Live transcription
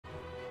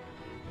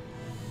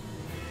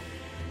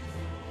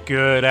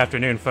Good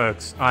afternoon,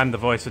 folks. I'm the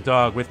voice of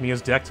dog. With me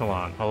is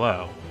Dectilon.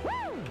 Hello.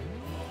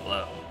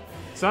 Hello.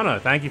 Sana,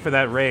 thank you for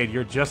that raid.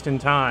 You're just in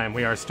time.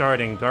 We are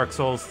starting Dark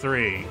Souls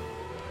 3.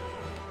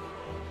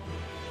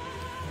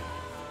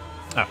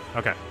 Oh,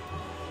 okay.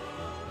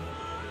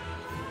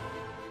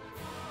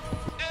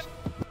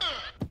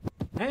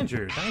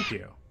 Andrew, thank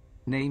you.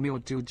 Name your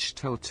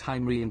Dujto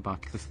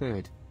Timrianbach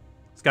III.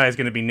 This guy is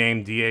going to be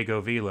named Diego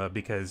Vila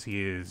because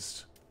he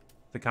is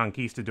the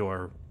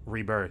Conquistador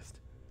rebirthed.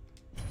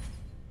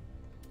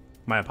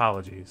 My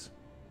apologies.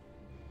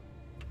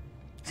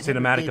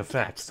 Cinematic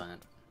effects.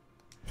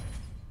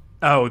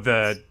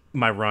 Oh,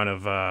 my run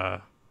of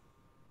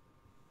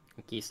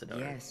Conquistador.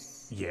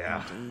 Yes.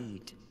 Yeah.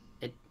 Indeed.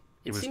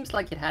 It seems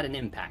like it had an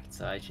impact,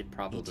 so I should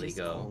probably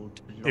go.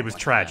 It was watch that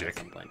tragic. at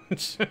some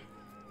point.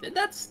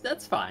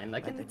 That's fine.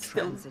 Like, Where the it's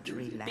still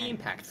transitory be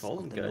lands impactful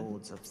of and the good.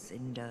 Lords of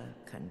Cinder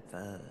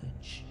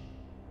converge.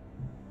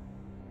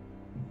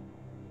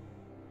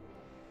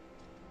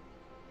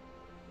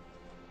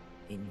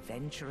 In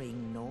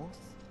venturing north,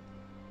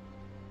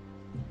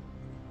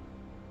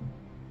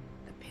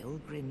 the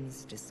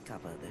pilgrims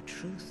discover the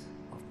truth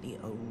of the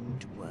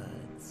old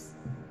words.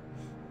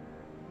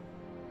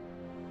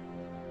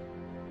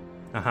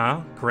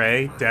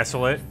 Gray,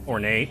 desolate,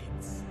 ornate.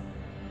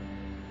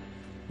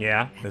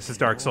 Yeah, this is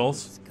Dark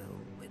Souls. Go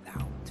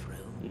without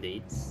thrones.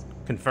 Indeed.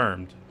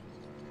 Confirmed.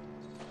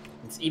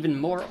 It's even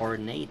more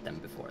ornate than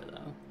before,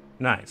 though.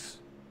 Nice.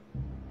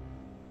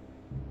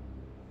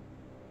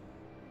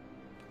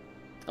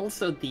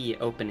 Also, the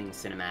opening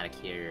cinematic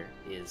here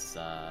is,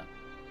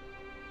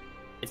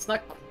 it's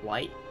not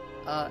quite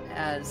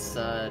as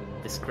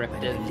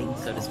descriptive,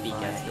 so to speak,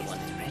 as the one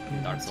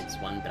in Dark Souls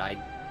 1, but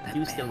I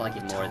do still like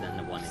it more than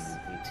the one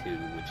in 2,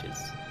 which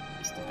is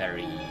just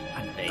very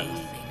vague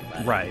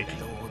about Right.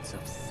 everything. Lords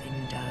of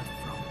Cinder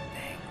from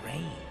their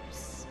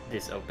graves.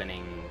 This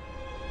opening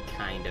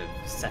kind of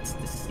sets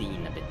the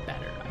scene a bit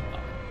better, I thought.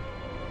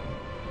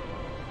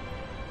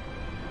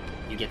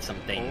 You get some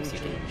things you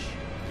can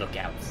look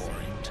out for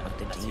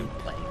as you're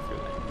playing through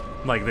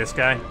it. Like this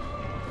guy?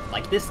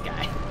 Like this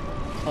guy,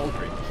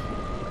 Aldrich.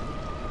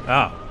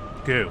 Oh,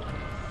 goo.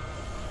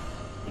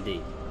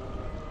 Indeed.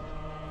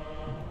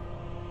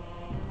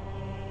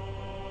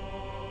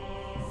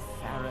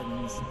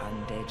 Farron's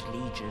undead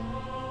legion,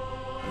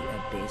 the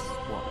Abyss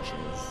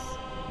Watchers.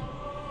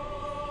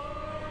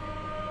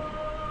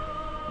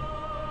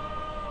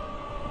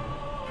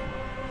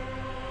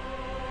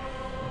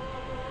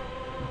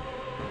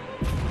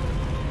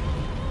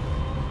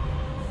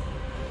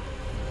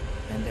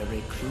 And the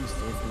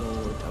reclusive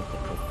lord of the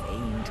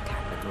profaned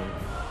capital.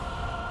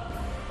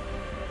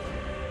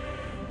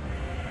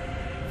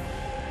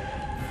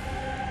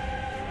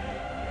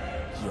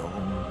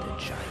 Yon the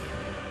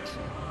giant.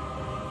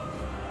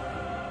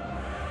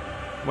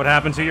 What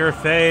happened to your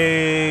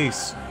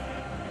face?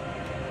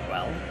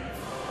 Well,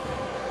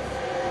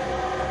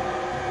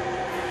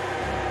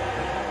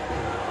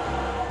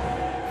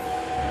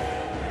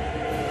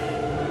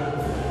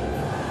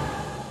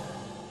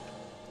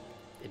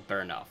 it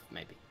burned off,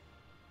 maybe.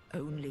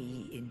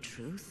 Only in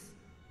truth,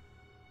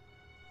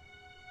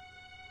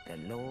 the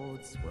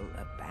lords will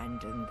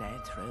abandon their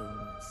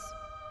thrones.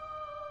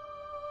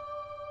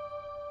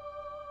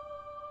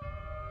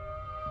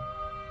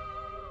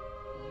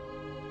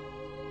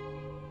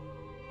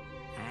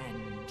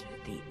 And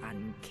the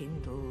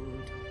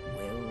unkindled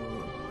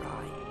will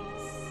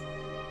rise.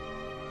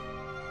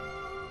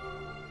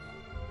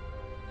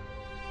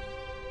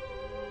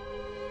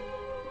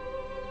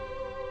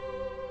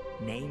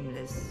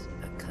 Nameless,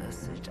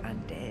 accursed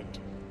undead,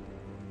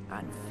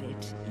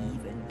 unfit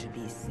even to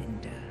be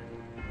cinder.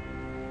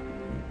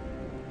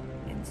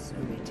 And so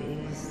it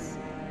is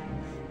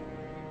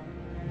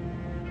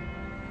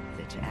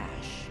that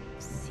ash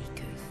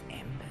seeketh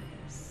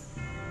embers.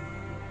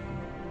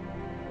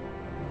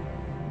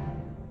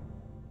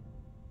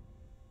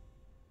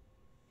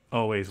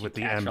 Always with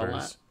the catch all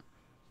embers.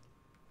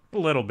 A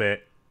little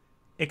bit.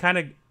 It kind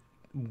of...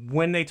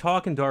 When they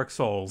talk in Dark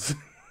Souls,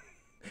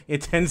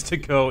 it tends to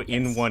go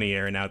in Yes. one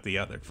ear and out the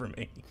other for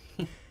me.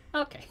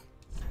 Okay.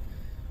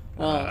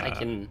 Well, I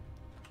can...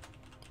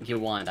 If you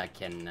want, I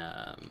can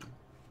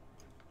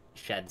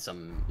shed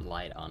some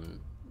light on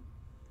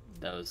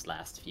those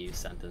last few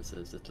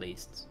sentences, at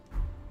least.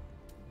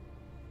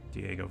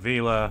 Diego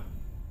Vila.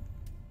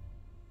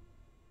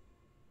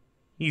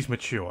 He's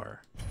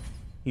mature.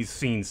 He's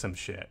seen some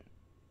shit.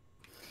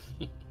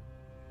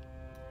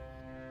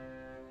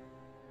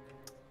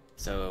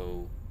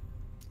 So,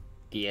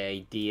 the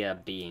idea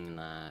being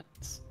that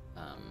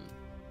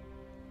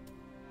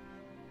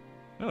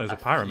Oh, there's a A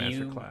pyromancer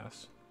few-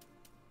 class.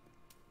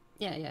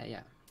 yeah.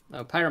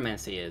 No,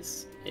 pyromancy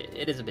is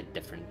it is a bit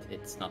different.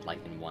 It's not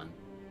like in 1,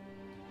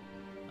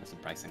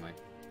 surprisingly.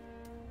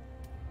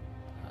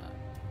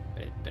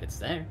 But it's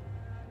there.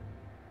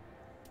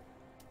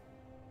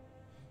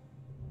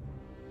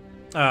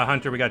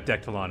 Hunter, we got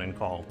Dectilon in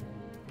call.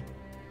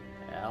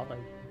 Yeah,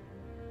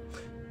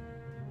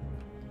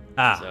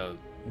 Ah, So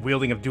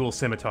wielding of dual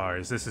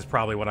scimitars. This is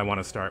probably what I want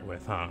to start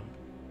with, huh?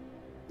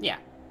 yeah,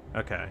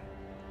 Okay.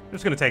 I'm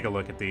just gonna take a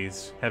look at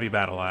these. Heavy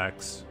battle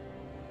axe.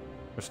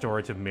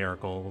 Restorative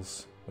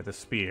miracles with a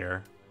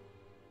spear.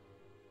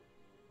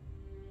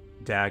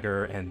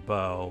 Dagger and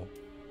bow.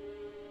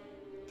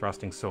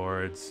 Thrusting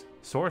swords.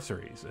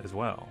 Sorceries as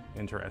well.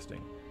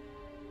 Interesting.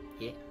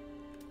 Yeah.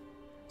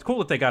 It's cool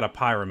that they got a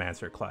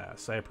pyromancer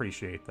class. I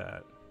appreciate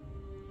that.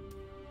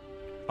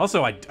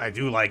 Also, I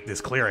do like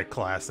this cleric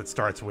class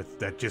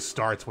that just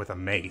starts with a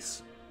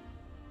mace.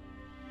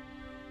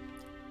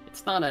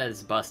 It's not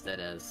as busted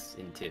as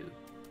in 2.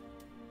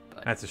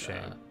 But, That's a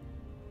shame.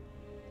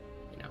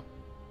 You know,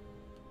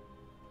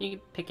 you can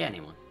pick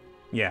anyone.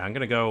 Yeah, I'm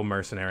gonna go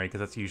mercenary because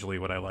that's usually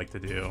what I like to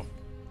do.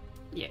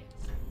 Yeah.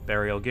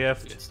 Burial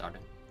gift. Good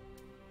starting.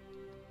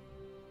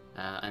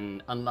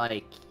 And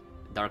unlike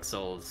Dark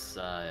Souls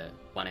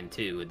 1 and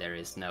 2, there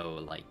is no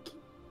like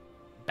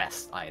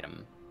best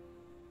item.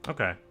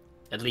 Okay.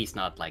 At least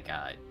not like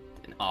an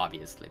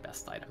obviously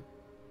best item.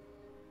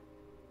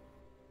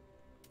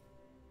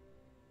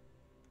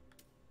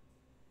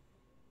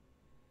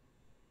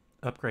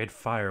 Upgrade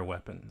fire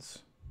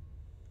weapons.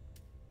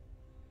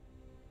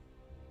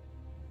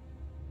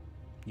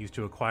 Used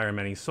to acquire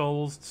many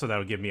souls, so that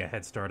would give me a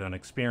head start on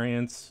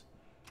experience.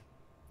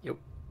 Yep.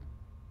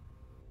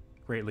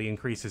 Greatly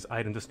increases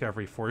item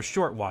discovery for a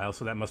short while,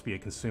 so that must be a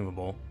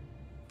consumable.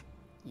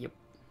 Yep.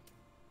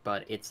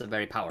 But it's a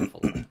very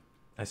powerful.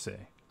 I see.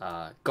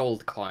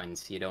 Gold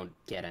coins you don't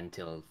get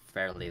until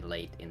fairly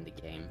late in the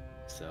game,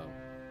 so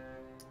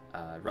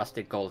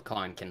rusted gold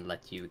coin can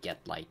let you get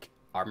like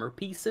armor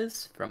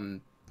pieces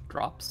from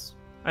drops.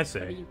 I see.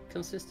 Very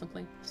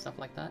consistently, stuff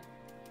like that.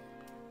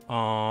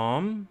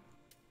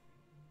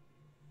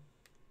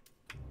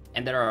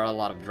 And there are a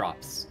lot of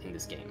drops in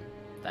this game.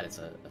 That is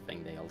a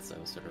thing they also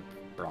sort of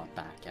brought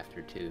back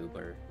after 2,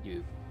 where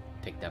you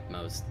picked up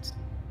most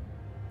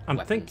I'm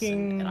weapons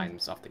thinking and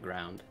items off the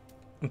ground.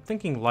 I'm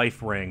thinking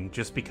life ring,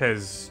 just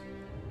because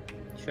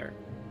Sure.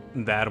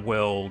 that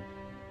will,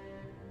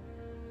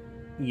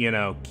 you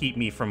know, keep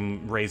me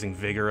from raising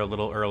vigor a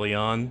little early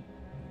on.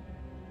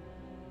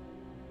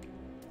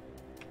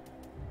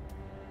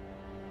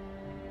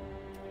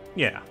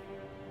 Yeah.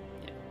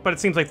 Yeah. But it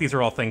seems like these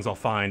are all things I'll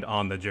find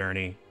on the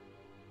journey.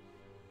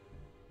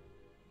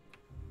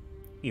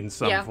 In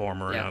some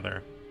form or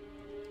another.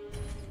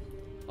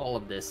 All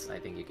of this, I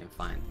think you can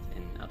find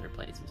in other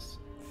places.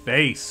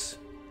 Face.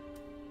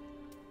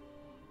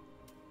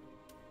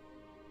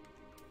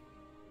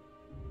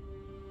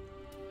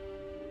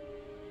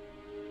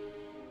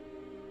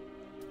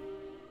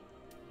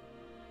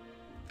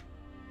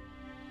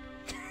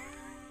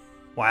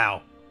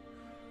 Wow.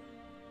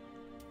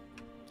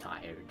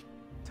 Tired.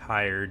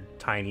 Tired,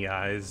 tiny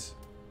eyes.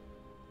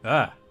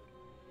 Ah.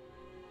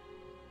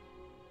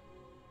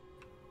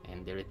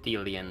 And the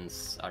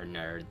Dectilions are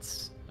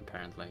nerds,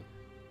 apparently.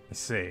 I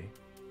see.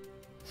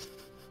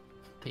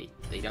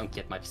 They don't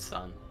get much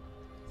sun.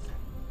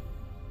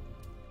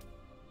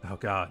 Oh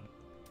god.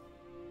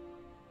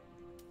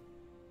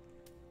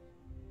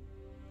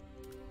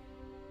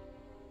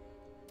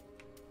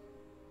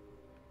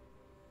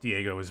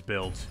 Diego is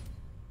built.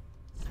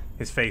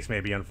 His face may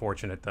be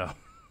unfortunate, though.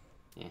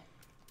 Yeah.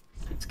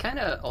 It's kind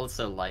of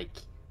also like,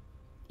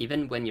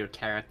 even when your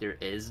character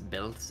is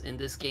built in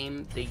this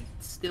game, they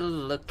still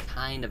look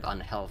kind of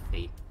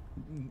unhealthy.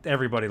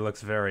 Everybody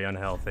looks very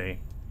unhealthy.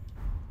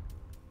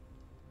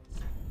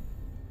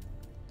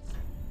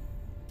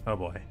 Oh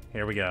boy,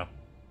 here we go.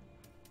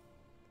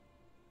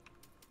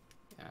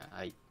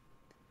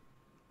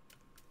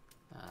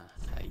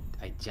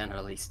 I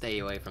generally stay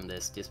away from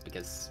this just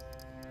because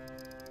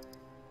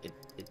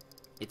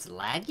it's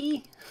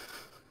laggy.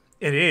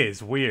 It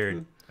is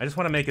weird. I just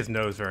want to make his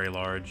nose very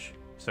large,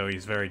 so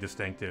he's very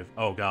distinctive.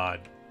 Oh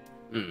god.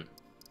 Mm.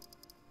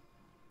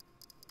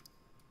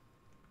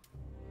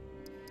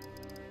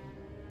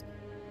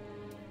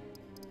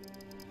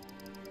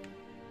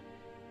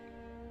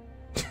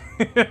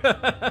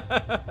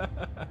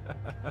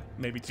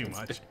 Maybe too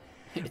much.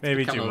 It's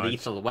Maybe become too a much.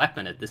 lethal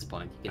weapon at this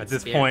point. You can At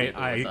this spear point,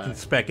 people I with can a-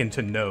 spec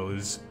into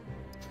nose.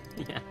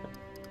 Yeah.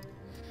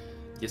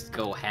 Just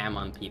go ham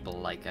on people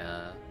like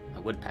a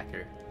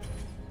woodpecker.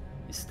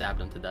 You stab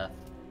them to death.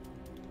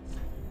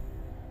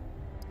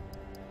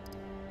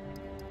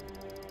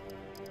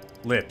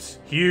 Lips.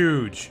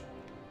 Huge.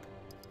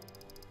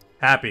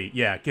 Happy.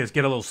 Yeah, just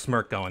get a little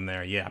smirk going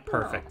there. Yeah,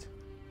 perfect.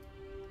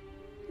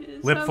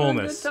 It's Lip having a good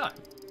fullness. time.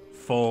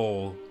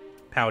 Full,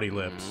 pouty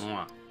lips.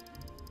 Mwah.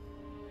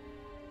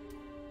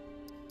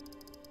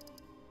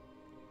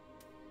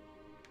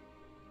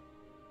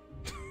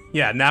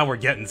 Yeah, now we're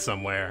getting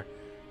somewhere.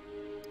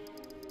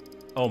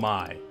 Oh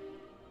my.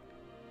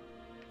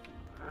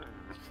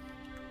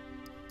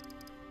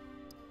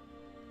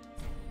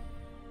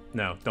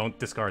 No, don't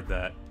discard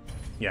that.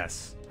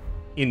 Yes.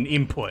 In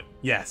input.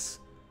 Yes.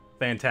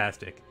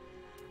 Fantastic.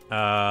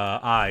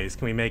 Eyes.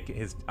 Can we make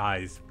his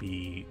eyes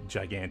be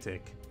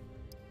gigantic?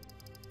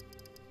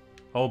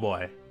 Oh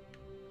boy.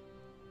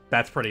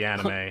 That's pretty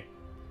anime. I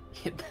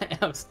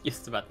was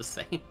just about to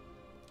say.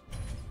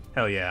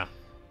 Hell yeah.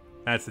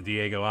 That's the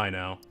Diego I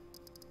know.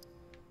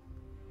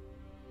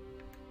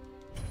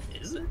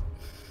 Is it?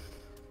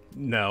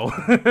 No.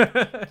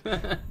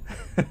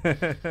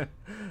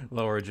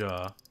 Lower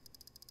jaw.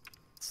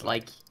 It's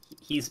like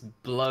he's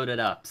bloated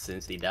up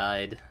since he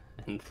died,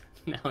 and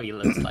now he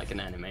looks like an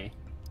anime.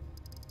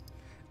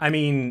 I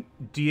mean,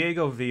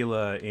 Diego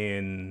Vila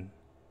in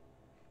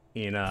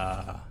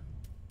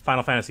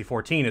Final Fantasy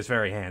XIV is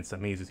very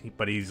handsome.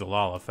 But he's a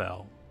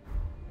Lalafell.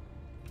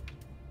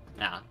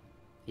 Yeah,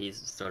 he's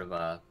sort of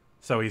a...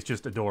 So he's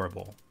just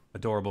adorable.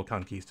 Adorable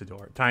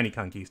conquistador. Tiny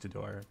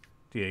conquistador.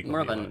 Diego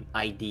more Vila. of an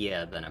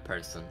idea than a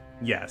person.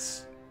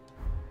 Yes.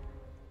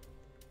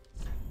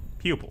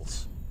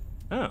 Pupils.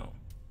 Oh,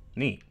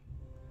 neat.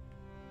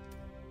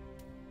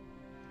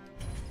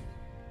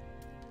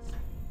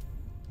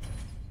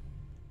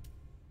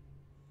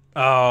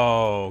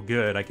 Oh,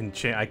 good. I can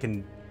I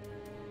can.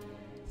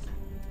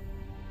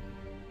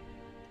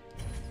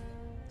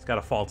 It's got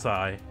a false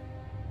eye.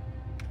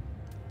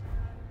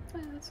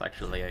 It's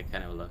actually a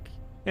kind of look.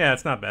 Yeah,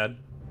 it's not bad.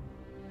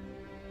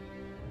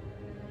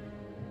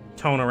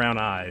 Tone around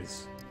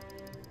eyes.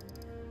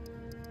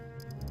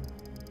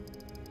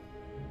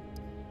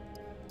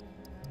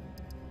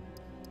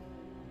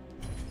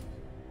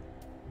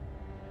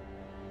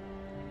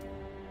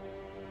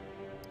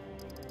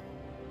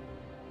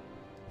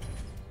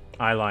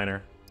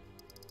 Eyeliner.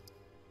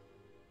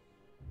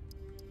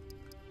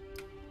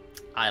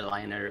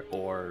 Eyeliner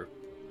or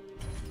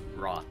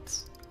rot.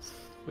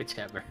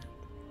 Whichever.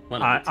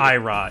 One of the two. Eye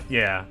rot,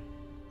 yeah.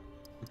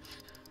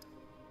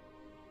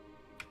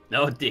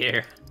 Oh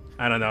dear.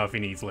 I don't know if he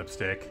needs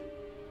lipstick.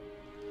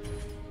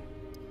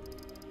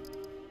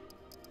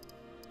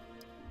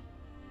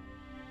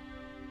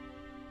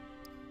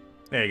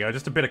 There you go,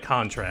 just a bit of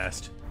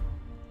contrast.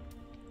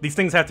 These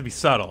things have to be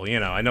subtle, you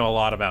know. I know a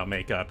lot about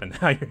makeup and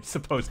how you're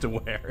supposed to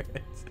wear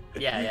it.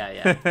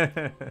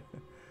 Yeah.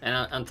 And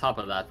on top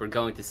of that, we're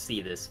going to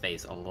see this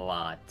face a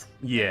lot.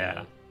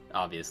 Yeah.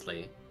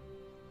 Obviously.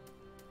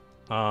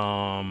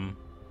 As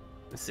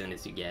soon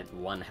as you get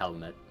one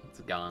helmet,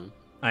 it's gone.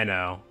 I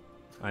know.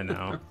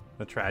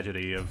 The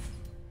tragedy of...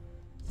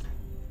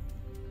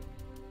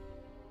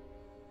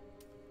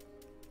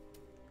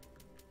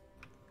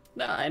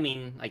 No, I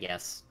mean, I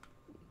guess.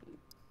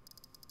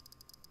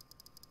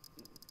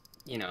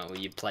 You know,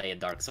 you play a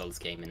Dark Souls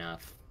game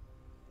enough,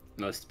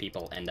 most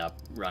people end up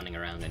running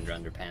around in their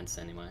underpants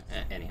anyway.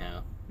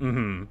 Anyhow.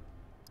 Mm-hmm.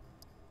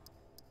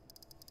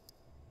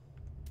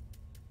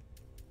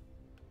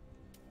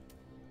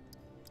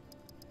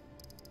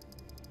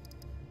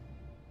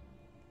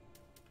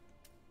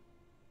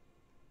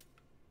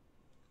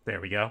 There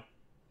we go.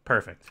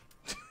 Perfect.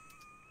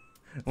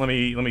 let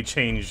me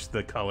change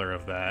the color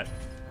of that.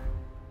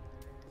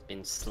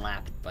 Been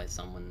slapped by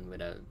someone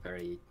with a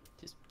very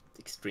just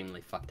extremely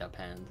fucked up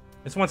hand.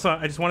 I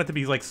just want it to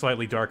be like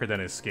slightly darker than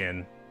his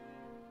skin.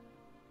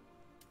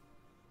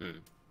 Hmm.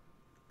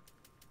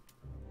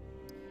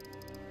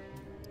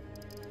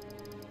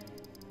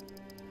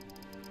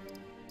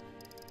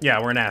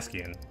 Yeah, we're an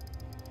Askian.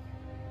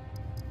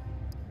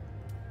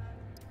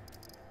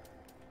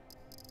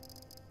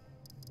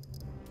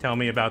 Tell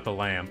me about the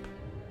lamp.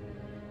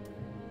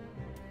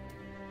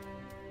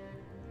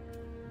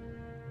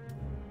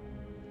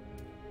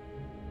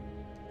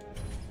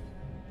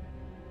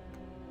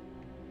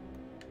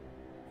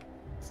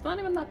 It's not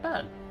even that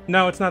bad.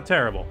 No, it's not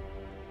terrible.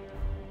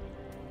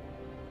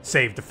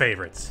 Save the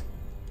favorites.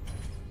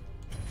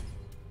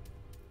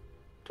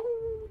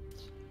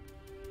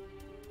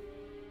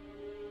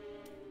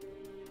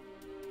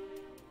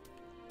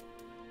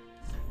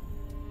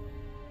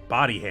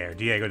 Body hair.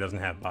 Diego doesn't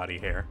have body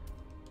hair.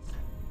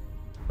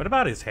 What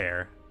about his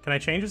hair? Can I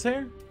change his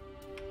hair?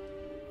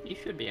 You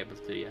should be able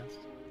to, yes.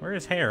 Where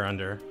is hair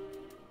under?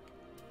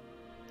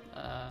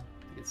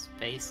 His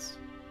face.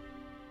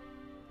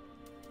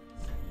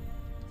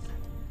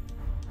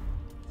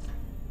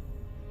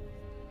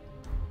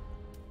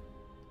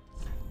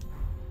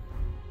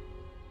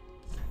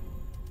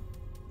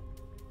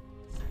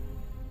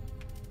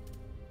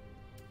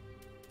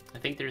 I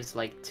think there's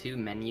like two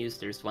menus.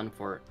 There's one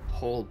for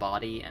whole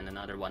body and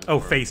another one Oh,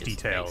 for face his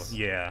detail. face.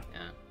 Yeah.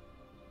 Yeah.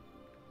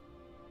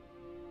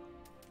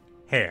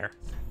 Hair.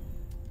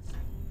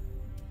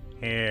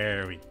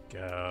 Here we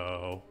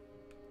go.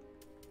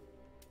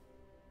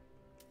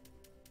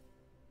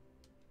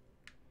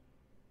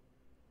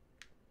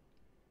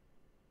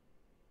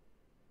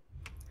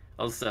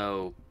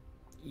 Also,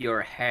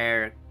 your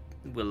hair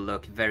will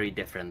look very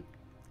different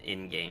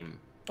in-game.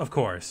 Of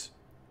course.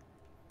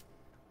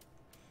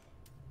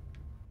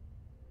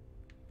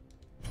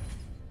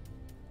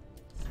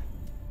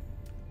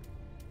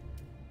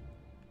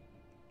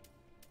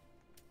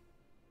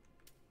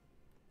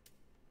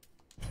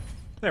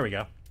 There we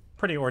go.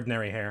 Pretty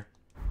ordinary hair.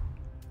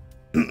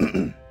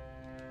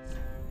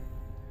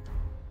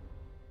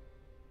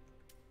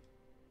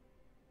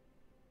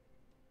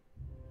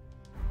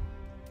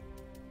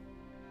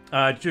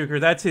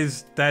 Juker,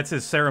 that's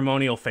his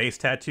ceremonial face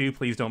tattoo.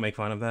 Please don't make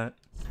fun of that.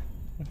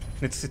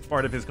 It's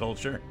part of his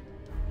culture.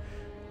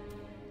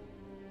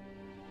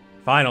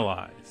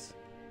 Finalize.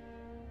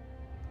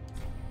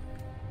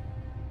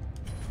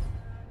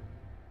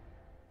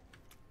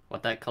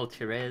 What that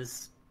culture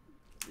is,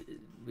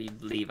 we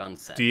leave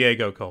unsaid.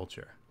 Diego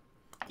culture.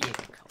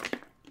 Diego culture.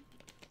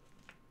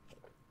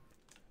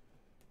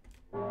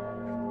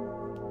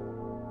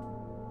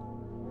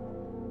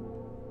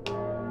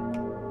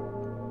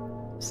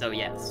 So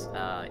yes,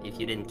 if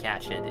you didn't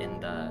catch it in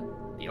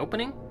the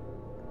opening,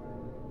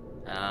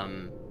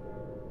 the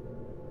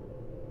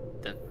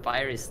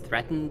fire is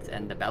threatened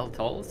and the bell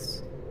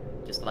tolls,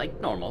 just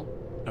like normal.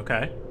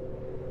 Okay.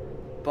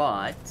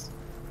 But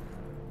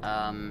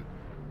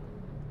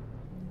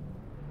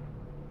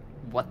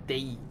what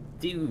they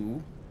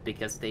do,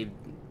 because they've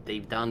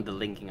done the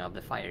linking of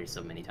the fire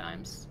so many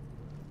times,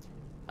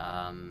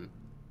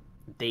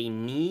 they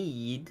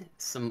need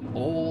some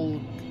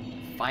old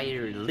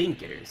fire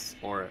linkers,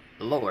 or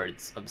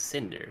lords of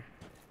cinder,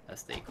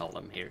 as they call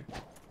them here,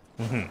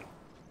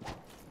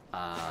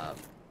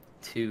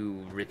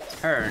 to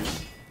return.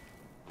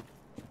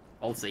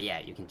 Also, yeah,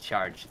 you can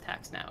charge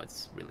attacks now.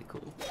 It's really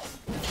cool.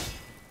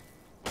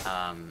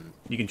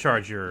 You can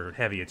charge your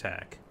heavy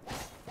attack.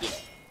 Yeah.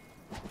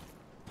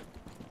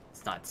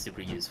 It's not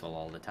super useful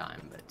all the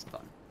time, but it's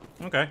fun.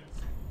 Okay.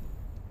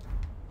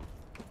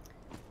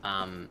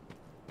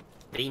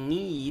 They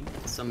need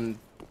some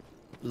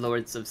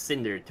Lords of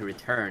Cinder to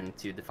return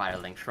to the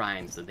Firelink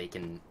Shrine so they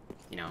can,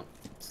 you know,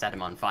 set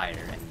them on fire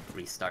and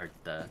restart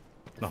the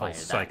The fire whole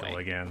cycle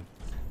again.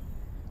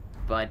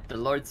 But the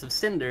Lords of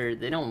Cinder,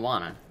 they don't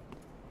wanna.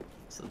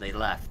 So they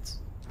left.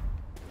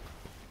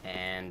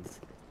 And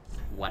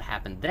what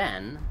happened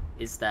then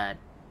is that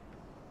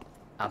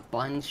a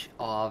bunch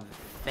of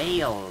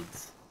failed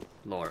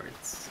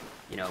lords,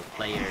 you know,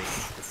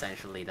 players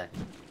essentially that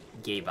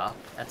gave up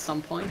at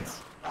some point,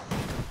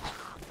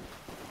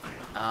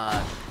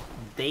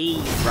 they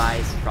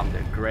rise from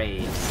their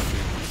graves to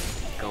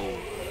go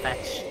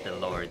fetch the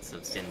Lords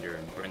of Cinder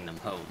and bring them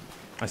home.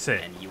 I see.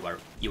 And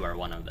you are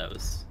one of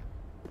those.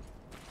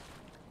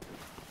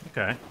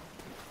 Okay.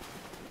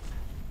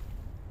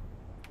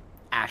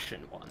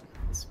 Ashen one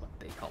is what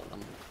they call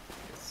them.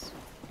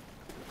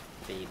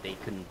 They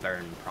couldn't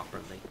burn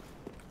properly.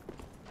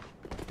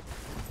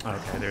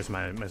 Okay, there's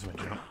my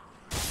jump.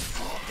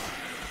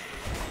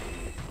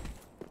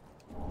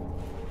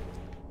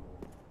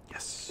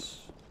 Yes.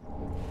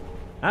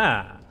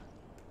 Ah.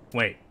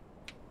 Wait.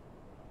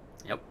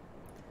 Yep.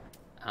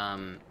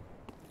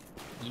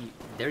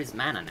 There is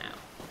mana now,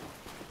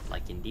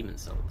 like in Demon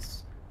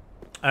Souls.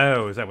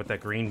 Oh, is that what that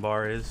green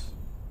bar is?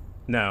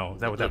 No,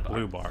 is that what blue that bar.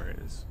 blue bar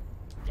is?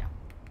 Yeah.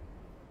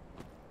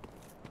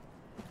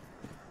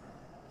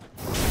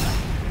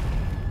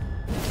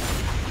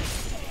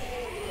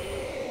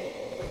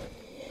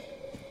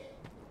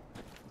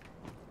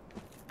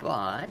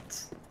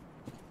 But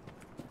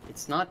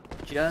it's not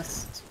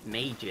just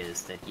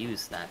mages that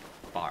use that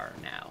bar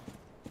now.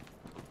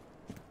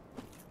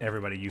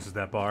 Everybody uses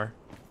that bar.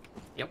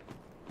 Yep.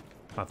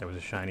 Thought there was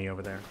a shiny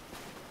over there.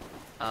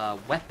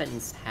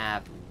 Weapons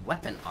have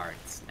weapon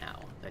arts now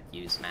that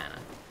use mana.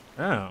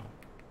 Oh.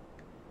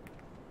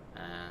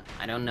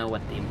 I don't know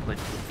what the input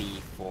would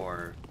be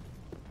for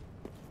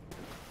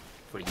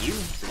you,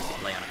 since you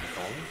play on a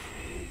controller,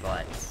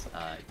 but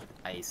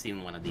I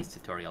assume one of these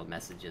tutorial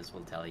messages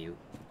will tell you.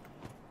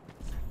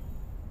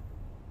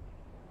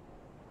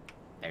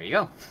 There you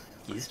go.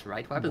 Use the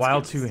right weapon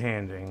While skills.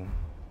 two-handing.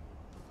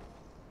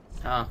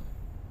 Well,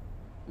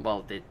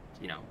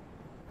 you know,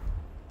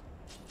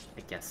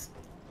 I guess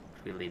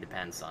it really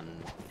depends on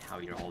how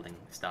you're holding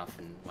stuff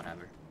and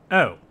whatever.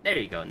 Oh. There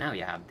you go. Now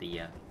you have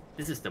the,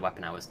 this is the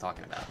weapon I was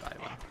talking about, by the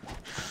way.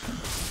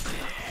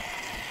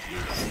 You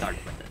start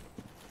with it.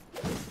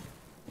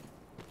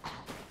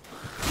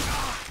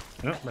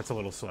 Oh, that's a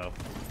little slow.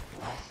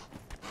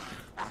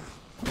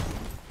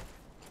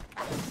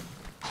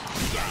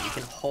 Yeah, you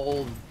can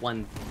hold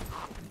one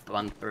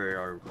bumper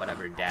or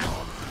whatever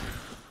down,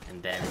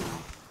 and then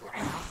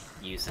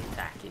use an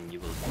attack, and you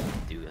will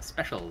do a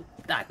special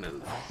dive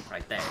move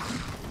right there,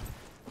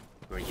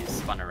 where you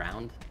spun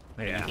around.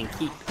 Yeah. You can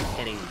keep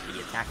hitting the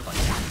attack button,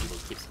 and you will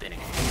keep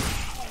spinning.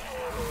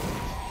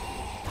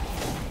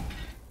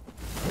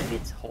 Maybe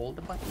it's hold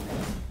the button?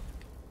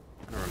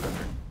 I don't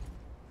remember.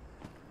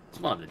 It's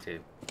one of the two.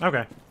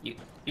 Okay.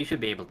 You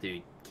should be able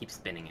to keep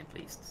spinning at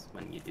least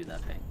when you do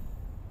that thing.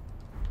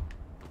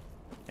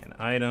 An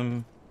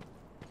item.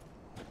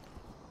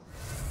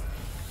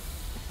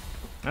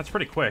 That's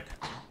pretty quick.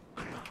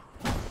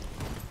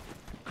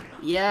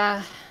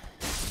 Yeah.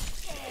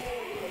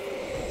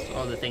 It's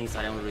one of the things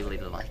I don't really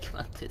like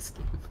about this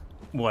game.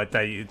 What,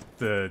 that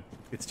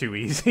it's too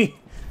easy?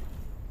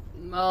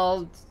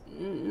 Well,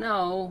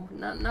 no,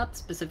 not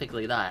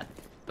specifically that.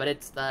 But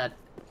it's that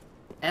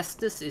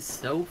Estus is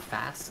so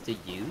fast to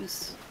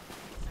use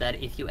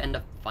that if you end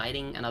up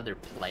fighting another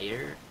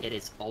player, it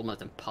is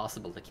almost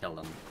impossible to kill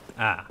them.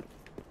 Ah.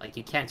 Like,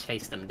 you can't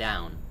chase them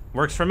down.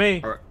 Works for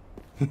me. Or,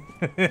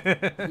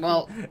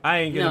 well, I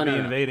ain't gonna no, be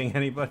no. invading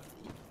anybody.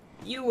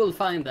 You will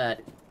find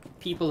that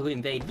people who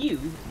invade you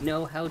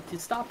know how to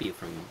stop you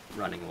from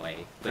running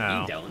away, but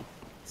Oh. you don't.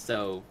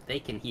 So they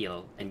can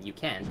heal, and you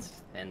can't,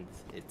 and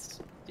it's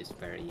just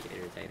very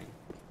irritating.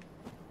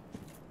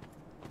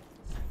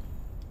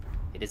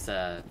 It is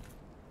a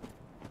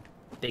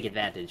big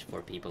advantage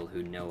for people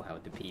who know how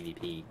to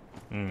PvP,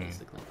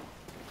 basically.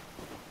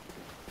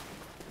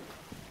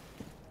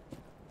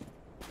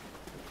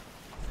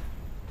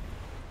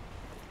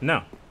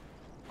 No.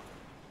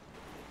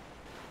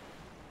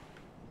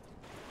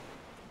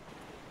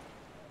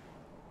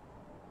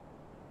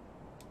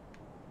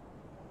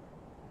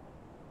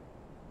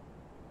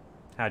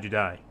 How'd you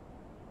die?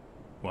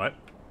 What?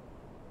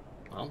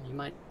 Well, you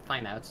might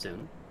find out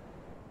soon.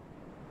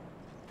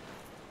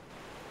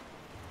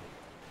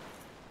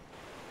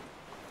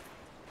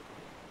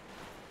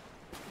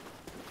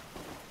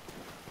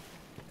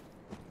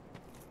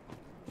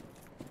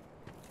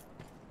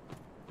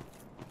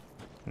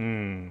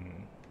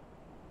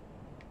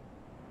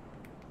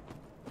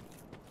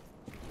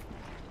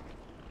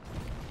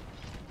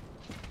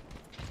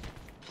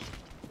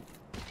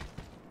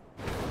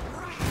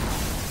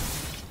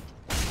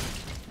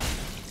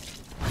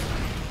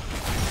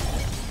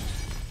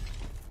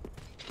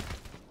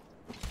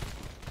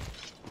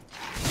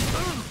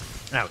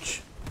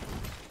 Ouch.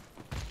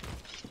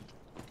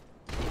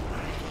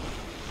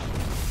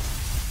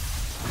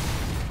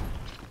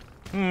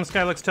 This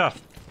guy looks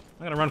tough.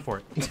 I'm gonna run for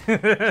it.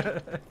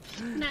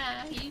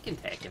 Nah, you can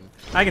take him.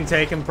 I can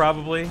take him,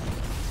 probably.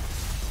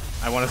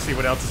 I want to see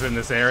what else is in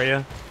this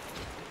area.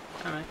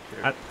 Alright,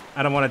 sure.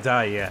 I don't want to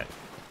die yet.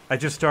 I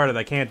just started,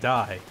 I can't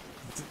die.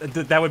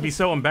 That would be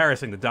so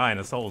embarrassing to die in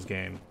a Souls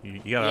game. You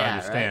gotta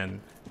understand.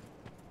 Right?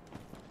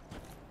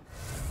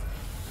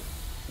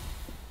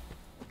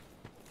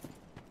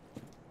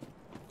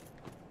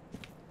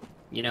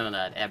 You know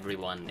that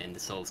everyone in the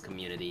Souls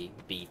community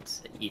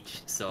beats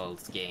each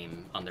Souls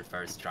game on their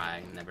first try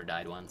and never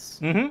died once.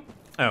 Mm-hmm.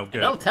 Oh, good.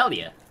 And they'll tell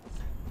you.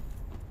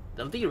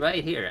 They'll be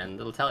right here and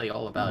they'll tell you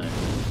all about it.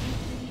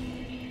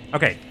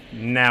 Okay,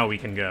 now we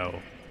can go.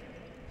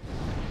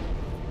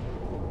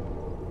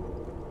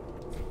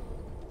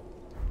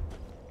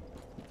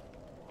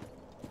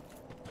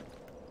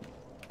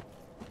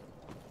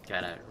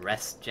 Got a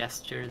rest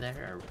gesture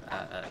there, or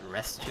a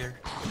resture.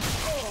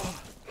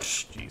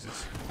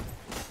 Jesus.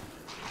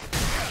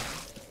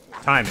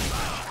 Timing.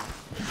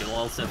 You'll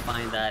also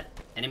find that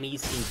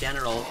enemies in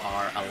general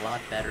are a lot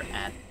better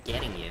at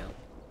getting you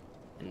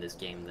in this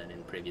game than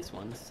in previous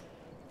ones.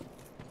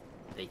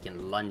 They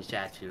can lunge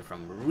at you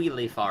from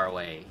really far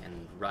away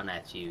and run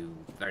at you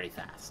very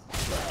fast.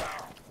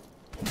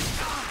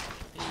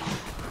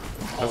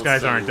 Those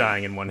guys aren't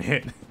dying in one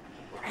hit.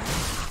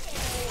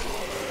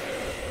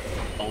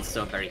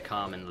 Also, very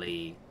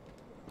commonly,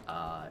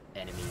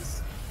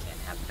 enemies can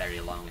have very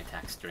long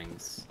attack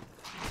strings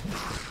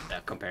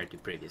compared to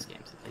previous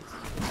games, at least.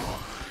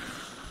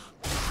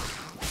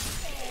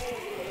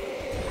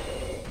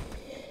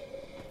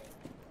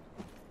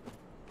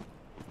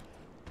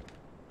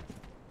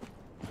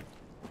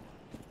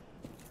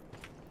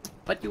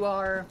 But you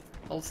are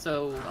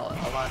also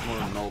a lot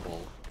more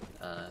mobile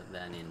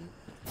than in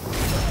 2.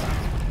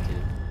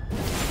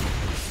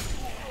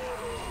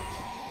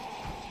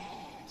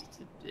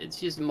 It's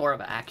just more of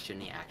an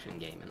action-y action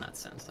game in that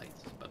sense, I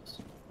suppose.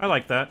 I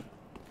like that.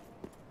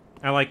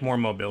 I like more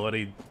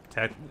mobility,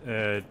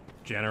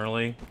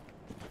 generally.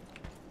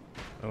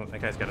 Oh, that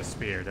guy's got a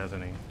spear,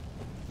 doesn't he?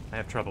 I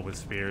have trouble with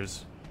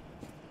spears.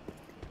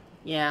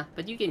 Yeah,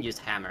 but you can just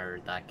hammer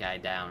that guy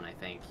down, I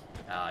think.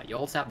 You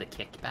also have the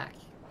kickback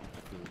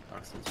from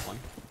Dark Souls 1.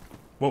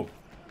 Whoa.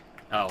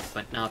 Oh,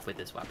 but not with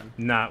this weapon.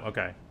 Not,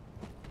 okay.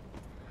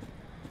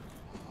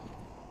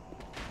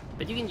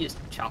 But you can just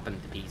chop him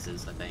to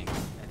pieces, I think.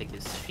 I think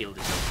his shield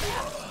is so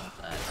bad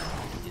that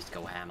you can just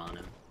go ham on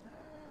him,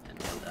 and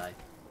he'll die.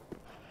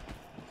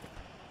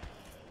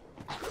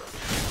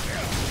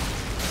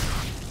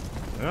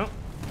 Well.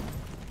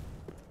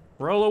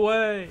 Roll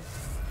away!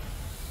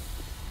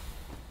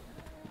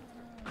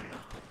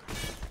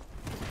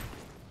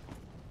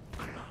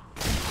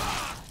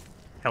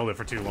 Held it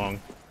for too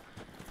long.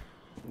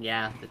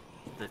 Yeah,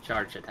 the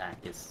charge attack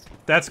is...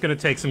 That's gonna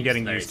take some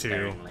getting used to.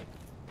 Sparingly.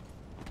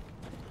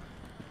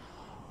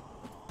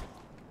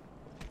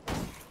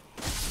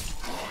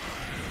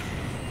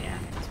 Yeah,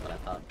 that's what I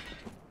thought.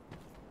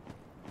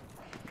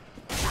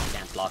 You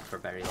can't block for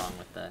very long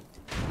with the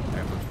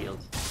purple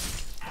shields.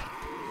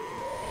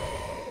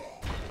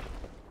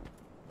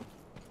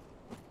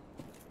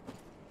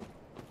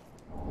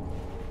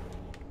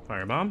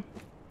 Firebomb.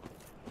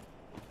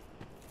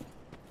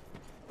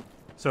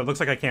 So it looks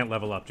like I can't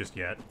level up just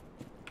yet.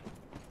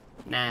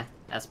 Nah,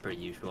 as per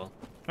usual.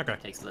 Okay.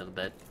 Takes a little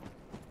bit.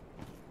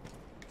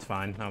 It's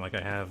fine. Not like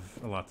I have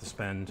a lot to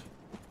spend.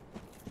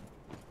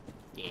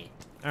 Yeah.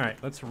 Alright,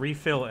 let's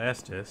refill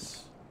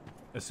Estus.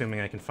 Assuming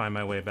I can find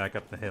my way back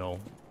up the hill.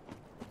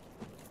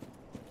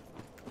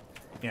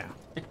 Yeah.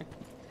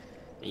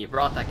 You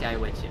brought that guy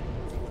with you.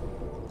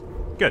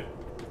 Good.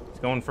 It's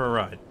going for a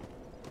ride.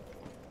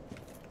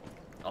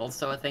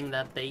 Also, a thing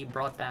that they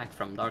brought back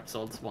from Dark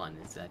Souls 1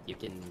 is that you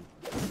can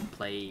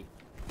play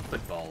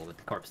football with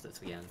the corpses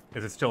again.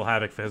 Is it still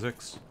Havoc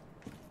physics?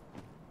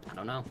 I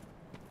don't know.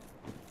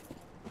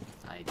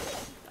 I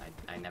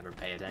I never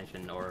pay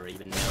attention or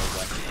even know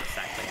what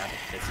exactly how the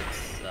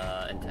physics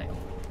entail.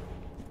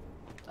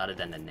 Other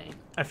than the name.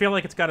 I feel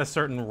like it's got a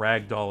certain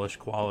ragdollish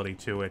quality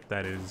to it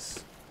that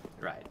is...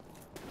 Right.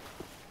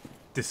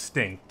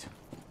 distinct.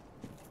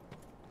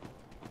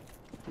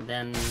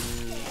 Then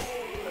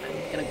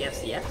I'm gonna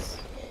guess yes.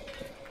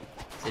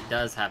 It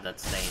does have that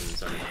same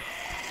sort of...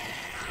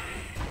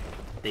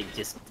 They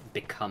just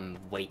become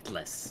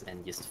weightless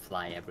and just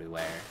fly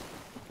everywhere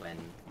when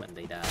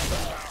they die.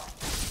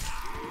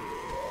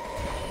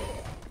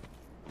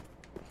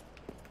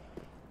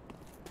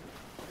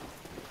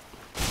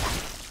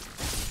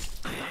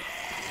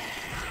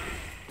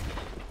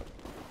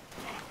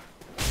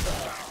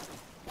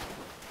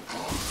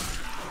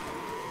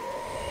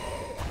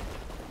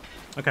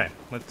 Okay,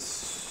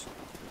 let's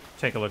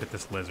take a look at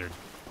this lizard.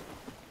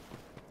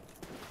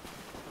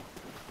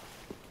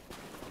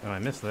 Oh, I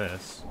missed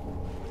this.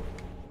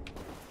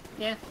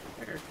 Yeah,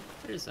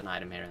 there's an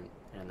item here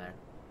and there.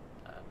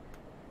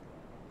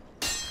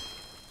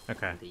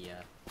 Okay. The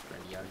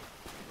graveyard.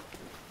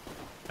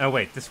 Oh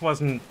wait, this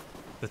wasn't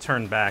the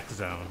turn back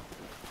zone.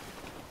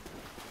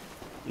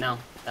 No,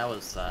 that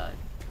was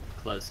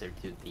closer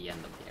to the end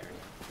of the area.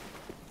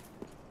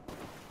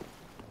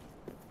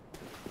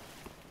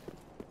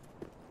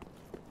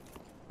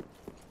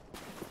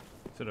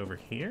 Is it over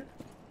here?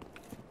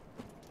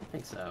 I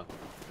think so.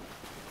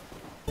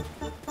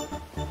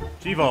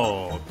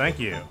 G-Vold, thank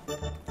you.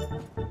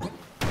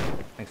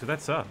 Thanks for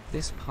that sub.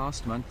 This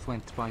past month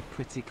went by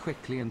pretty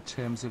quickly in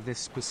terms of this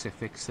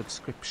specific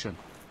subscription.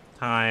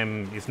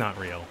 Time is not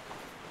real.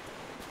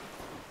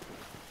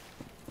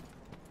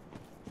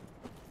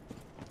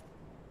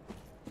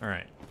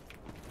 Alright.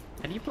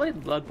 Have you played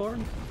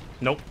Bloodborne?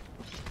 Nope.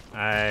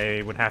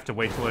 I would have to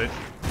wait till it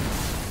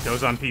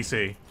goes on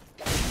PC.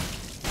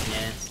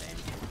 Yeah, same.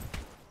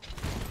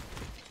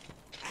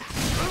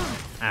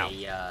 Ow.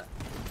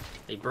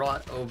 They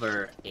brought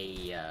over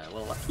a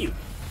few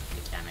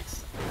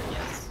mechanics, I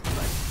guess,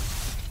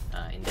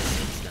 but in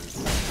this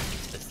instance, a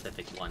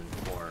specific one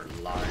for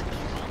large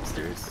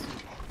monsters.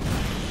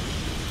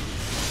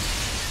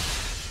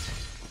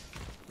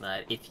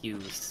 But if you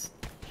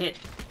hit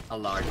a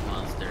large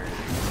monster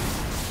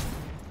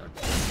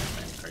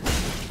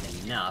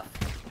enough,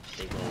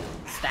 they will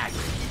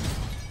stagger.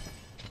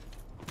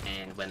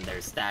 And when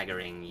they're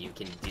staggering, you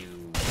can do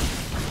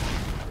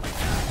like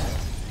a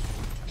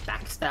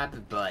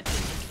backstab, but in the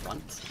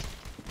front.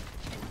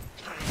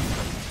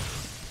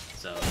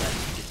 So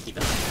just keep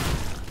an eye on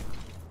that.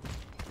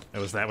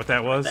 Oh, was that what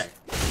that was? There.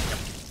 Yep.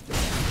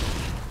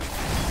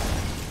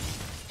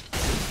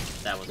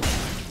 That was what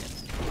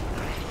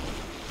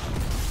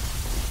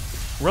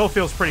Roll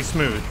feels pretty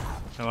smooth.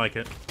 I like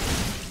it.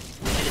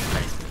 it is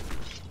very smooth.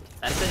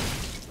 That's it.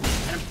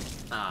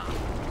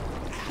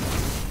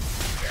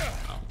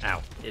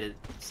 Ow. It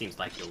seems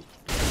like you'll...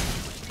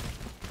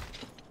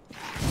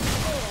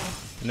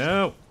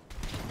 No!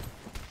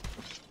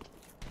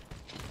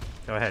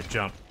 Go ahead,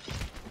 jump.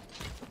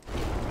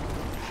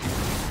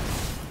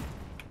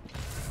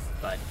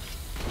 But,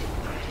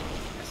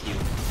 as you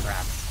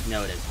perhaps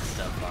noticed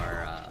so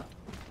far,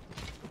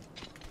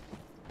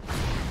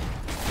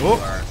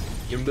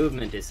 your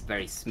movement is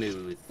very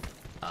smooth,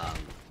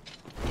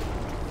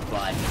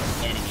 but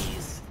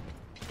enemies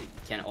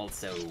can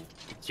also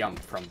jump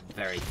from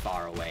very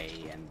far away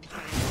and,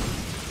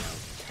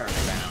 turn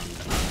around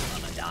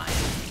on a dime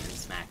and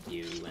smack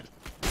you. And...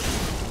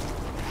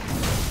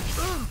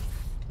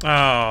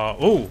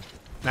 Ooh,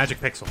 magic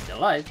pixel. Still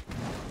alive.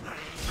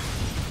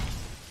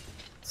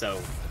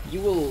 So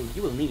you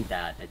will need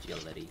that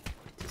agility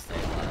to stay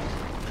alive.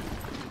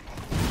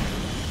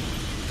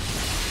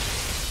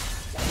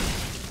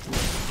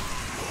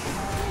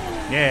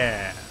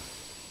 Yeah.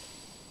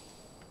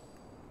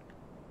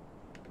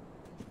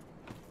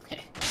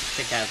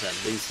 Check out that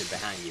loser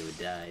behind you who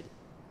died.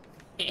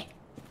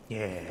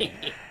 Yeah.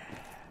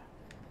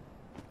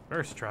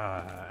 First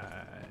try.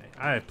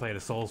 I played a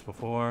Souls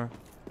before.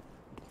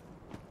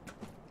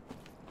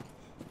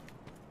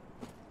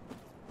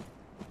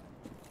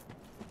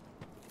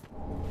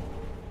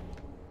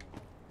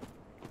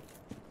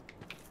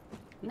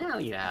 Now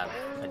you have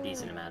a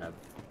decent amount of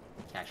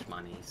cash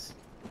monies.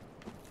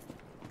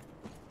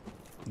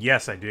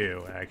 Yes, I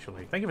do,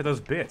 actually. Thank you for those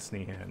bits,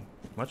 Nihan.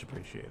 Much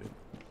appreciated.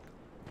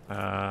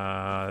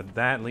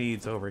 That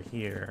leads over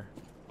here.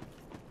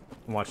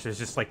 Watch, there's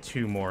just like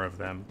 2 more of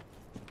them.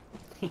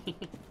 Just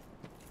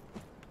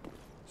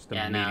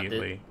Yeah,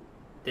 immediately. no,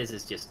 this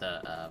is just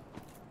a...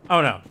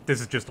 Oh no,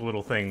 this is just a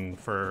little thing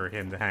for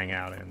him to hang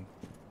out in.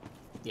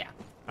 Yeah.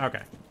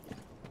 Okay.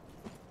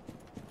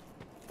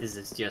 This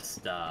is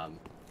just,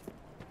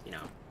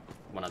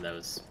 one of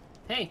those,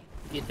 hey,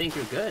 you think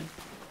you're good?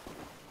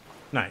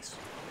 Nice.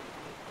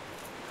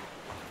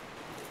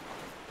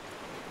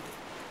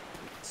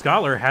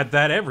 Scholar had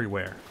that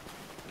everywhere.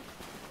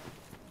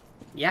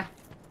 Yeah.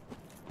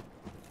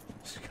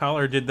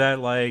 Scholar did that,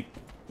 like,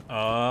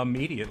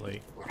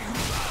 immediately.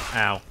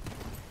 Ow.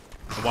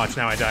 Watch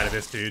now I die to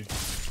this dude.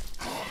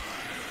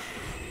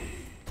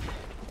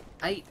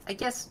 I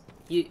guess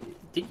You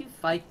did you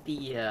fight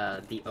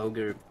the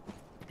ogre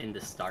in the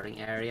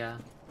starting area?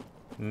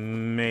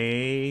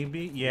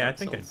 Maybe. Yeah, I Dark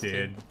think I Souls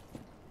did.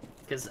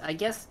 Because I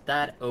guess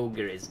that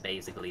ogre is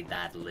basically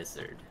that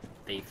lizard.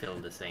 They fill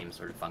the same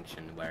sort of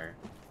function where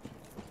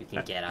you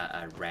can get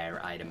a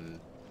rare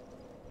item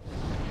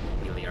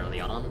really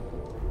early on.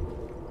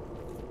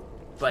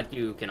 But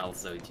you can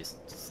also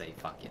just say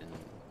fuck it and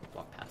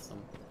walk past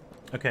them.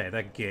 Okay,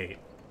 that gate.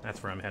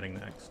 That's where I'm heading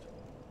next.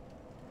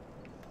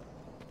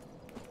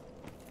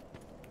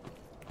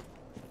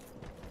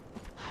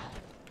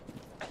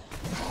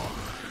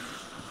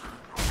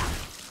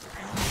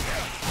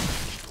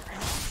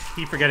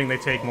 Keep forgetting they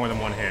take more than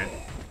one hit.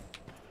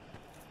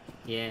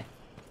 Yeah.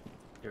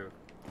 Your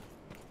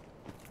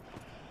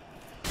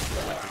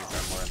weapons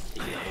are more of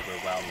the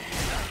overwhelming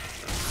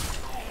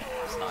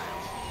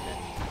style than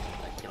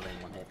like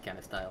killing one hit kind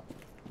of style.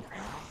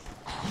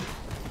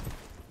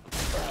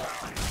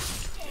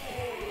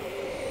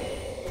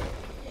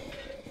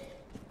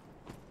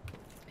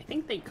 I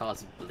think they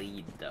cause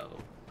bleed though.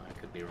 I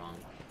could be wrong.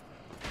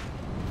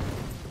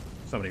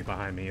 Somebody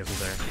behind me, isn't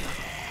there?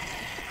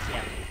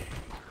 Yeah.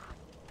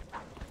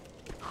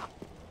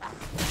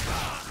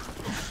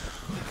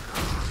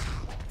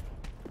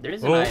 There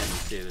is an item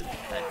too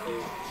that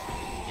you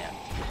can get.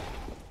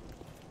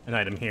 An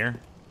item here?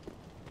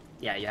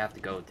 Yeah, you have to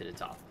go to the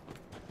top.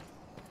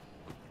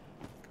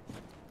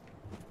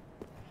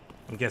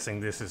 I'm guessing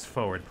this is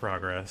forward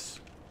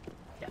progress.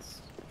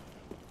 Yes.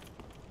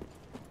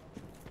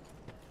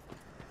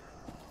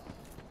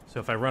 So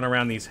if I run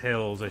around these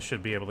hills, I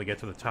should be able to get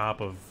to the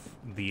top of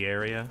the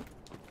area.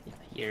 Yeah,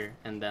 here,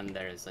 and then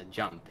there's a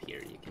jump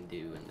here you can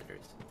do, and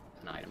there's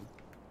an item.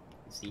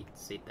 See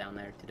it down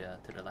there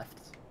to the left.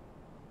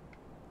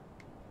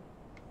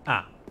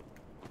 Ah.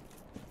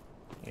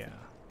 Yeah.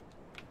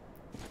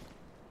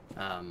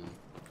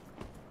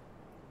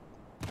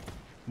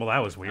 Well, that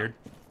was weird.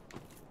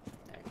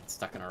 It's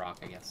stuck in a rock,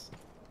 I guess.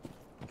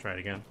 I'll try it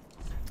again.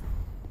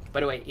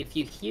 By the way, if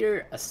you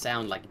hear a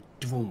sound like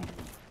boom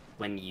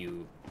when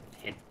you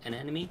hit an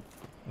enemy,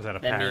 Was that a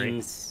that parry?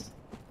 means,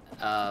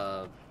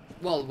 well,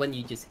 when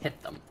you just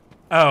hit them.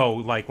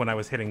 Oh, like when I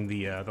was hitting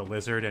the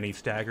lizard and he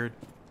staggered?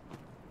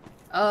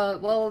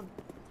 Well,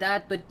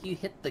 that, but you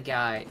hit the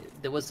guy.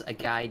 There was a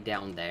guy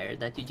down there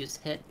that you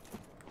just hit,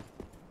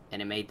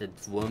 and it made the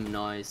vroom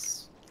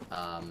noise,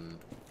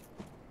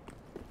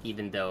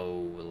 even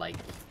though, like,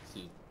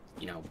 he,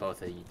 you know,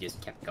 both of you just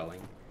kept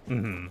going.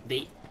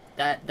 Mm-hmm.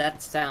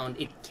 That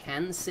sound, it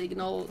can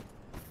signal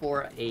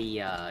for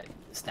a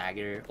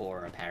stagger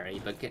or a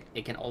parry, but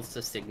it can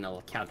also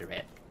signal counter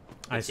hit.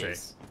 I see.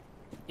 Is,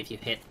 if you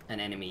hit an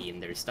enemy in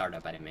their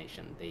startup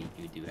animation,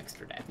 you do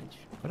extra damage.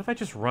 What if I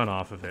just run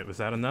off of it? Was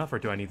that enough, or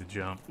do I need to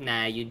jump?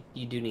 Nah, you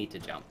do need to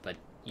jump, but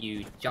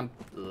you jump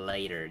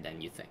later than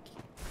you think.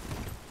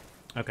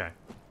 Okay.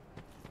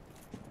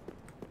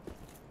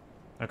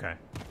 Okay.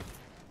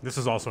 This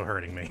is also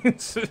hurting me.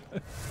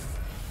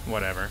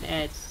 Whatever.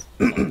 It's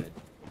all good.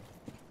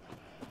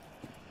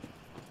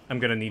 I'm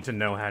gonna need to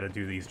know how to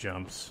do these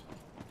jumps.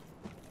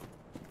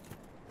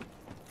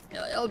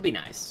 It'll be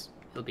nice.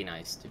 It'll be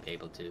nice to be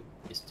able to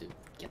just to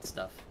get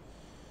stuff.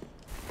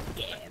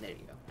 Yeah, there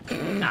you go.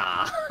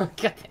 Ah,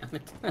 god damn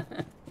it.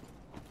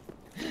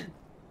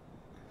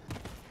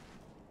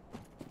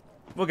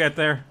 We'll get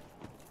there.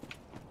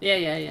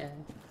 Yeah.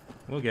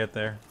 We'll get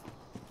there.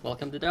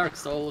 Welcome to Dark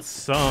Souls.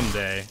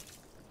 Someday.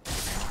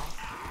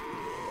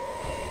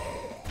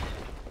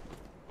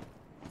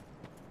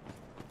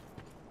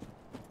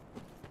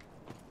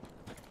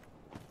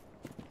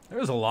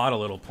 There's a lot of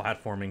little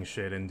platforming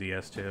shit in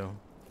DS2.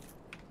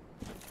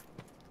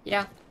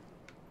 Yeah.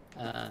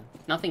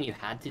 Nothing you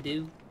had to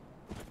do,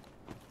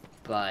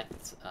 but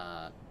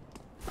a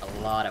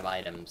lot of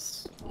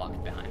items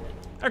locked behind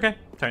it. Okay,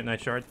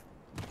 Titanite shard.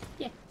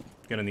 Yeah.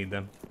 Gonna need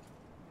them.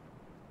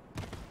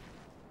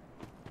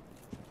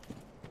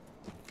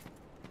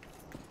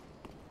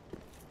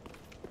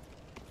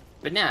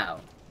 But now,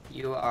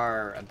 you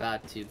are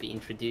about to be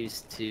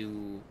introduced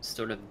to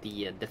sort of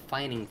the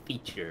defining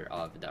feature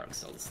of Dark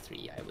Souls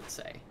 3, I would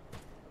say.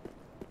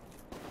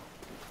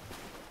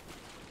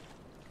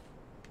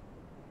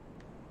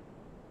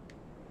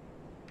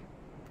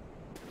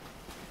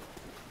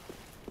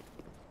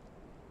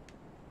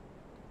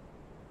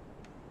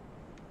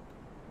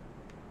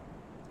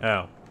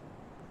 Oh.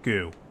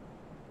 Goo.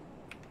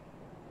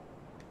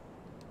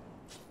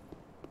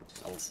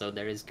 Also,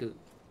 there is goo.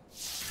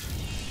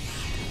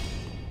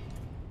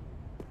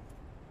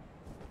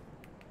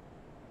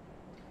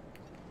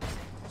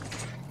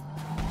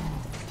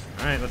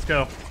 Alright, let's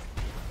go.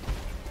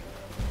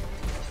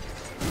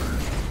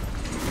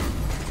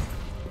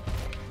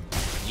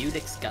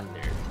 Udex Gunder.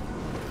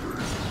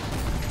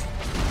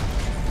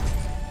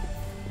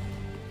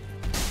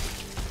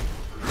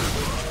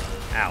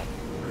 Ow.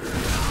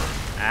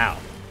 Ow.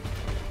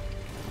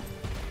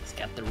 He's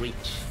got the reach.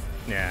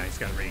 Yeah, he's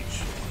got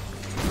reach.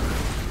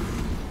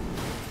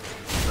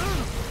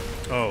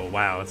 Oh,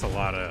 wow, that's a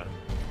lot of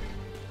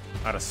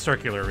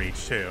circular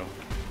reach, too.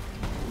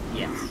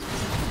 Yes.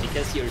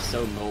 Because you're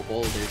so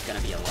mobile, there's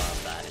gonna be a lot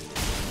of that in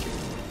this game.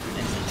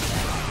 And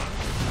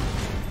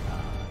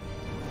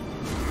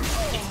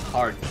it's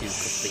hard to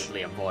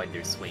completely avoid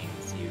their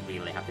swings. You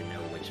really have to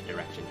know which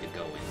direction to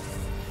go in.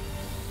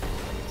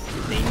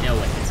 So they know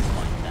at this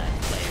point that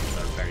players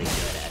are very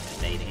good at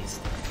evading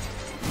stuff.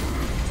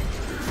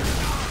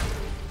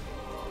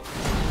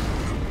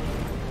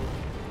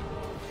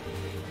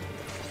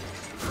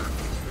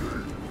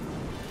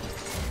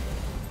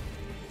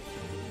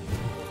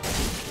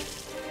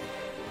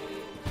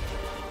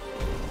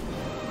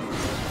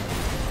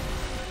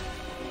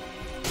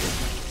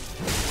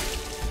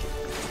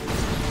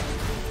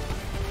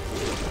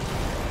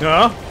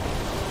 Huh?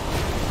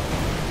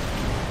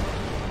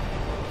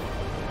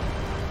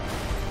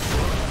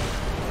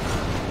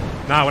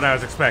 Not what I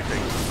was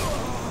expecting.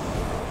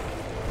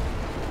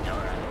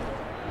 Alright.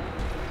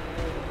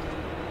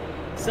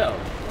 So,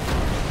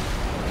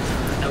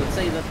 I would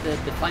say that the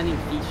defining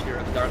feature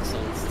of Dark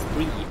Souls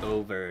 3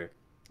 over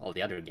all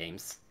the other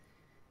games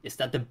is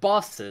that the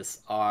bosses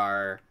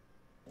are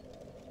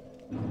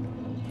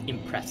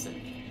impressive.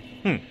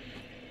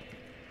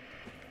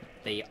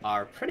 They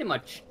are pretty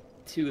much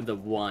to the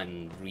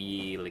one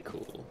really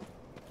cool.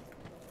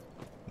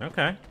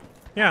 Okay.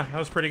 Yeah, that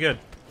was pretty good.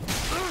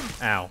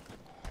 Ow.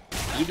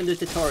 Even the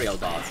tutorial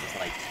boss is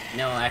like,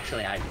 no,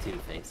 actually I have two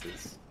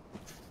faces.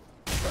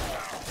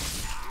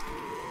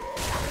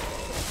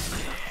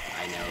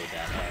 I know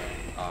that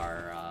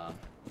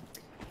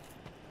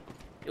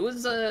it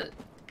was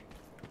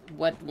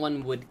what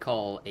one would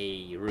call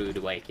a rude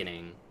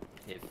awakening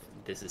if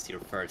this is your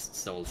first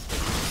Souls game,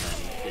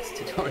 and this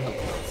tutorial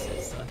boss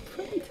is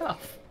pretty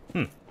tough.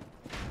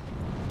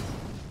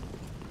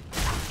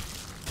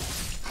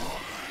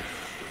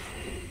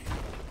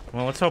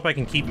 Well, let's hope I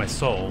can keep my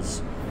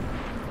souls.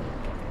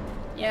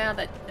 Yeah,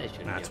 that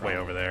shouldn't That's be a way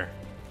problem. over there.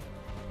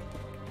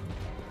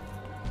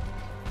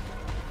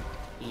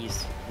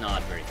 He's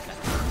not very fast.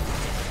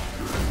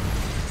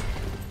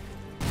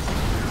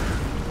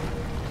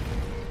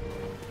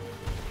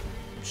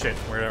 Shit,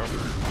 where?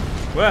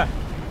 What?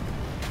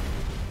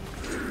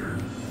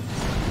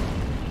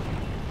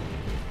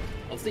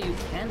 Also, you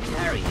can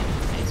parry him in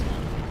phase 1.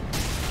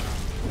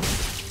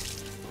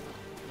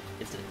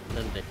 It's a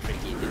little bit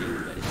tricky to do,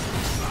 but it's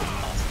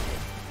possible.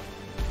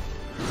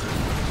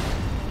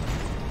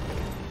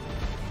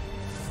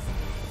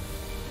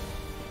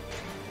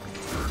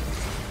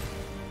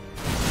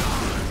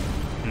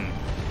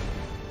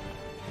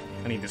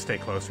 I need to stay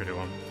closer to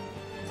him.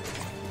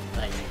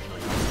 I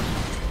usually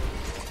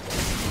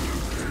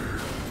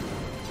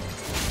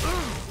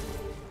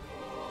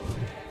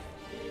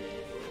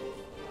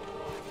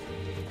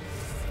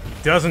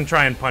Doesn't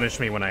try and punish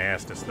me when I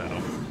ask this, though. Nah,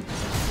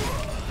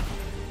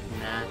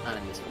 not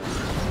in this one.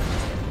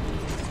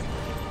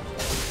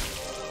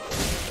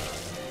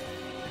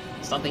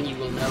 Something you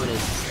will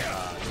notice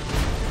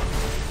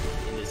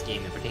in this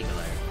game in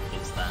particular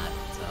is that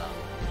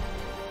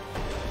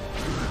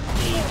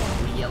they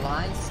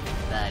realize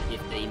that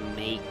if they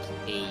make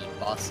a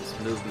boss's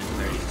movement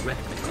very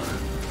rhythmical,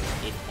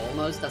 it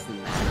almost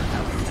doesn't matter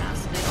how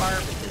fast they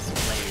are because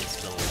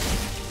players will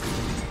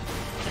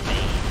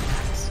evade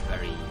attacks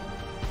very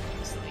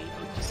easily.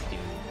 They'll just do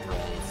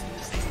rolls in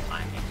the same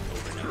timing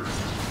over and over.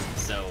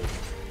 So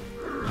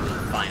you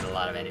will find a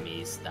lot of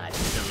enemies that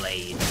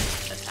delay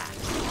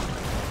attacks.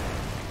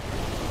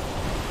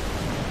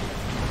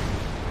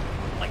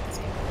 Like this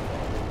game.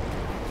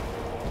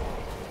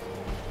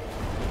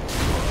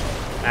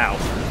 Ow.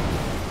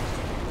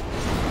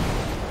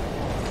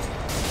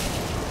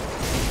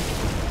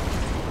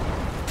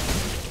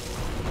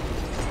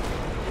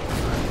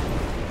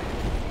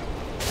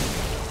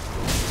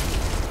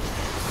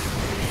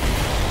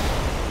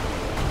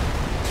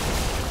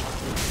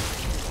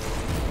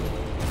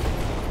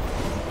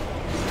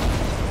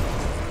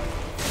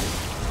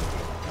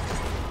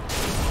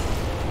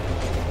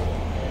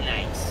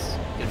 Nice.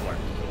 Good work.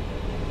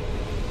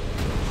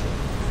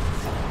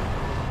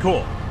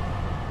 Cool.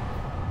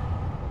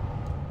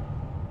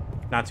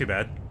 Not too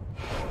bad.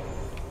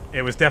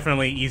 It was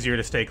definitely easier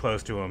to stay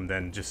close to him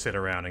than just sit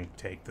around and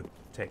take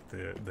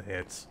the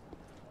hits.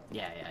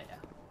 Yeah.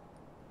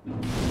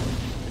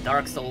 The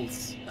Dark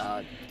Souls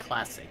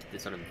classic, the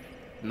sort of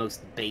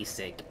most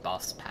basic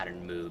boss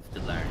pattern move to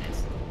learn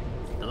is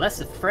the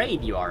less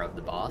afraid you are of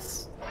the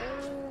boss,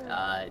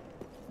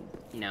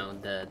 you know,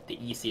 the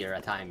easier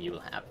a time you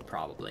will have,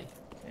 probably.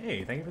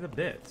 Hey, thank you for the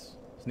bits.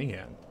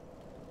 Snehan.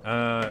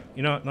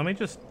 You know what, let me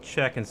just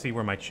check and see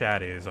where my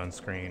chat is on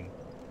screen.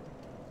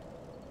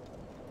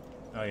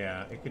 Oh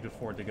yeah, it could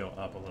afford to go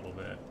up a little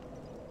bit.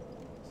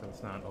 So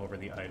it's not over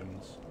the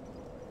items.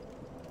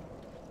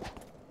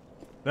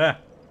 Ah!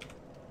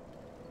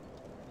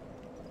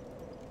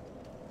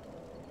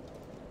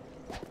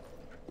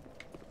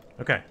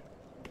 Okay.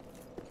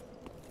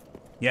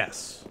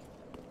 Yes.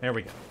 There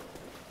we go.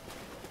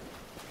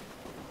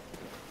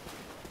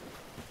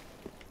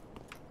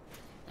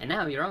 And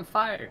now you're on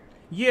fire.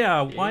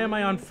 Yeah, why am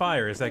I on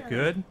fire? Is that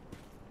good?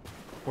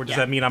 Or does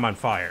that mean I'm on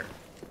fire?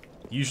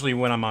 Usually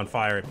when I'm on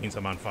fire, it means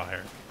I'm on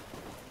fire.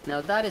 Now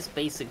that is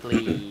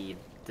basically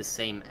the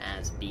same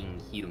as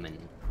being human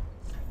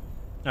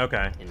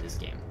Okay. in this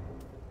game.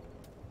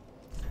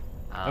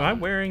 Am I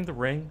wearing the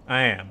ring?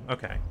 I am.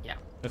 Okay. Yeah.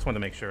 Just wanted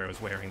to make sure I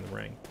was wearing the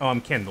ring. Oh,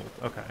 I'm kindled.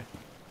 Okay.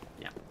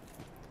 Yeah.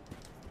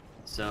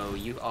 So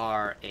you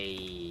are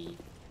a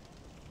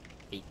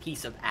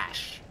piece of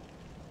ash,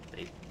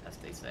 as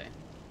they say.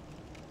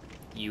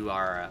 You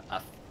are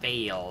a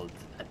failed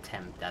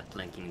attempt at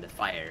blinking the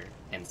fire,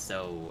 and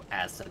so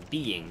as a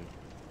being,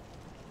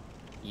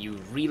 you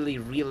really,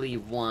 really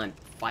want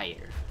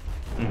fire.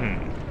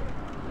 Mm-hmm.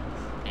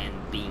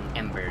 And being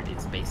embered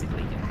is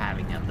basically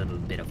having a little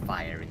bit of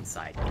fire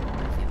inside you.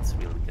 That feels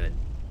really good.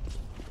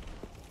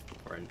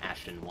 Or an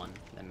ashen one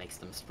that makes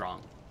them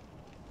strong.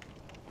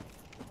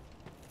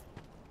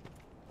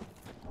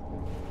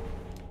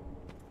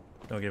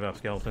 Don't give up,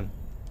 skeleton.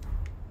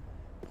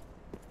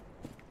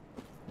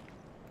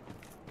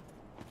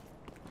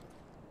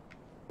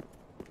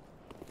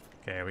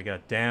 Okay, we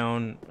got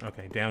down.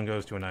 Okay, down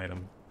goes to an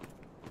item.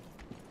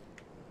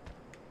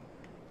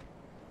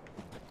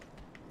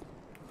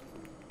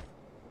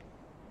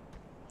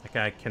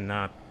 That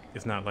guy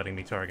is not letting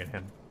me target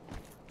him.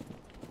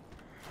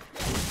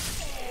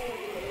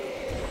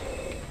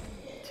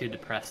 Too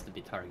depressed to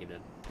be targeted.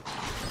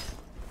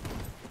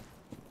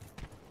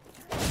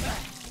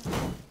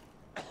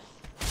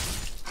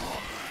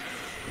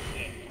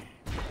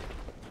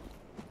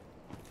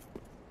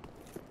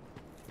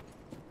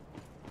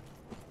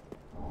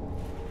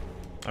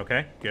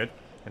 Okay, good.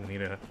 Gonna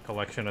need a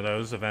collection of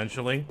those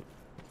eventually.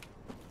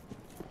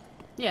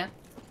 Yeah.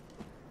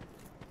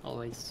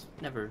 Always,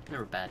 never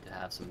bad to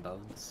have some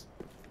bones.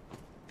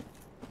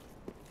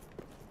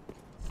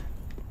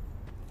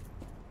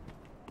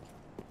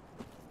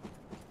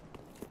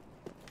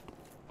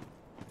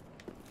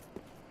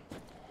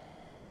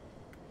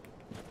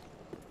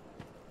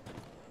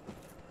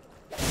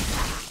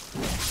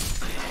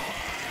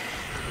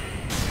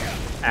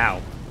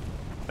 Ow.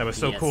 That was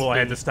so Yeah, cool I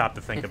had to spin. stop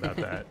to think about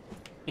that.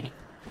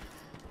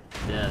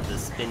 The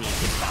spinning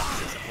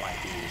hitboxes apply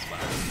to you as well.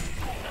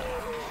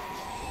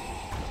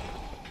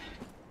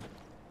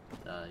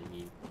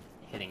 You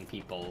hitting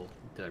people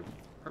that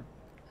are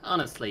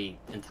honestly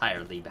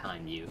entirely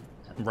behind you.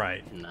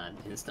 Right. In that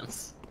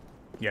instance.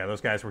 Yeah,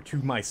 those guys were to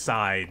my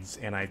sides,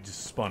 and I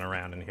just spun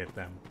around and hit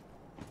them.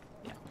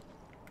 Yeah.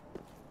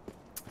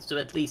 So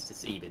at least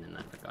it's even in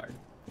that regard.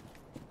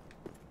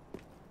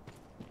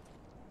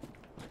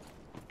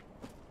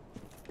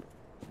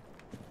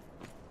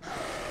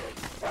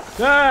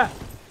 Ah!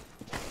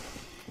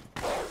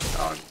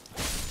 Dog.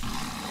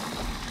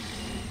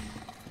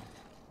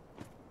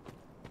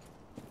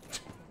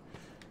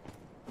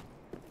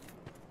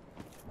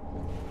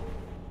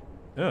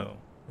 Oh,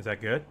 is that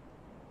good?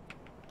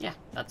 Yeah,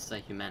 that's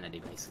humanity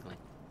basically,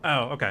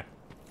 Oh, okay.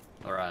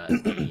 or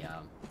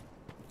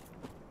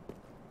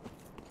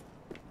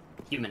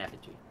human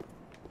effigy.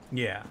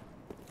 Yeah.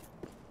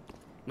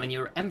 When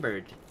you're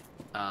embered,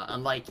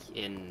 unlike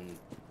in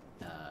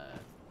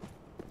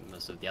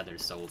most of the other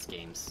Souls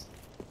games,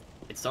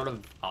 it's sort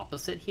of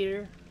opposite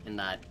here, in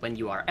that when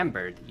you are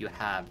embered, you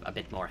have a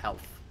bit more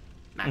health,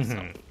 max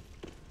health.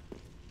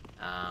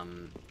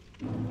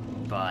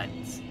 But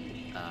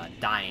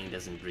dying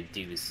doesn't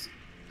reduce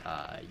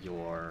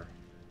your...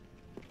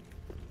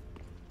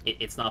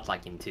 It's not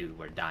like in 2,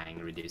 where dying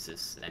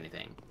reduces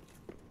anything.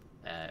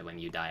 When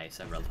you die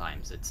several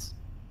times,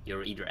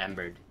 you're either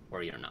embered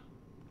or you're not.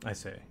 I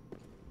see.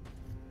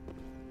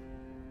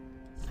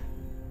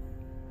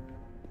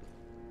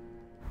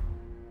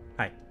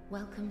 Hi.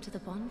 Welcome to the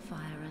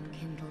bonfire,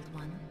 unkindled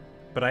one.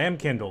 But I am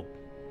kindled.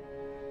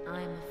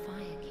 I am a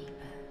firekeeper.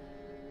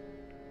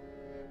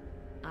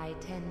 I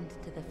tend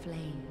to the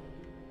flame,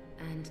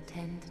 and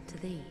tend to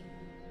thee.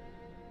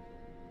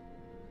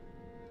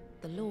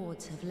 The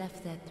lords have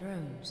left their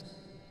thrones,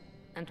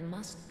 and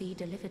must be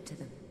delivered to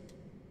them.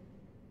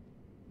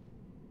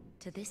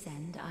 To this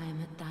end, I am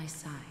at thy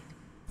side.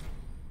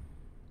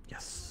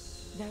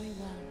 Yes. Very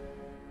well.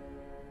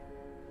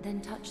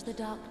 Then touch the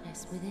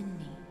darkness within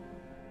me.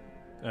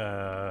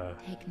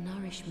 Take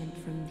nourishment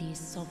from these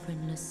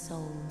sovereignless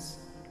souls.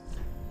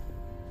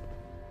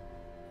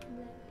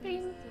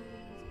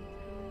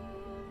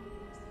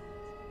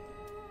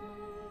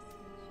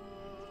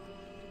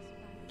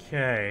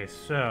 Okay,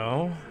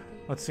 so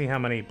let's see how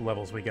many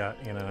levels we got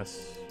in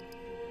us.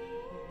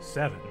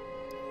 7.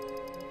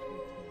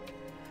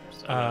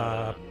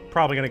 So,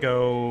 Probably gonna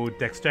go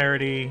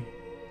dexterity.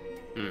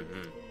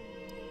 mm-hmm.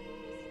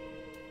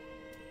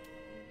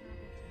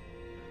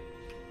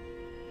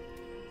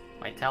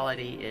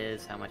 Vitality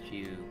is how much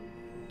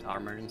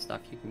armor and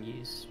stuff you can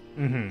use.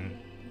 Mm-hmm.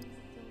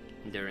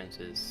 Endurance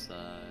is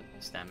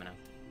stamina.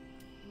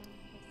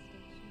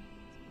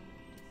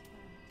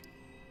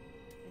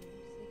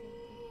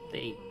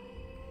 They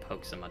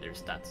poke some other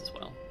stats as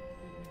well,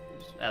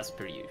 as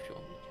per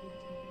usual.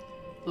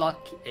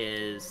 Luck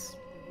is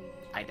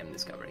item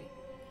discovery.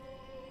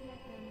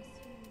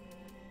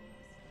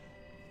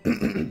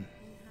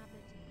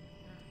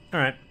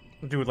 Alright,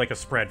 we'll do it like a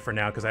spread for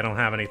now, because I don't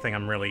have anything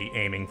I'm really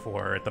aiming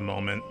for at the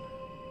moment.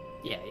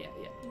 Yeah.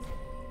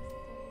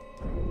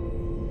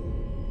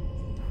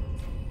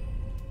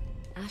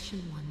 Ashen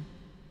One,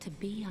 to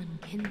be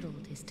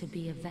unkindled is to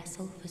be a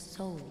vessel for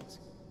souls.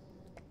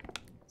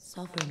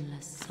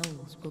 Sovereignless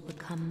souls will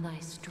become thy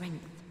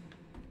strength.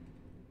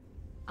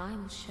 I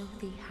will show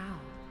thee how.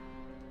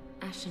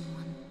 Ashen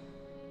One,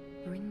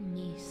 bring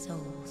me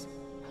souls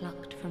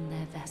plucked from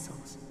their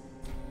vessels.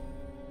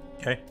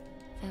 Okay.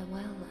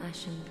 Farewell,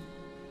 Ashen.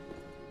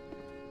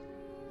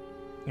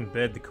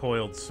 Embed the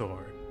coiled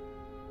sword.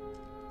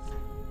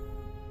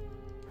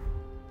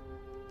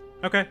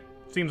 Okay.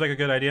 Seems like a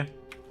good idea.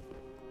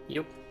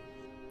 Yep.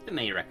 You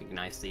may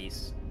recognize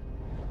these.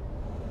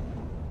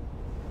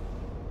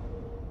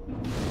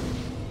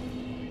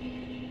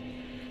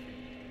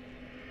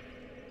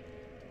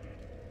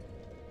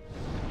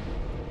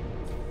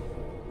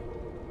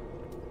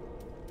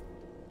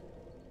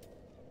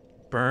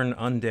 Burn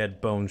undead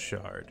bone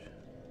shard.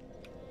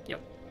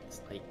 Yep.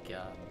 It's like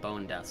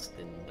bone dust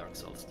in Dark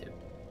Souls 2.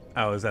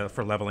 Oh, is that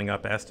for leveling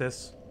up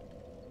Estus?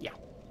 Yeah.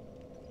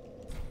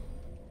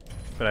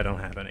 But I don't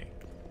have any.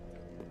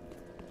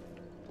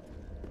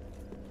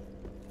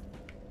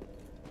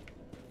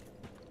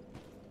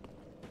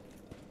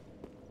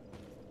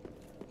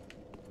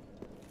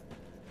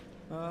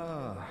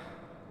 Ah,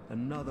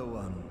 another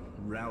one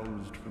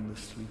roused from the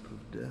sleep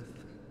of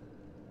death.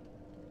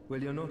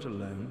 Well, you're not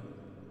alone.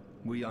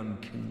 We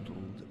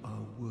unkindled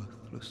are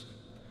worthless.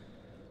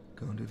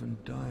 Can't even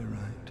die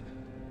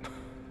right.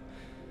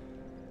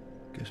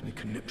 Gives me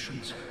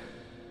conniptions.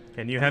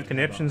 Can you have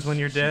conniptions when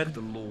you're dead? Seek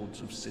the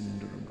lords of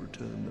Cinder and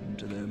return them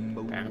to their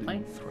Apparently.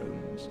 molding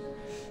thrones.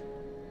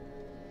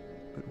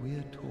 But we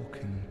are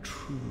talking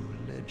true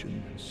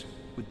legends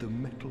with the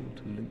metal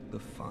to link the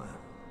fire.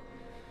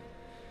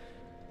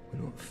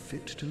 We're not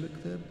fit to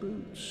lick their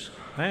boots.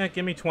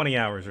 Give me 20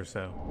 hours or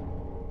so.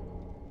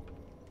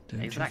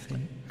 Don't Exactly.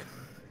 you think?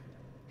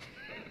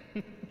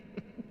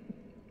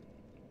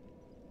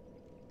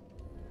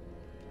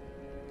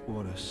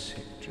 What a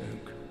sick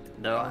joke.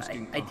 Though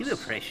Asking I do us to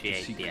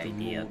appreciate seek the the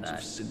idea lords of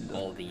that Cinder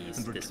all these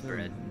and return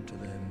disparate them to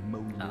their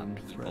molding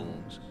people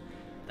thrones.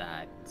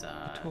 that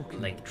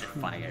Talking link the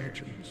true fire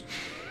legends.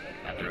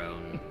 have their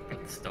own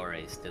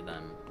stories to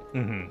them,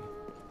 Mm-hmm.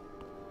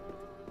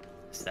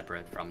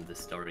 separate from the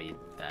story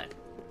that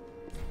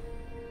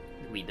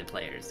we, the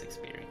players,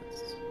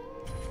 experience.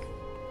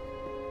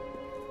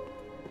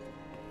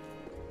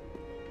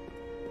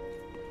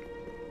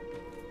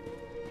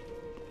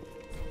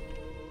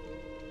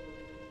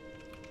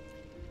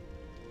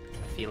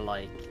 I feel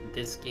like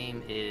this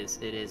game is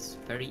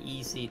very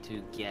easy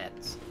to get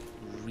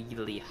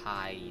really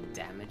high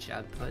damage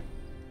output,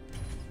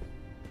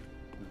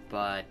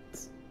 but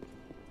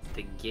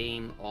the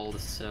game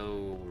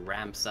also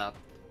ramps up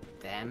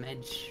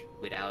damage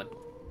without,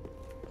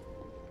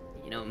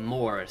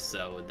 more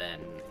so than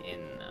in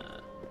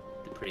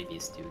the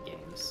previous two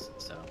games.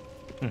 So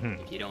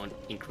if you don't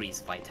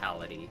increase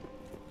vitality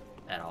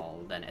at all,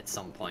 then at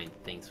some point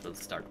things will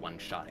start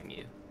one-shotting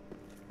you.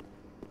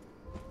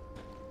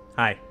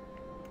 Hi.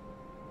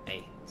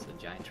 Hey, it's a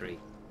giant tree.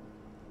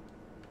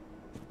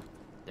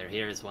 They're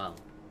here as well.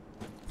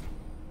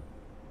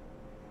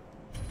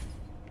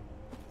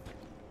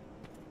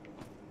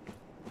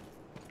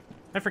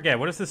 I forget,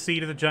 what does the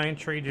seed of the giant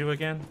tree do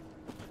again?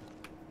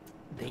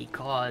 They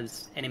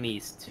cause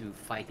enemies to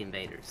fight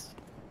invaders.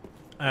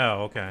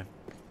 Oh, okay.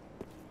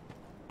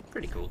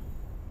 Pretty cool.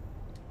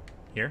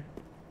 Here?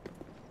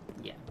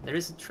 Yeah, there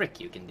is a trick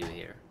you can do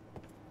here.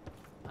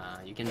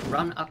 You can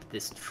run up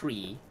this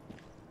tree,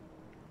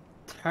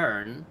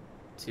 turn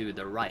to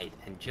the right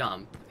and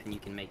jump, and you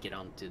can make it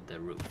onto the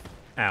roof.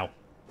 Ow.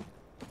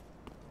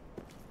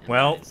 And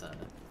Well, that is,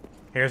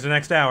 here's the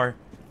next hour.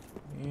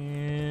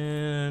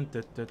 And...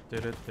 should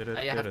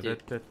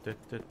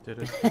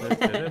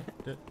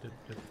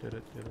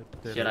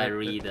I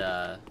read,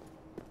 damn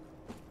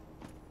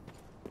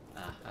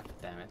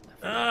it. I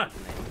forgot what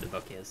the name of the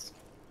book is.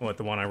 What,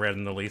 the one I read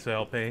in the Lisa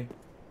LP?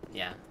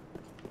 Yeah,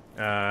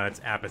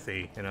 It's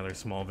Apathy and Other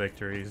Small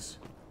Victories.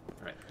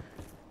 right.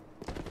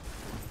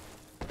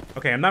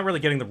 Okay, I'm not really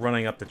getting the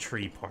running up the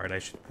tree part. I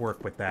should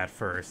work with that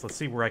first. Let's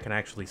see where I can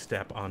actually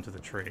step onto the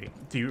tree.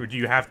 Do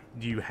you have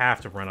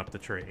to run up the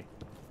tree?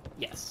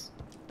 Yes.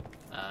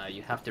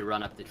 You have to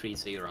run up the tree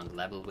so you're on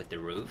level with the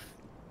roof,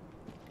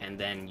 and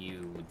then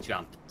you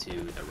jump to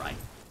the right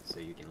so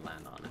you can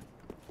land on it.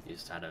 You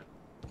just had a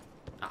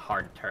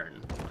hard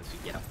turn once you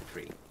get up the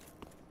tree.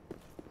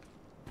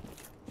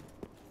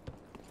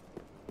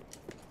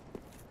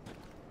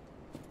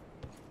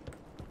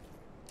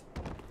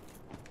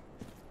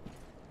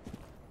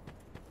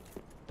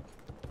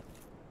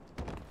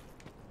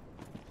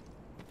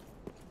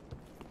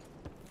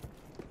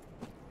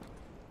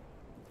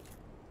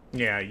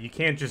 Yeah, you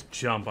can't just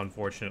jump,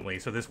 unfortunately.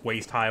 So this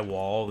waist-high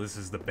wall, this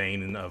is the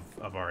bane of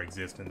our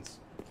existence.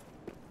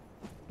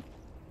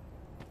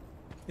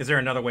 Is there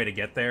another way to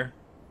get there?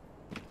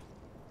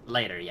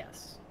 Later,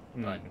 yes.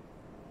 But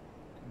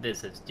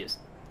this is just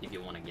if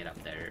you want to get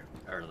up there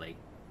early.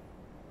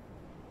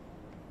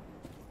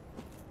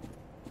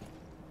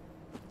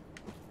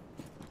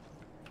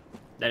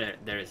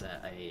 There is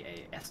a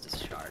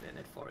Estus shard in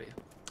it for you.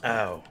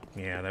 Oh,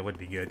 yeah, that would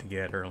be good to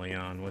get early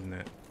on, wouldn't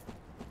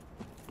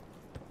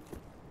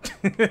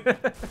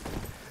it?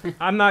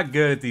 I'm not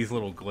good at these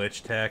little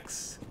glitch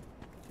texts.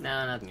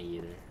 No, not me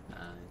either.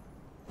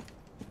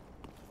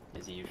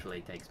 It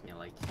usually takes me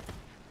like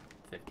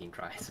 15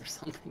 tries or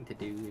something to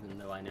do, even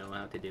though I know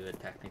how to do it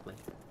technically.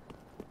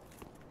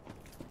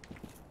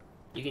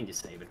 You can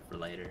just save it for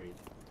later.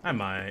 I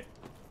might.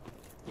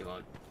 You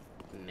won't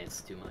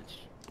miss too much.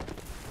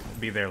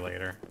 Be there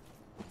later.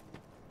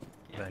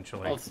 Yeah.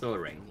 Eventually. Also a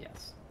ring,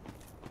 yes.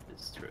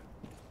 This is true.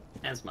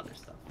 And some other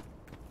stuff.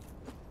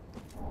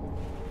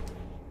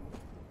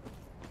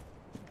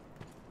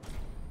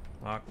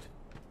 Locked.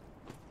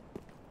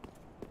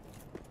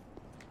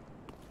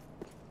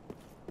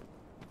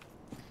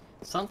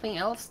 Something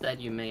else that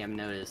you may have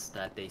noticed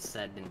that they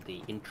said in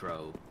the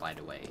intro, by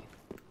the way,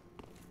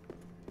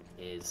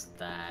 is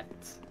that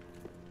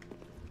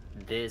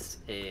this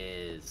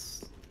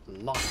is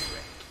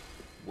Lothric,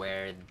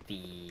 where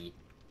the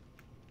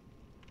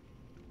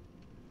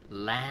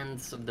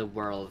lands of the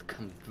world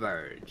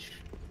converge.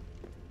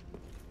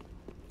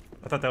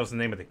 I thought that was the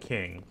name of the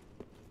king.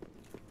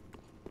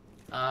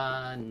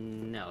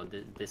 No,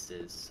 this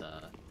is,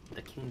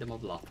 the Kingdom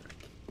of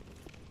Lothric.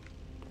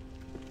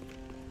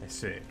 I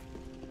see.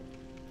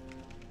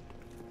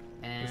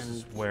 And This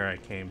is where I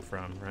came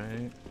from,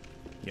 right?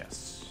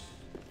 Yes.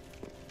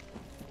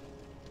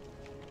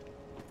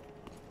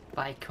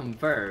 by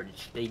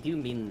converge, they do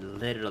mean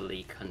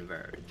literally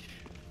converge.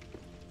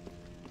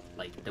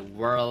 Like, the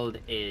world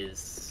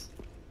is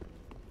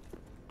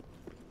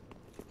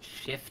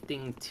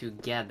shifting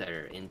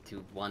together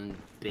into one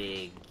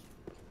big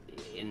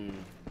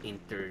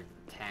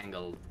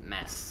intertangled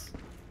mess.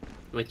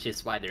 Which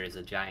is why there is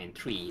a giant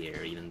tree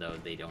here, even though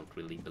they don't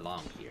really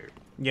belong here.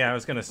 Yeah, I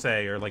was gonna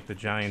say, are like the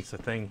giants a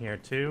thing here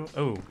too?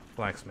 Oh,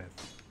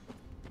 blacksmith.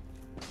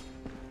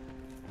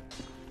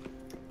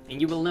 And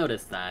you will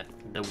notice that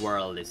the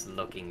world is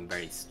looking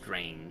very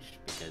strange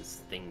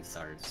because things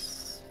are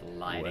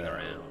sliding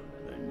around.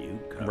 A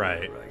newcomer,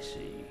 Right. I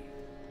see.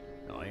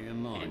 I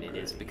am honored. And it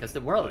is because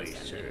the world I is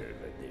changing. serve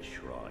at this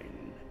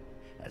shrine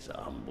as a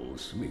humble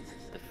smith.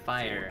 The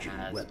fire forging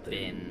has weapons.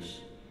 been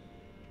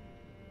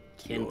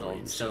You're kindled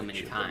in so search many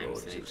of the times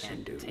Lords that it of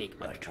can't Cinder, take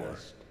I much more.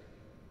 trust.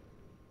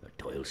 A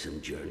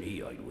toilsome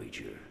journey, I'd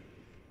wager.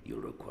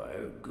 You'll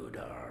require good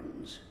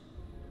arms.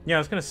 Yeah, I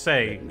was gonna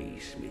say, Let me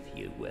smith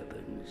you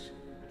weapons.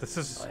 this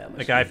is I am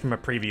a guy smith, from a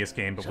previous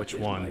game, but such which is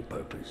my one?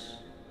 purpose.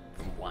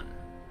 From one.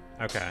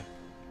 Okay.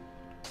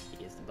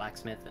 He is the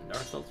blacksmith in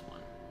Dark Souls 1.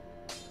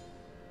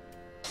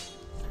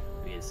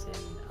 He is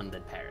in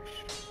Undead Parish.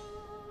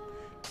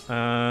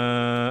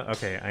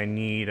 Okay, I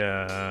need,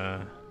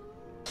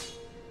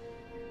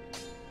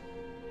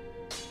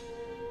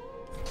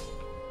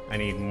 I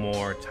need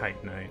more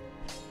Titanite.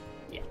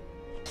 Yeah.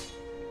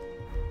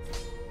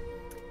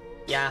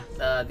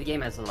 Yeah, the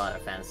game has a lot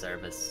of fan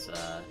service,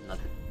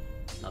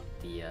 not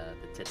the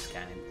tits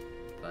kind,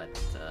 but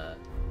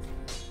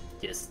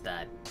just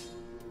that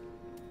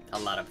a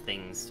lot of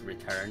things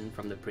return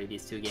from the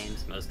previous two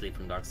games, mostly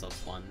from Dark Souls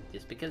 1,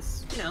 just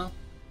because, you know,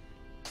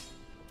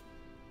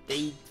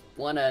 they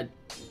wanna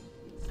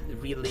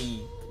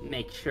really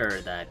make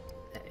sure that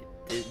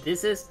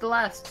this is the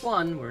last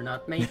one. We're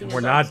not making.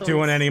 We're Dark not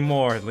doing Souls. any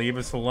more. Leave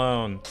us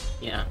alone.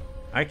 Yeah.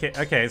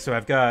 Okay, so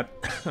I've got...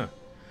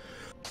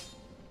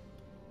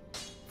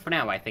 For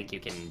now, I think you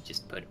can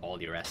just put all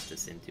your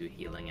Estus into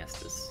healing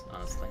Estus,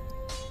 honestly.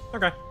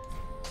 Okay.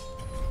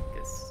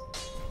 Because,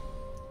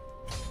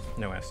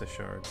 No Estus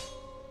shard.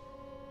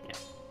 yeah.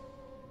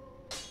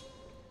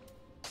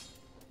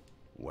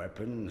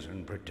 Weapons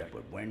and protect,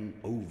 but when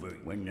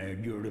their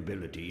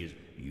durability is,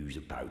 use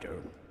a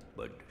powder.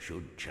 But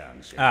should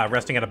chance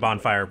Resting at a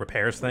bonfire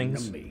repairs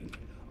things?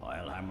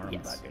 I'll hammer them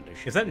Yes. back into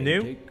shape. Is that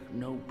new? Take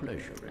no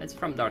pleasure in It's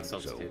from Dark doing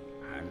Souls so. 2.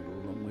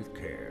 Handle them with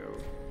care.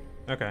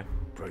 Okay.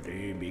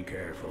 Pretty be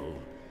careful.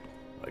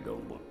 I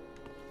don't want.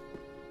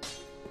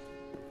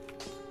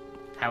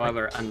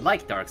 However,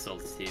 unlike Dark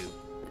Souls 2,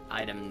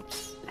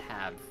 items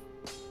have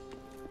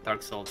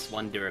Dark Souls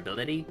 1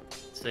 durability,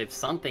 so if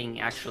something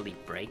actually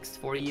breaks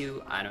for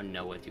you, I don't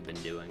know what you've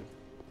been doing,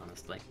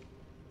 honestly.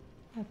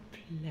 A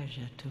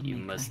pleasure to You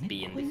make must thine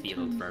be in the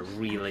field for a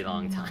really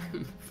long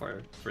time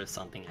for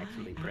something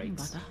actually I am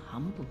breaks. but a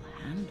humble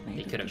handmaid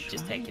They of could the have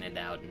just shrine. taken it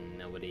out and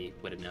nobody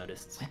would have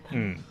noticed.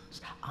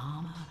 Weapons,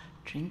 armor,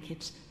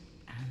 trinkets,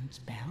 and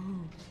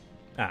spells.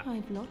 Ah.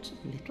 I've lots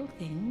of little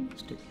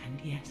things to, and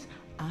yes,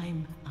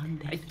 I'm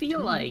undead I feel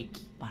too, like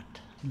but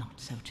not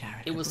so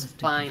charitable. It was as to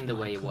fine give the my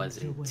way it was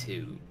goods in away.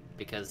 2,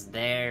 because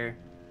there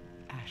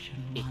Ashen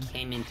it one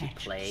came into fetched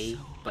play,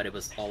 soul. but it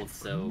was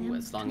also, Bring them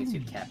as long to as you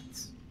me.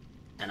 kept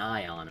an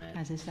eye on it,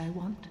 As is thy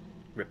want.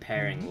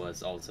 repairing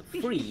was also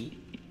free,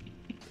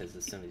 because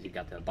as soon as you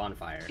got to a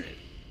bonfire,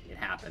 it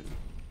happened.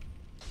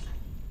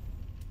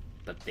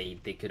 But they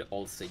could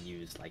also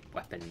use like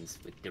weapons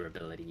with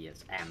durability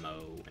as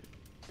ammo and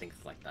things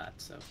like that,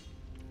 so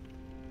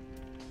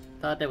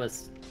thought that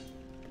was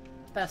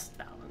the best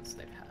balance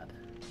they've had.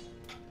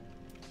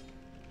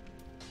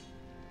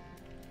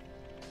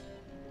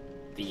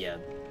 The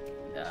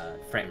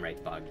frame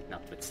rate bug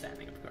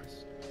notwithstanding, of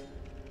course.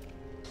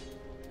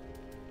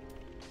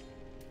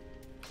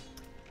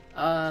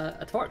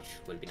 A torch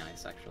would be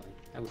nice, actually.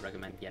 I would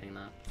recommend getting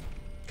that.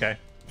 Okay.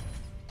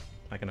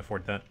 I can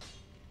afford that.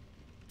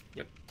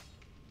 Yep.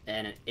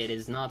 And it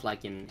is not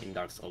like in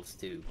Dark Souls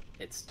 2.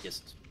 It's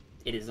just...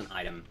 It is an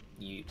item.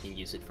 You can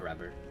use it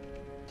forever.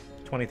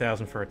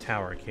 20,000 for a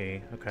tower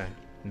key. Okay.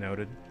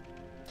 Noted.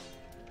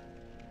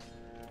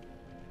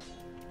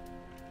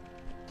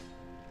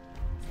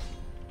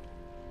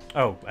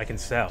 Oh, I can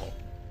sell.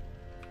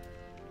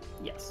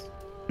 Yes.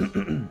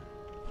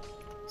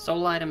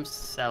 Soul items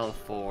sell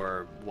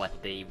for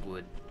what they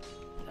would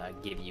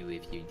give you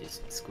if you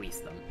just squeeze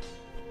them.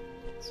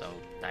 So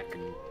that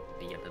can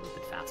be a little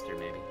bit faster,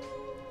 maybe.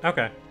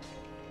 Okay.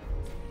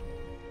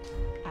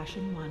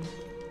 Ashen One,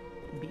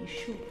 be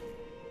sure.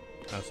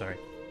 Oh, sorry.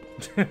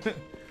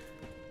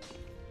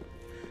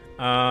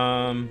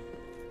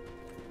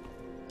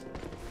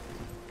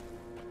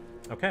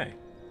 Okay.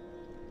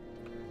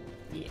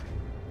 Yeah.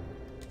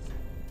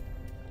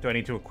 Do I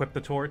need to equip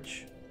the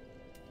torch?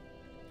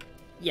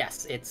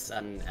 Yes, it's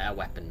a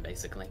weapon,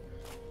 basically.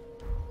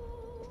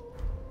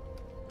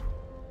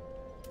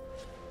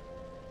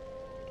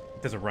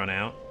 Does it run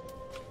out?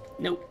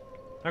 Nope.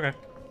 Okay.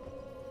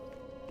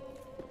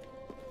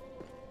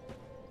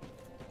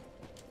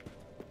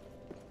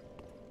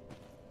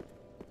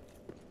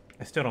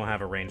 I still don't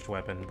have a ranged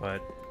weapon,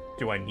 but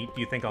do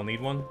you think I'll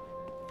need one?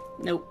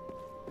 Nope.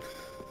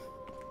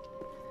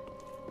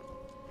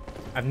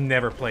 I've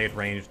never played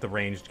the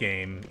ranged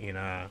game in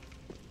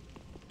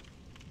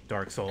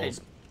Dark Souls.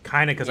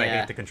 Kinda because I yeah.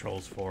 hate the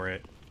controls for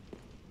it.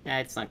 Yeah,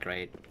 it's not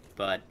great,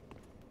 but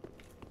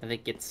I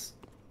think it's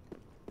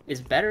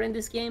better in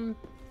this game.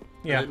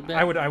 Yeah,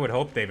 I would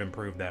hope they've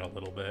improved that a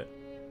little bit.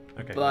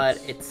 Okay.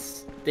 But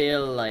it's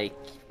still like,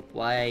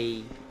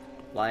 why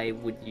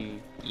would you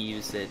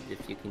use it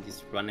if you can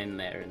just run in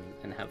there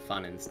and have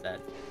fun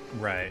instead?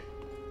 Right.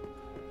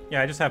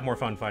 Yeah, I just have more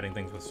fun fighting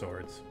things with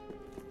swords.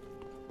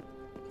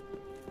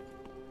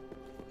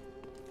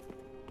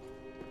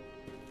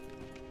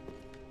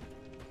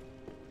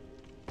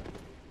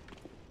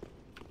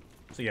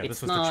 So yeah,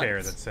 this was the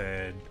chair that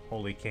said,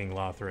 Holy King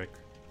Lothric.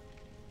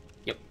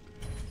 Yep.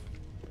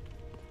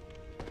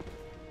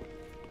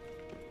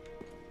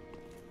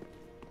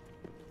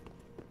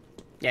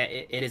 Yeah,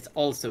 it is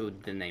also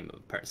the name of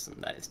a person,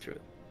 that is true.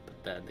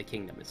 But the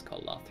kingdom is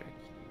called Lothric.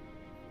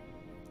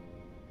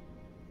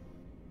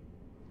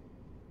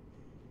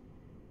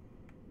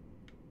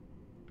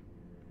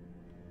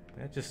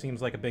 That just seems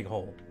like a big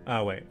hole.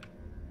 Oh, wait.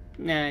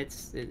 Nah,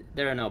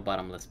 there are no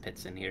bottomless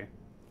pits in here.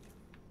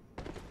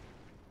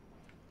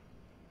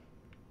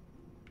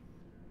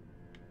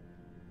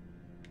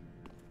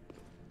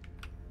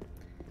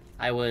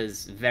 I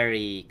was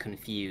very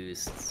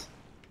confused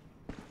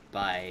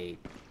by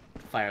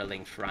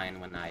Firelink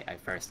Shrine when I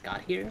first got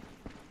here.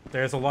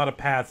 There's a lot of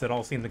paths that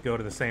all seem to go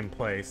to the same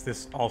place.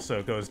 This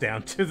also goes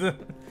down to the...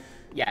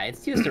 Yeah,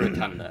 it's just a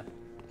rotunda.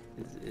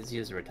 It's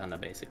just a rotunda,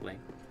 basically.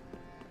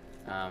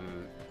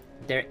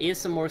 There is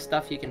some more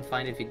stuff you can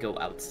find if you go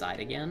outside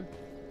again.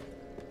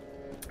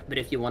 But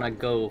if you want to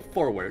go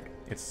forward...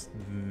 It's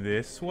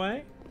this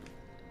way?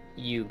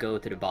 You go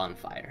to the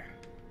bonfire.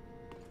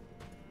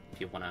 If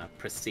you want to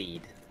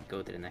proceed,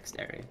 go to the next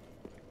area.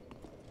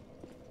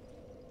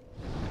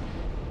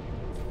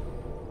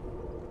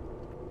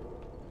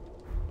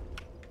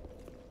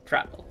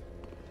 Travel.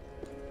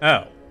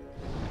 Oh.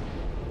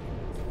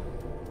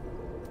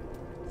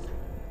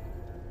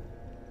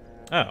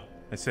 Oh,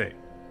 I see.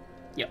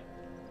 Yep.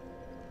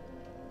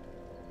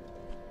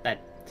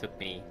 That took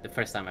me, the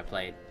first time I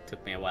played,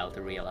 took me a while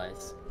to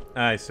realize.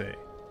 I see.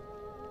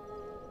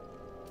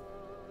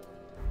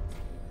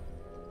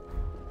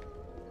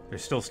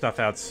 There's still stuff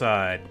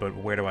outside, but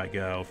where do I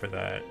go for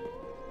that?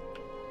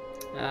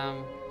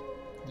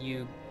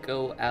 You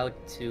go out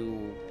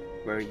to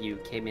where you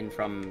came in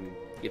from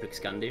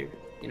Yuruk-Skandir,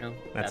 you know?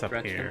 That's that up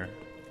direction. here.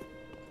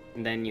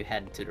 And then you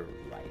head to the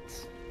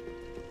right.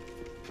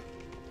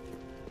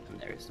 And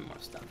there is some more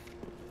stuff.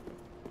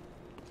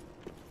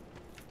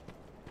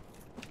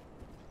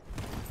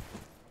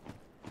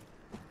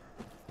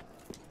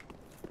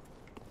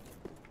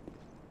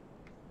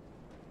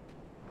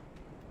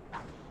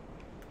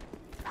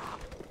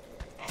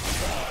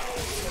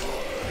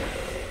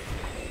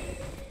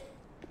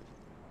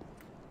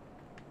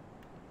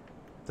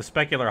 The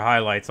specular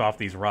highlights off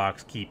these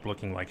rocks keep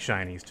looking like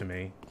shinies to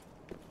me.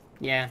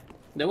 Yeah,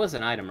 there was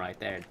an item right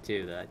there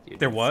too that you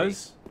There didn't was?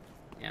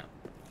 see. Yeah.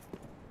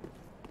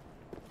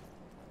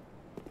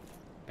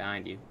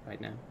 Behind you right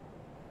now.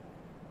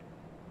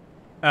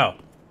 Oh,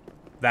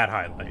 that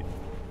highlight.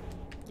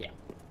 Yeah.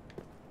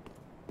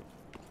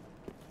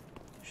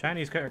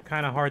 Shinies are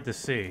kind of hard to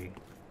see,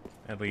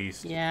 at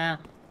least. Yeah.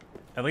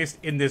 At least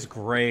in this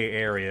gray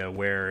area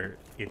where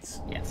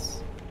it's,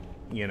 Yes.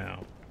 you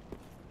know.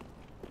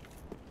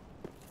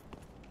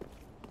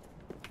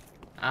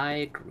 I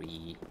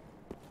agree.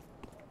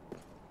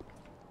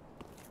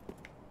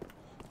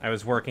 I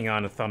was working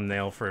on a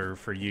thumbnail for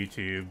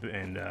YouTube,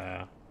 and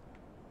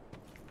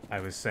I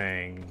was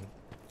saying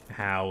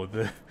how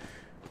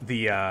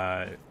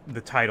the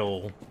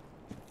title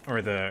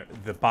or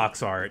the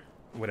box art,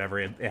 whatever,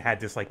 it had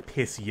this like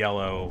piss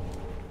yellow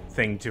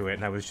thing to it,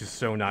 and I was just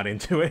so not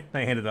into it.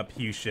 I ended up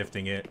hue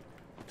shifting it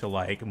to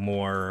like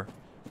more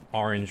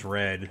orange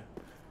red.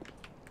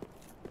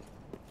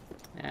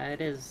 Yeah,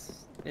 it is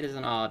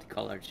an odd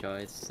color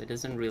choice. It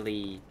doesn't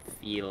really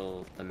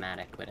feel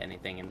thematic with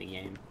anything in the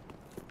game.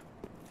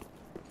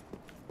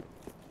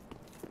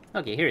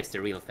 Okay, here's the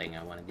real thing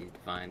I wanted you to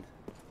find.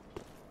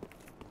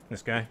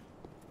 This guy?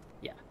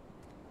 Yeah.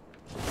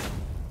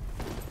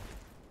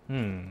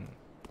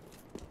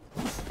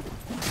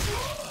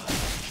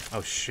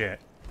 Oh shit.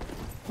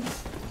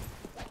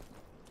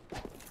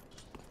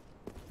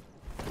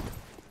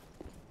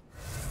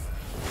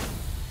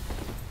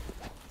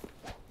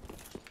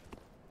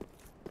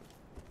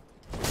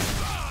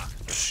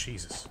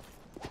 Jesus.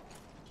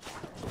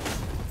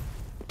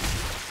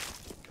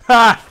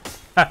 Ha!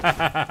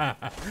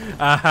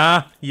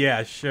 Uh-huh.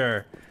 Yeah,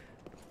 sure.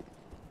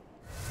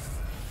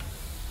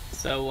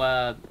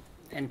 So,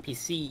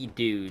 NPC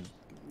dude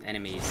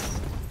enemies.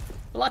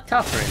 A lot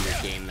tougher in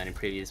this game than in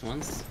previous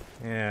ones.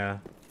 Yeah.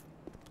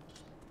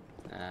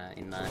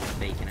 In that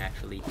they can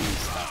actually do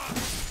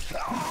stuff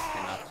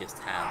and not just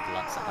have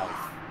lots of health.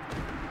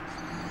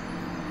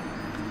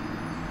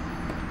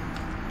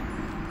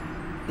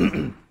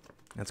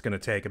 That's gonna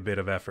take a bit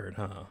of effort,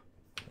 huh?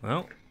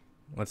 Well,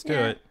 let's do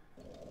Yeah. it.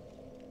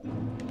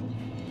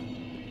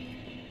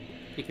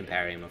 You can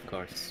parry him, of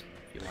course,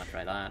 if you want to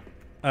try that.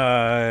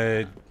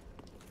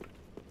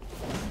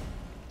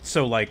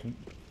 So like,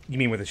 you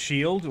mean with a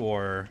shield,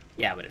 or?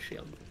 Yeah, with a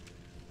shield.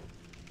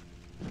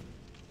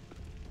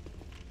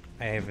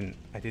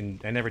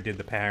 I never did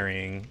the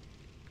parrying.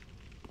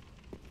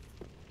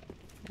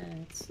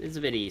 It's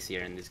a bit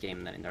easier in this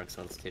game than in Dark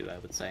Souls 2, I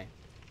would say.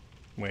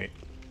 Wait.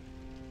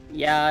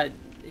 Yeah,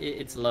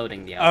 it's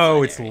loading the outside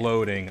Oh, it's area.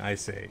 loading, I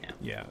see. Yeah.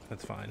 Yeah,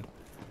 that's fine.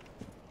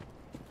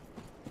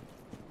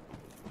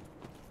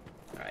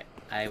 Alright,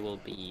 I will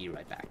be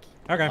right back.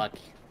 Okay. Good luck.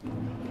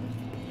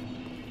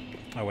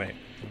 Oh wait,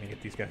 let me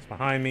get these guys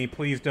behind me.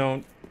 Please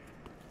don't.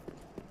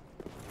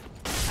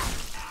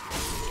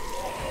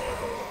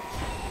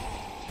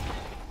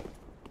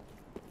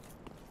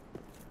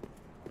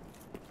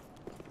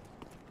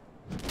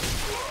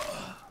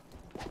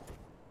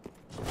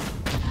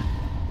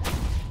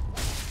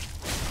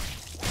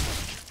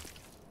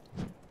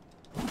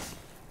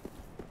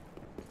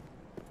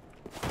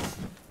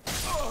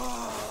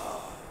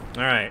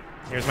 Alright,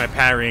 here's my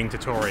parrying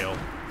tutorial.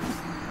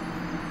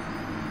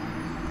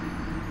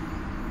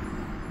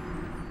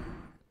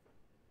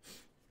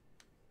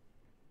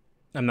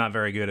 I'm not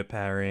very good at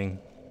parrying.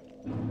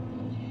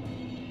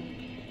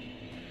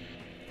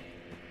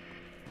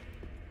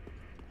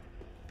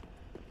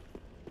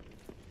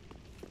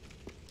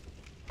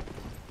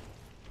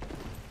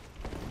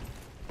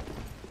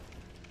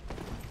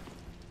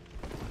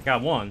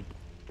 Got one.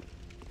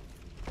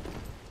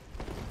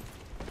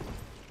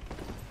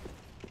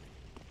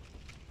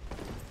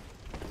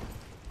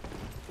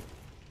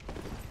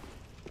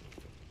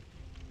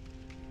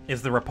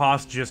 Is the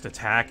riposte just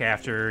attack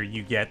after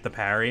you get the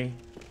parry?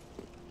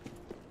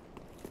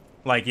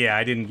 Like, yeah,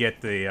 I didn't get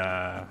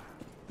the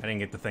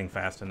thing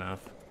fast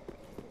enough.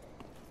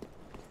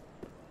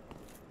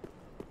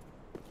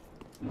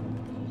 Alright,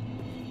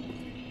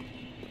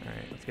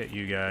 let's get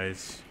you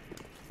guys.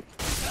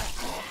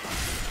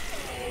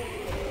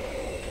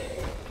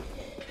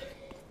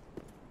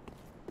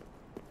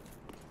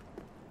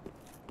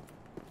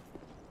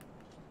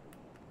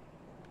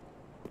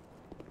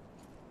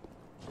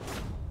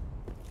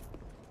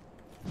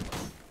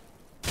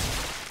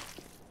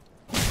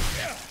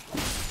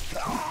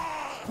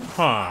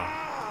 Huh.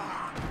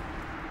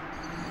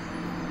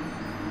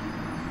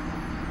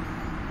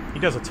 He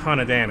does a ton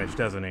of damage,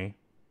 doesn't he?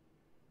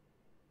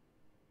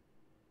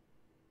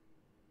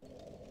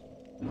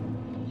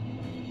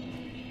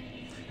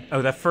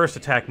 Oh, that first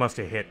attack must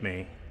have hit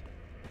me.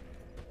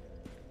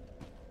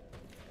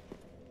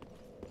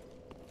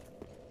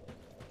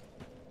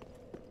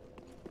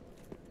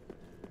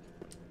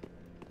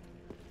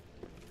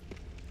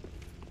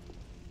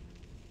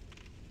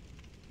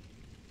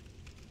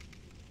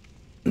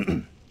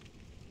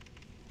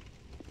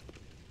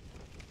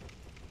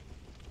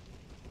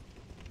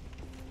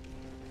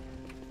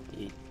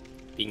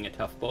 Being a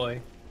tough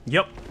boy.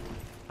 Yep.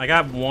 I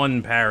got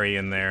one parry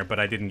in there, but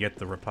I didn't get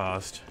the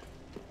riposte.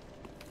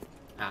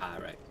 Ah,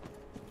 right.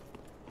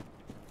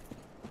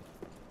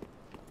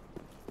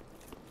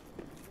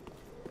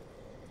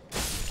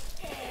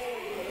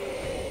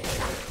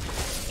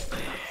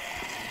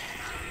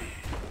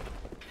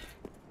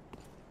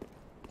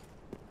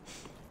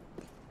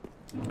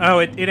 Oh,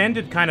 it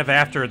ended kind of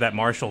after that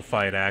martial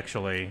fight,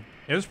 actually.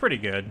 It was pretty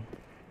good.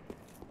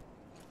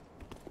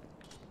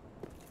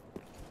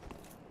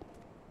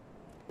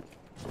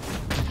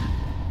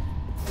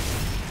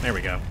 There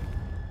we go.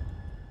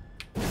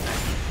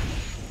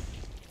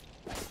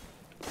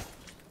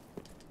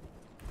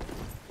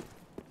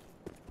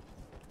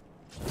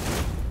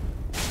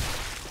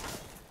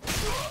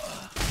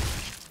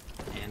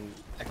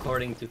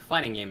 according to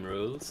fighting game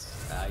rules,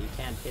 you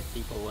can't hit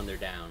people when they're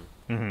down.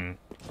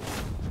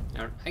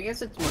 Mm-hmm. Or, I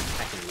guess it's more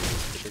attacking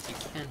rules, because you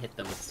can hit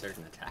them with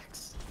certain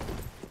attacks.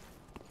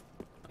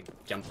 Like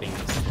jumping,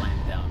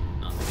 slam down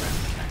on the ground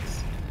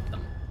attacks can hit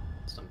them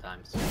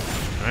sometimes.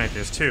 Alright,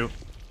 there's 2.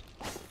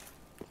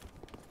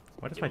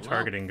 Why does my Doing well.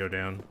 targeting go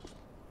down?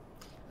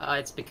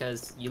 It's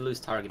because you lose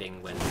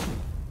targeting when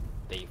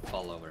they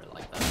fall over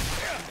like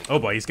that. Oh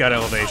boy, he's got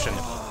elevation.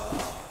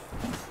 Oh,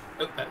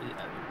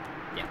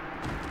 yeah.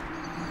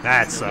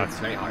 That It's sucks.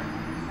 very hard.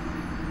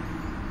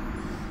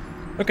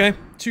 Okay,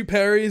 2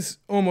 parries,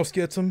 almost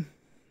gets him.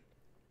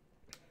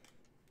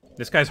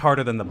 This guy's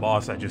harder than the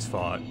boss I just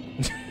fought.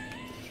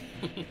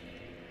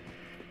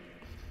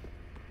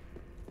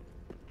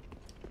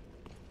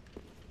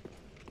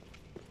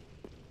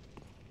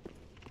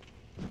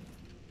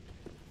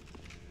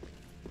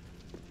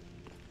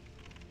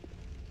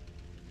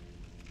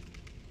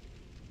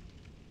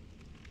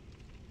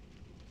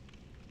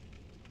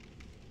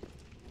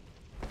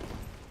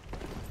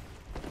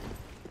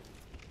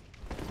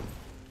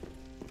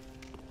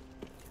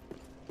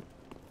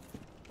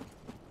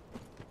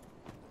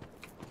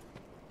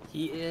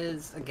 He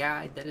is a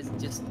guy that is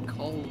just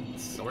called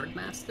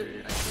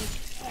Swordmaster, I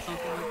think.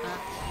 Something like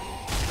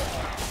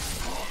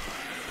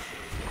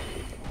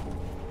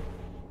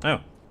that. Oh.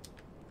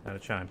 Out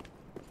of chime.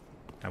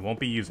 I won't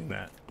be using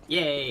that.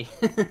 Yay!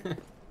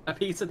 A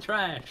piece of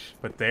trash!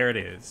 But there it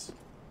is.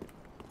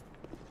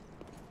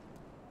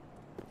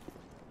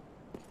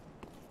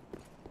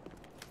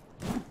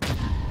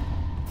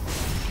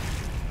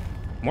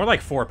 More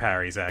like 4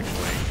 parries,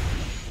 actually.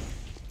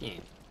 Yeah.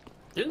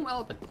 Doing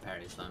well with the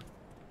parries, though.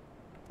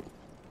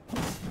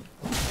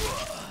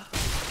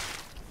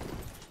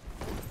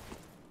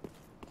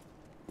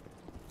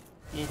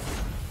 Yeah.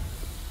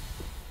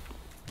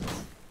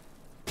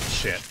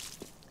 Shit.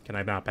 Can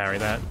I not parry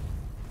that?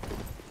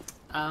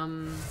 I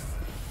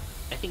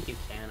think you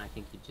can. I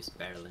think you just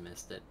barely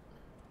missed it.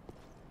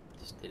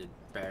 Just did it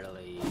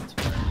barely. It's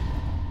barely.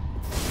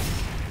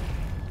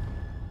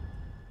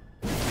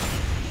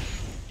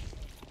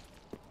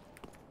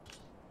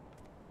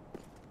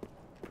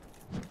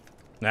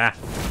 Nah.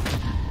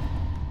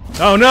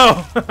 Oh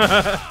no!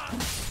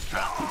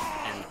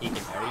 And he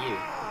can parry you.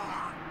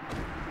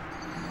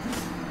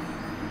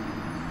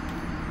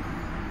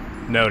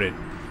 Noted.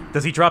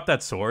 Does he drop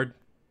that sword?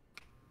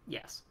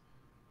 Yes.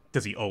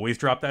 Does he always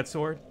drop that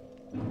sword?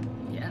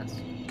 Yes.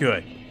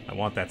 Good. I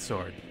want that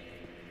sword.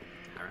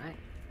 Alright.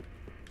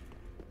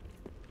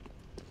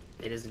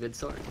 It is a good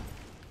sword.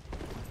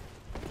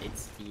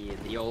 It's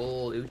the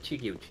old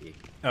Uchi.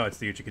 Oh, it's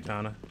the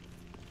Uchikatana?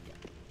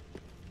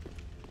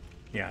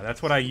 Yeah,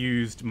 that's what I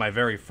used my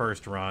very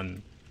first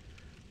run,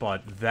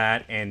 but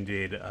that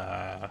ended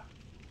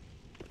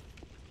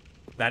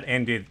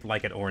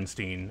like at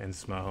Ornstein and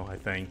Smo, I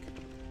think.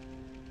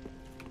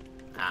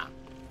 Ah.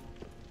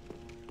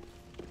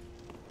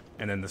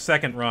 And then the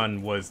second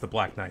run was the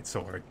Black Knight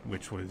sword,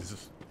 which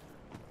was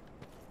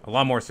a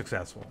lot more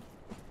successful.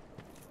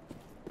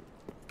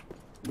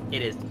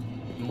 It is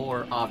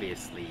more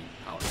obviously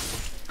powerful.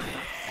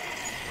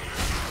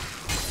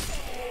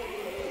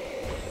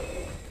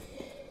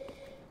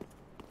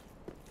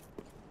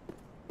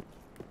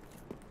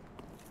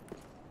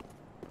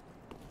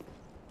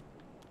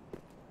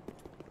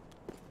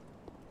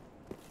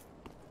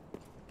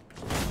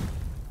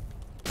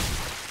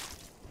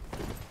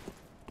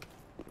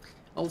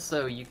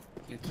 Also, you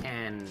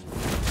can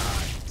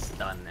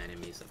stun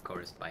enemies, of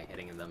course, by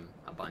hitting them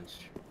a bunch.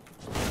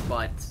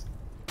 But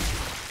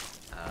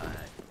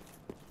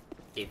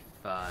if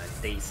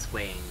they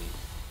swing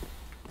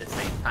the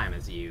same time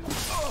as you,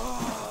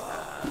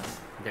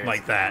 there's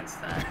Like a that. chance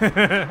that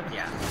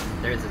yeah,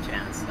 there is a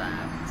chance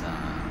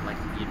that like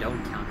if you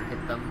don't counter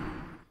hit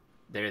them,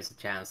 there is a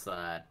chance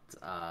that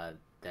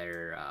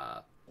their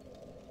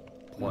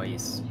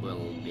poise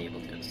will be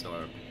able to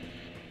absorb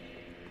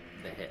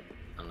the hit.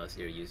 Unless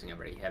you're using a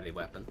very heavy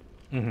weapon.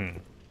 Mm-hmm.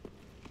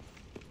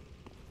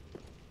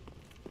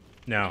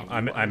 No,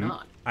 And you are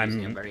not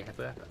using a I'm very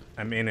heavy weapon.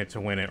 I'm in it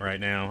to win it right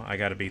now. I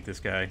gotta beat this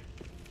guy.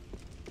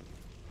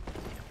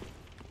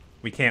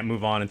 We can't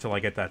move on until I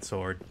get that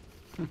sword.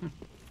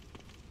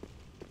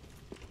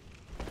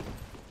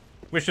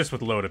 Wish this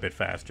would load a bit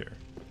faster.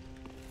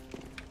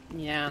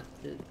 Yeah,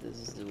 this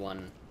is the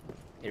one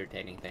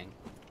irritating thing.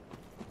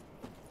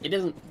 It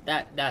doesn't.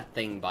 That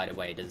thing, by the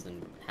way,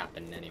 doesn't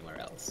happen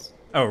anywhere else.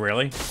 Oh,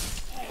 really?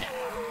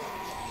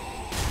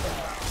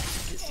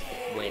 Just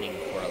waiting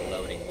for a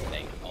loading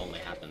thing only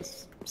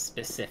happens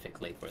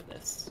specifically for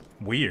this.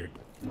 Weird.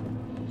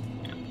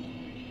 Yeah.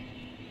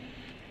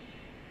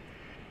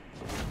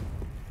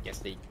 Guess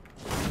they.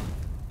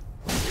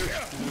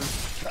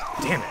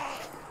 Damn it.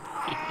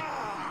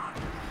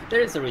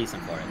 There is a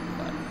reason for it,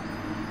 but.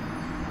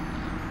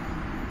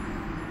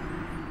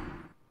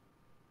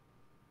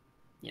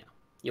 You know,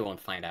 you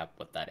won't find out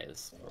what that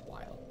is for a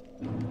while.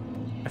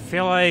 I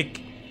feel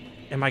like...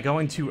 Am I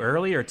going too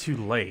early or too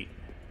late?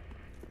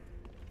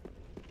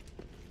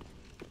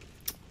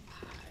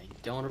 I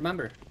don't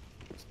remember.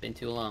 It's been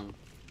too long.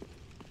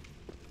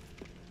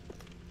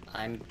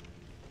 I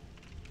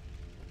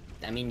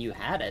mean, you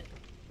had it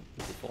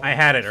before. I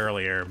had it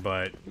earlier,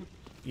 but,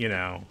 you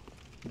know,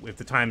 if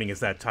the timing is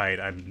that tight,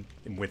 I'm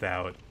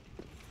without.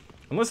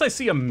 Unless I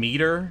see a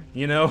meter,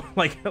 you know,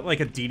 like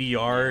a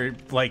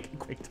DDR, like,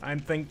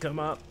 QuickTime thing come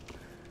up.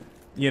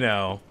 You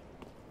know.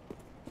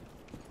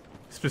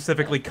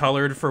 Specifically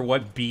colored for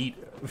what beat,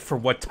 for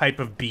what type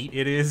of beat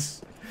it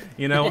is.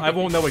 You know, I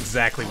won't know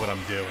exactly what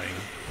I'm doing.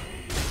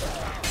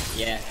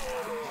 Yeah.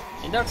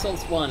 In Dark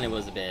Souls 1, it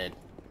was a bit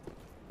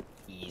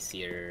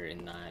easier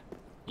in that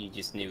you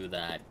just knew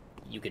that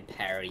you could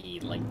parry,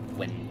 like,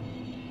 when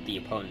the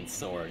opponent's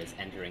sword is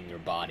entering your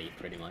body,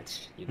 pretty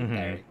much. You can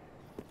parry.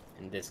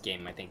 In this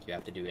game, I think you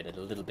have to do it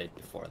a little bit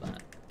before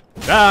that.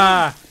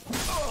 Ah!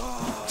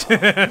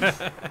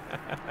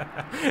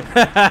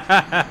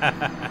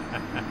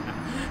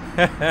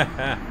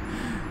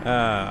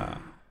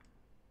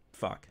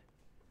 Fuck.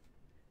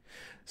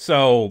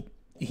 So,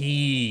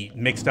 he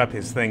mixed up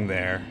his thing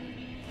there.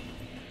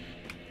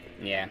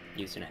 Yeah,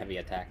 using a heavy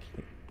attack.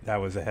 That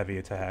was a heavy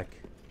attack.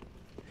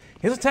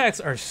 His attacks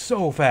are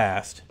so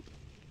fast.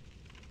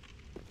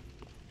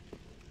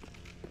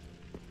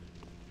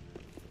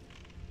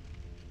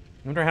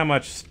 I wonder how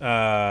much,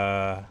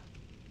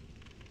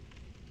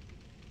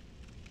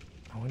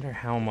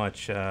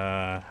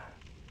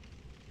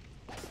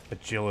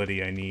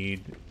 agility I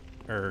need,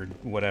 or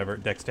whatever,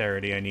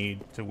 dexterity I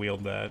need to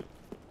wield that.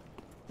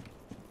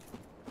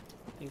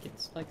 I think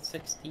it's like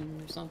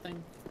 16 or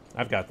something.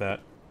 I've got that.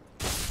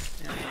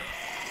 Yeah.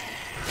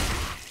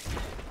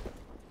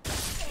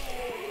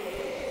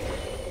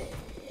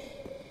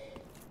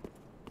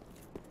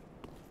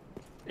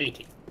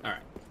 18.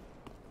 Alright.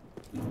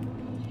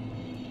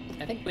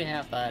 I think we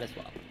have that as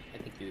well. I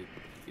think you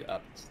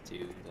upped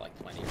to like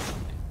 20 or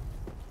something.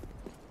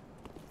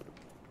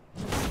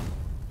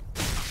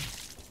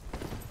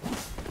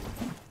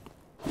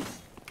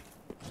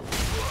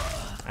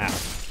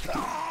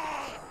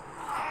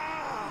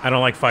 I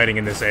don't like fighting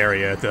in this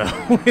area, though.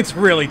 It's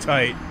really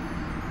tight.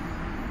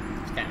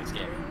 It's kind of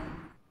scary.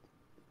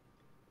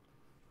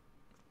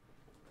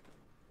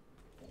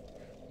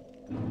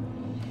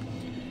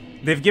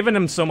 They've given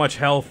him so much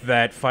health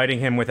that fighting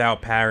him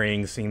without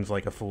parrying seems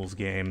like a fool's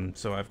game,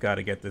 so I've got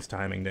to get this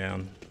timing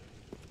down.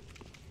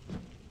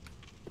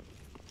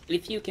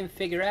 If you can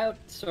figure out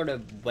sort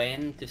of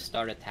when to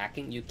start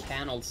attacking, you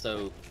can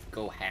also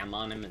go ham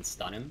on him and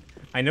stun him.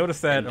 I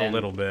noticed that and then a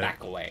little bit.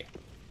 Back away.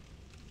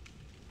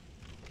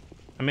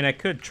 I mean, I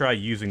could try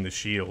using the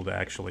shield,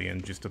 actually,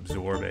 and just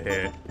absorb a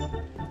hit.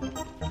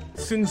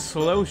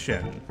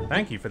 Sinslotion,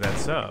 thank you for that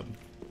sub.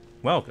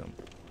 Welcome.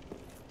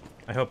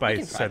 I hope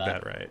I said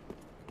that right.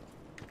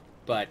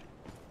 But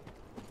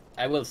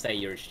I will say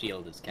your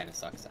shield is kind of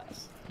sucks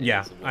ass.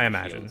 Yeah, I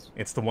imagine.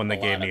 It's the one they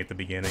gave me at the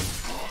beginning.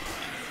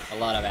 A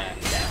lot of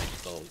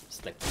damage will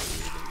slip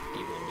through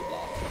even when you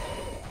block.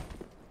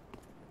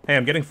 Hey,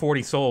 I'm getting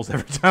 40 souls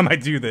every time I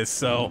do this,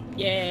 so...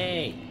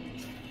 Yay!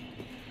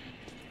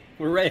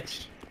 We're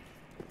rich!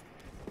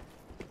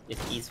 Is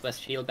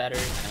East-West shield better? I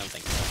don't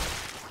think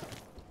so.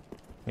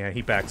 Yeah,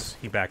 he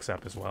backs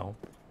up as well.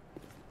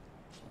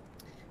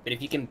 But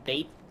if you can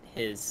bait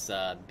his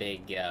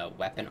big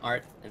weapon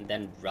art and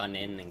then run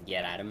in and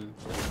get at him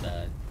with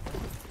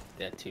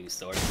the two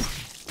swords,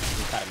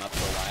 you can cut him up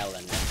for a while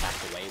and then back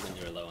away when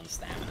you're low on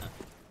stamina.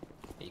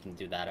 You can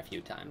do that a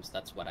few times.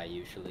 That's what I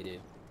usually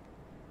do.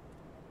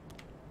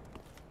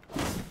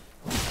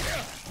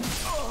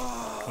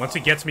 Once he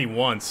gets me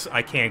once,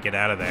 I can't get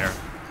out of there.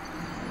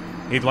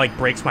 It, like,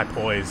 breaks my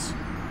poise.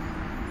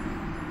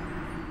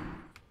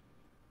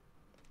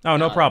 Oh,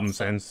 no problem,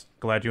 Sins.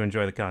 Glad you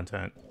enjoy the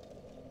content.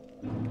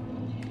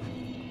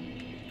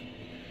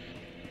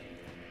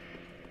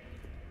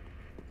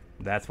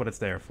 That's what it's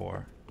there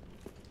for.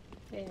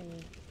 Yay.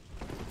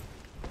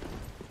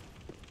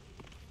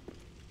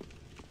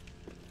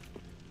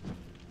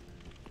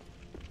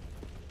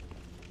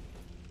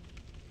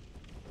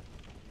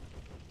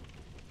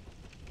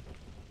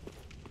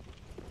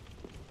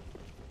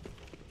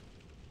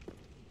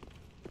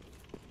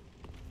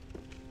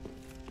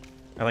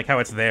 I like how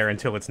it's there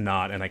until it's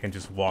not, and I can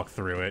just walk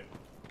through it.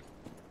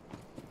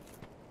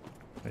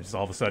 And just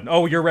all of a sudden,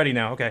 oh, you're ready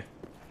now, okay.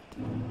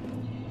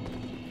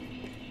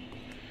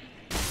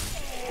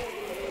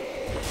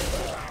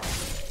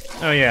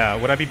 Oh yeah,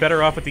 would I be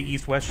better off with the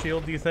East-West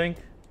shield, do you think?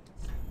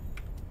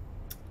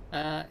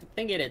 I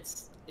think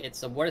it's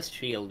a worse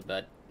shield,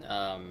 but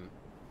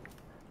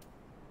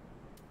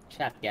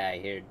chat guy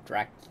here,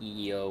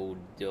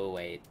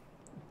 Draciodoate.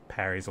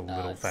 Parry's a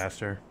little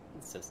faster.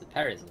 It says the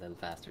parry's a little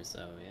faster,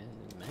 so yeah,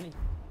 maybe.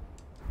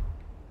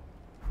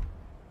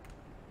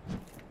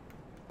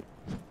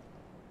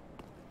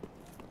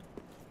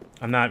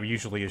 I'm not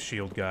usually a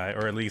shield guy,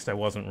 or at least I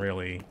wasn't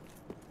really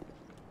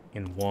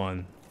in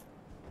one.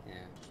 Yeah.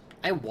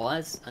 I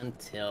was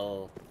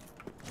until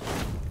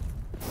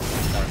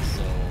Dark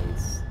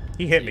Souls.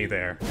 He hit me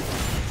there.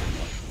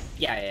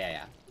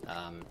 Yeah.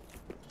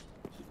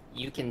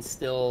 You can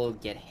still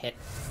get hit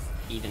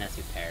even as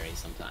you parry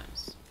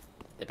sometimes,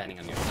 depending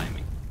on your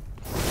timing.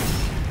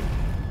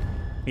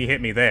 He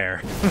hit me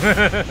there.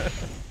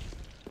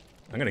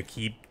 I'm gonna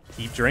keep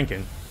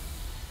drinking.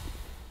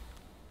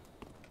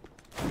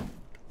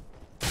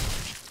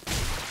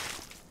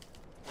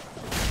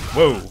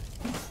 Whoa.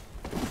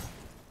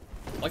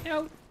 Look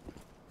out!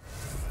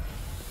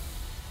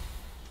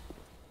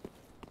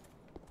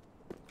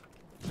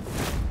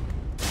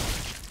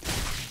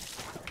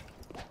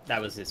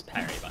 That was his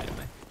parry, by the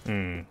way.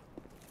 Hmm.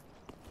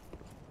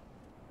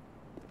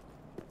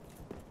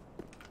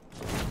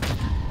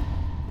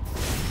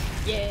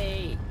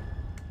 Yay!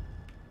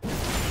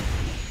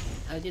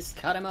 I just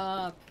cut him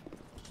up.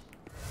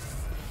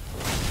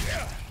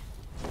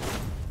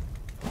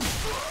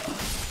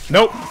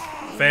 Nope.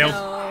 Failed.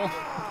 No.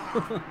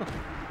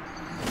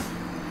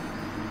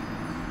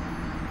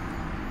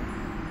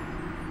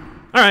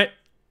 All right.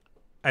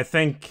 I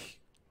think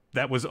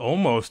that was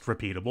almost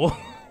repeatable.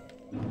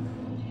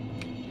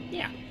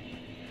 Yeah.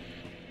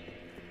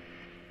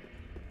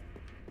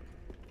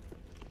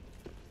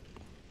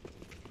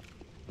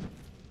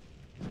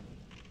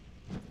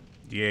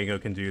 Diego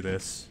can do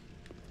this.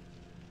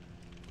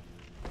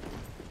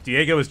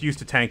 Diego is used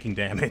to tanking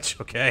damage,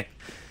 okay?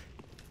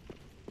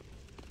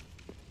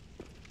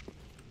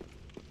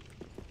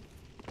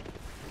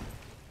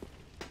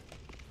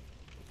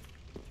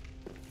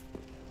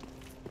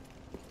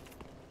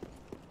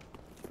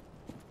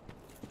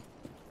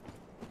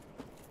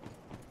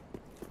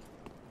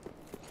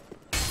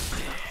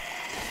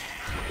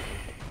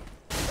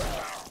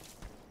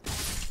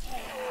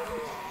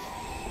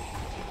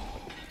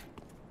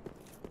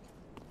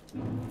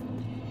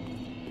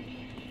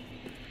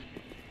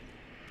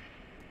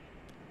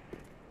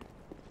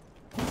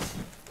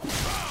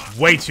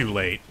 Way too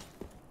late.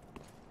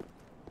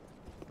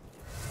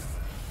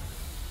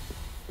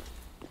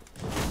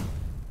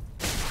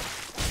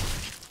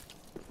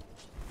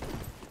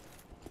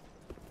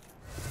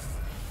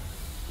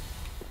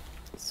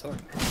 Sword.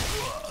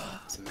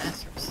 It's a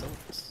master of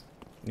swords.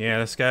 Yeah,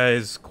 this guy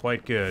is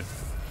quite good.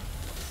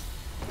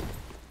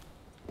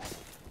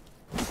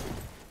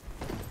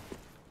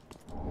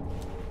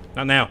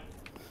 Not now.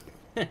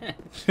 He's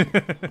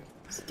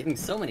getting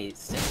so many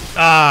sticks.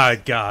 Ah,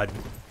 God.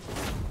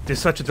 There's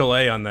such a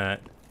delay on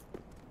that.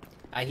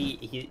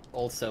 He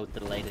also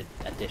delayed it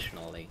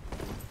additionally.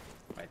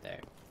 Right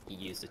there. He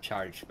used a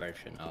charged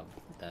version of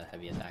the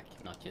heavy attack,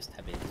 not just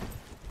heavy.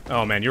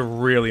 Oh, man, you're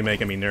really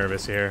making me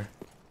nervous here.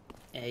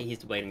 Yeah,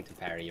 he's waiting to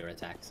parry your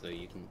attack, so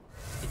you can,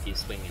 if you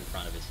swing in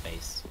front of his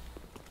face,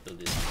 he'll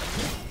do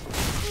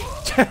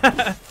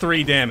something.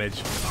 3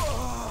 damage.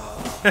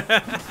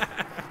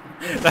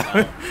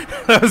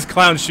 that was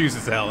clown shoes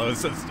as hell. That was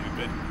so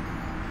stupid.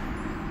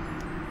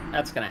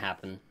 That's gonna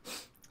happen.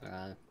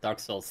 Dark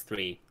Souls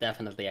 3,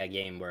 definitely a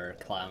game where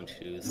clown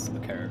shoes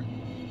occur.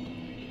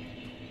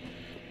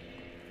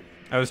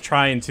 I was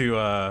trying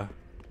to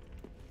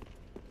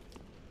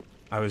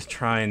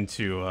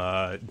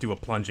do a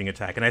plunging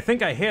attack, and I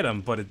think I hit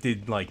him, but it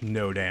did, like,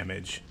 no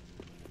damage.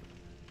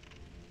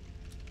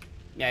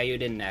 Yeah, you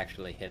didn't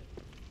actually hit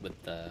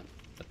with the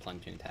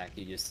plunging attack,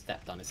 you just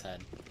stepped on his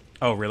head.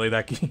 Oh, really?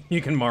 That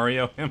you can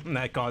Mario him and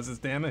that causes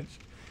damage?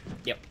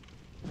 Yep.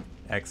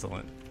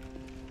 Excellent.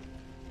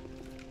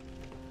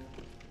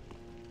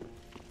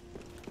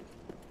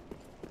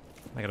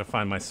 I gotta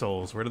find my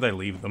souls. Where did I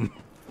leave them?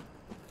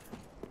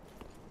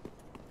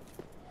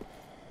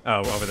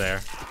 Oh, over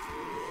there.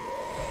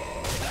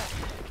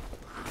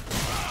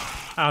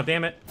 Oh,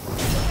 damn it.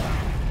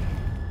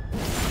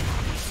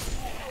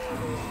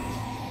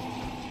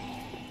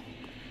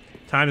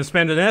 Time to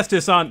spend an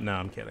Estus on... No,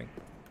 I'm kidding.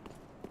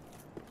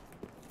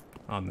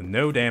 On the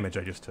no damage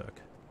I just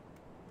took.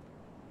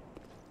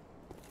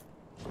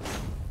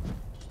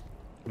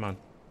 Come on.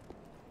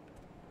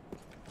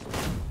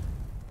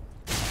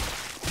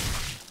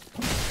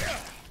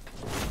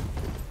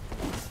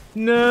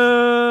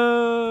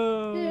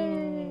 No!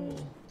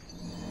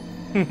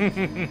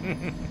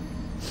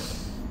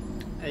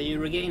 You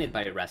regain it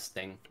by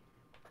resting.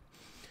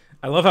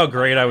 I love how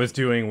great I was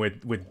doing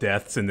with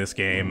deaths in this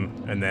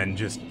game, and then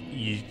just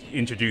you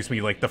introduced me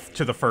like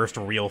to the first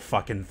real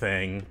fucking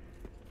thing.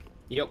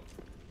 Yep.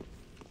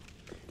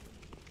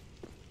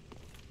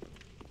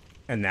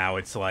 And now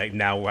it's like,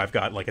 now I've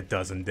got like a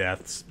dozen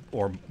deaths,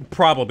 or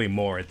probably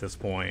more at this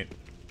point.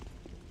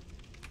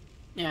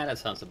 Yeah, that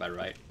sounds about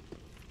right.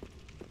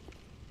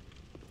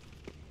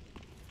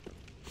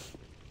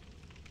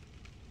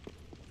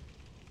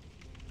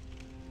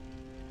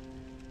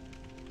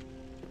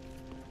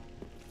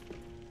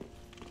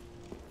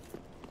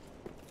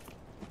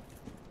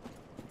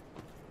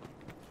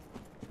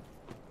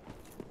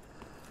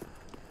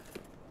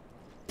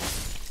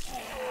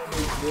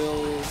 You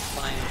will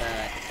find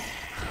that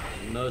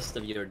most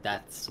of your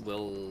deaths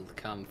will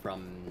come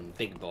from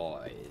big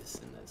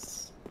boys in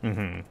this.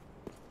 Mm-hmm.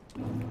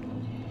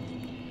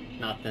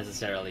 Not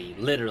necessarily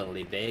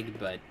literally big,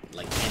 but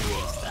like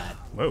enemies that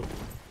Whoa.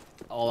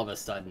 all of a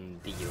sudden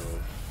deal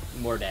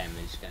more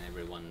damage than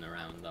everyone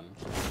around them,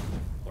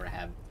 or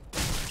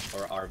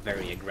are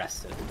very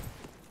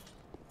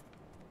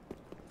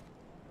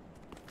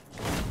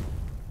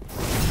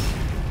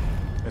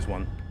There's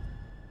one.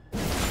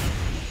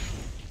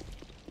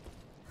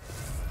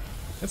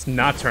 Let's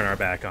not turn our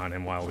back on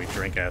him while we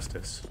drink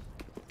Estus.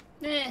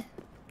 Eh,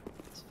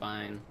 it's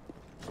fine.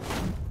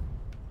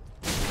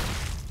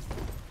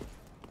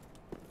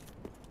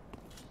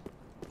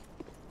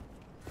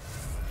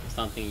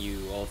 Something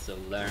you also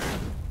learn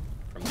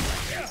from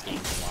playing these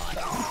games a lot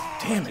is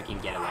Damn what you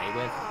can get away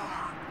with.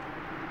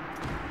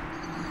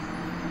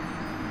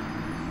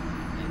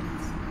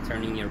 And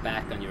turning your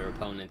back on your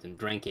opponent and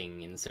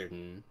drinking in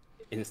certain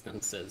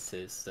instances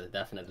is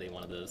definitely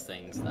one of those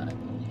things that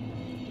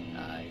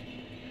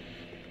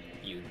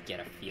you get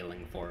a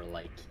feeling for,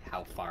 like,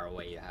 how far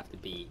away you have to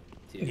be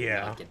to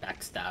not get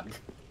backstabbed.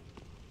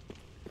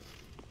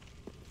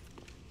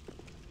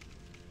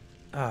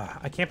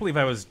 I can't believe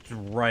I was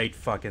right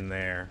fucking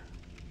there.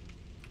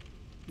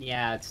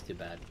 Yeah, it's too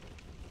bad.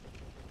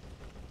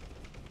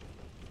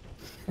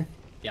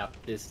 Yep,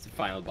 this is the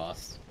final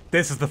boss.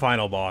 This is the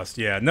final boss,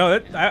 yeah. No,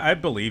 that, I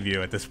believe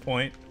you at this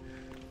point.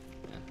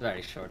 Yeah,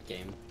 very short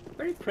game.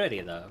 Very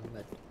pretty, though.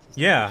 But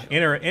yeah,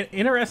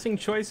 interesting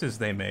choices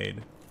they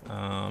made.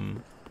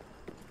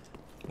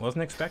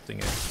 Wasn't expecting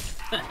it.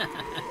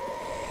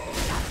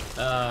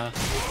 Oh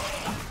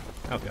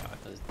god.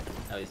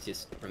 I was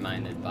just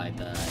reminded by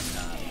the I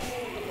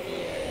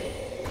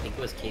think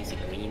it was Casey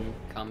Green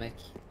comic,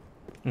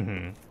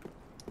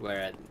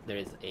 where there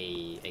is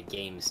a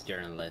games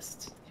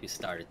journalist who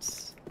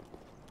starts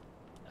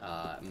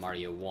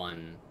Mario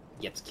 1,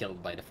 gets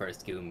killed by the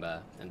first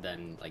Goomba, and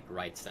then like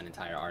writes an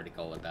entire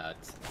article about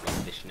what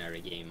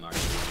visionary game Mario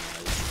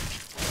 1 was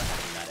for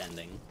having that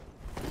ending.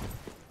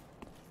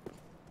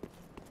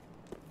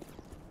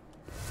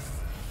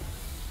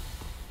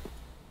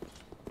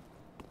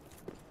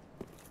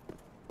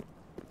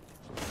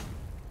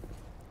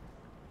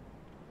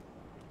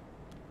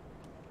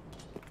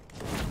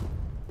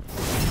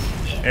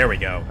 There we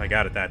go. I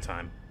got it that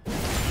time.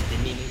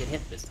 Didn't even get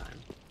hit this time.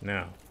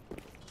 No.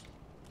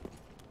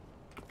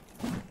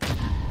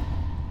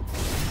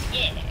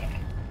 Yeah.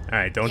 All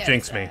right, don't Yes,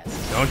 jinx me.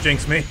 ass. Don't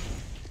jinx me.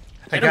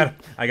 I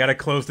gotta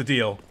close the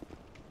deal.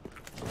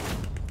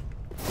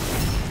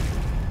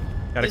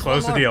 Gotta There's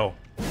close the one deal.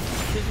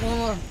 There's one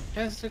more.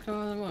 Just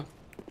one more.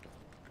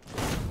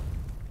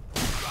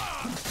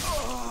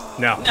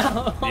 No.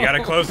 No. You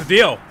gotta close the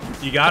deal.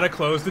 You gotta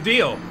close the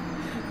deal.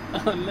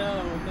 Oh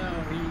no,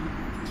 he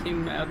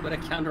came out with a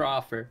counter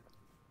offer.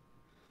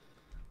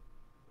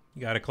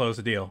 You gotta close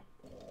the deal.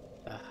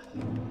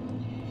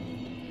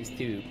 He's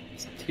too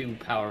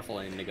powerful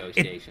in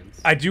negotiations.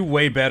 I do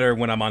way better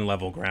when I'm on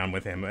level ground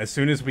with him. As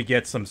soon as we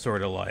get some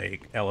sort of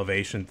like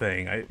elevation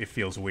thing, it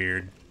feels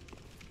weird.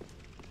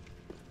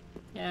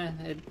 Yeah,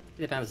 it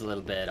depends a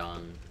little bit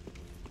on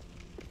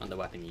the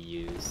weapon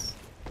you use,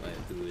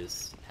 who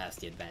has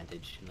the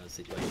advantage in those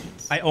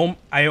situations.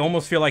 I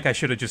almost feel like I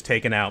should have just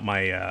taken out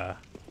my.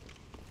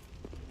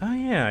 Oh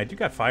yeah, I do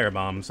got fire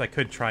bombs. I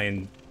could try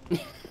and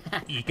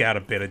eke out a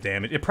bit of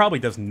damage. It probably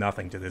does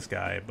nothing to this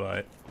guy,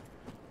 but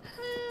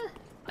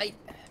I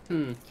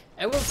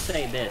will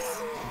say this: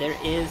 there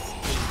is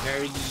a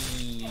very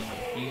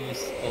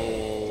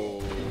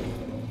useful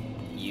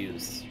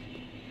use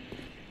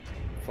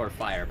for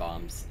fire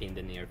bombs in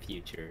the near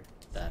future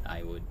that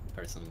I would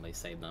personally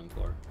save them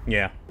for.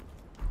 yeah,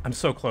 I'm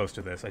so close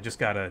to this. I just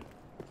gotta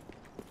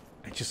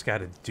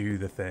do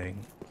the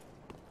thing.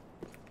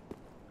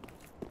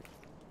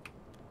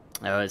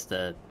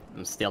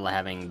 I'm still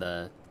having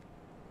the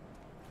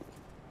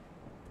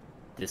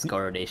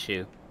Discord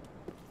issue.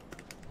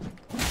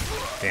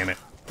 Damn it.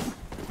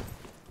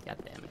 God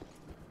damn it.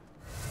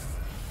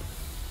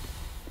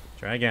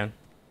 Try again.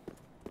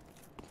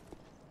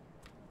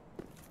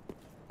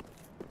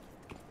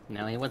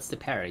 Now he wants to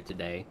parry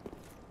today.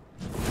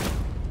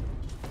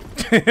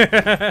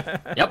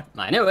 Yep,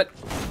 I knew it.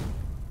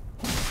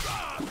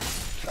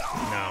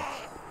 No.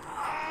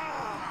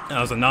 That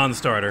was a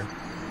non-starter.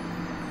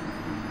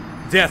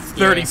 Death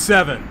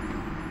 37.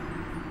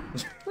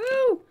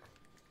 Woo!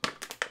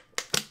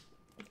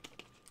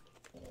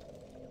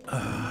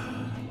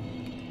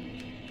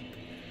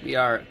 We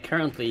are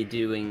currently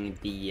doing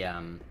the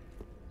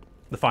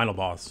final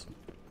boss.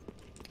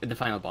 The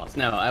final boss.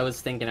 No, I was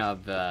thinking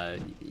of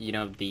you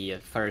know, the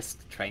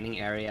first training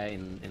area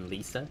in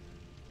Lisa.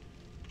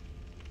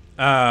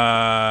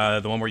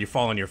 The one where you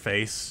fall on your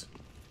face.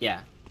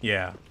 Yeah.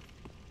 Yeah.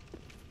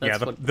 That's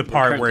yeah, what the we're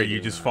part where currently you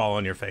doing just now. fall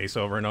on your face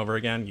over and over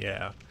again.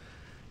 Yeah,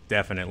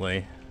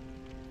 definitely.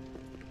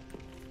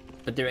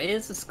 But there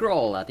is a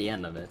scroll at the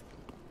end of it.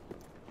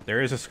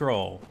 There is a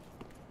scroll.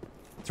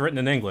 It's written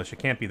in English. It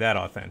can't be that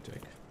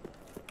authentic.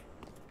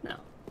 No,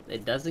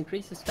 it does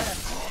increase the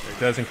stats. It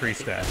does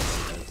increase stats.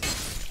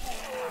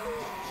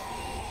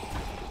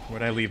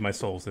 Where'd I leave my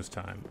souls this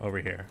time? Over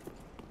here.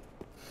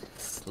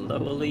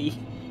 Slowly.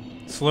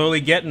 Slowly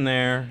getting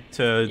there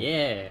to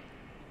Yeah.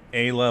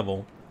 A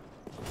level.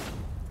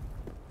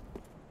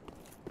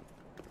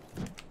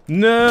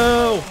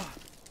 No!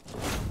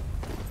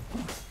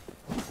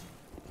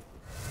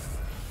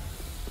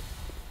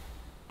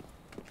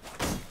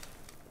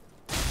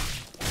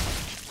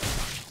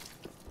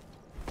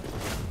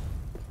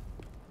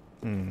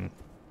 Hmm.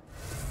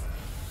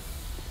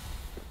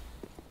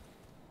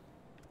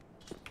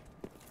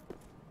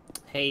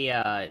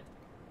 Hey,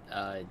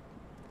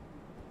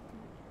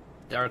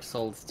 Dark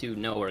Souls 2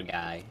 knower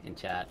guy in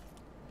chat.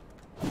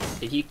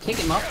 If you kick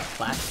him off the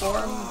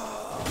platform,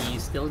 do you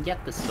still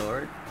get the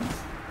sword?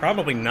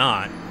 Probably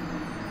not.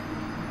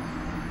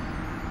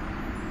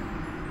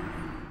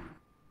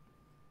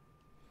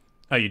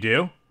 Oh, you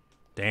do?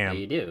 Damn. Oh,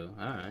 you do?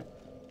 Alright.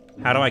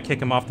 How do I kick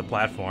him off the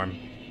platform?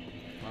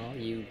 Well,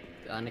 you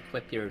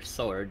unequip your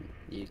sword,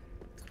 you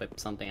equip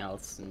something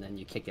else, and then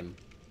you kick him.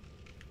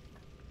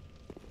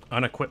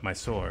 Unequip my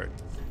sword.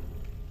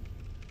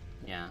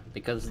 Yeah,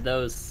 because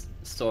those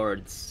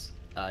swords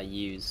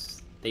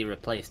they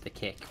replace the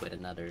kick with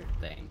another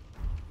thing.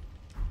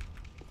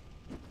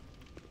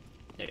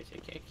 There's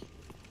your kick.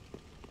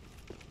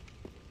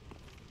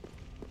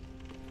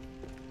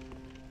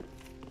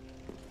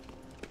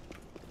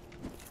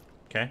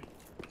 Okay.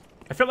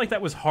 I felt like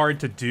that was hard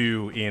to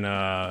do in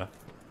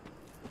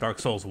Dark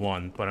Souls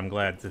 1, but I'm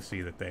glad to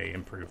see that they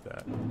improved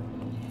that.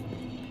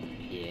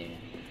 Yeah.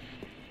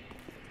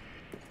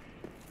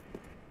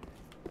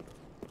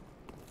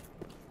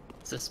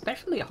 It's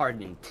especially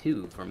hard in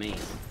 2 for me.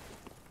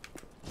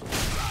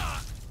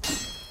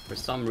 For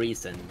some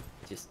reason,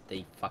 just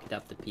they fucked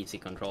up the PC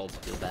controls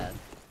real bad.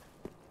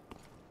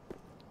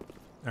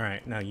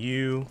 Alright, now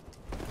you...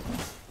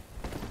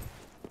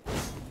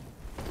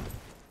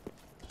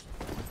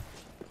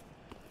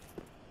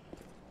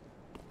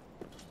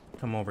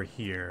 come over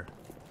here.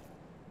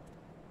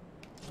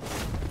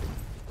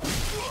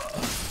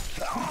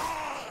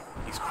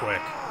 He's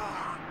quick.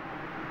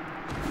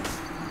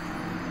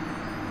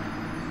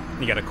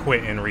 You gotta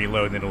quit and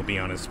reload and it'll be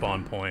on his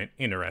spawn point.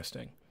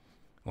 Interesting.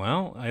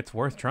 Well, it's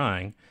worth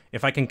trying.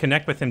 If I can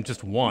connect with him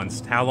just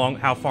once,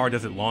 how far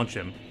does it launch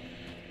him?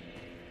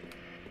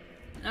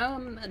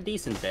 A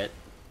decent bit.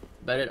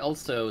 But it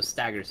also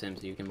staggers him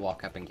so you can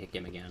walk up and kick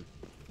him again.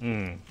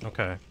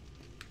 Okay.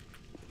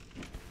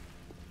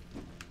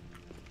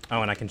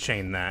 Oh, and I can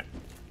chain that.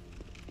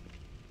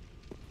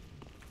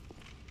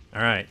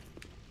 Alright.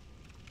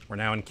 We're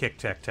now in Kick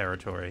Tech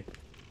territory.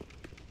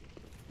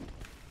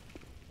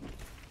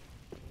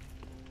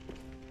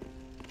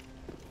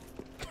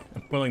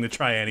 I'm willing to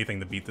try anything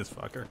to beat this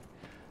fucker.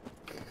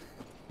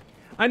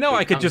 I know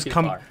I could just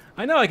come...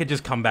 I know I could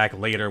just come back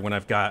later when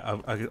I've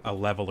got a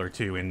level or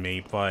two in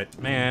me, but,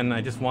 man,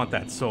 I just want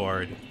that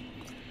sword.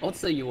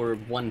 Also, you were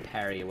one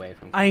parry away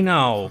from... I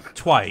know.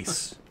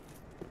 Twice.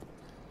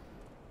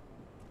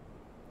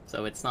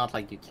 So it's not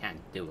like you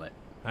can't do it.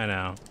 I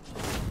know.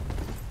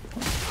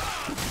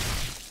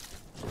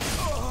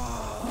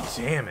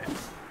 Damn it.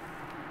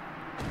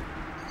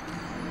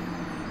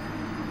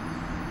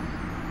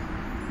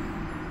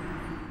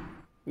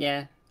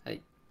 Yeah,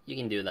 you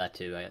can do that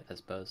too, I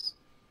suppose.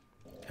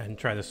 And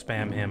try to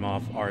spam him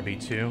off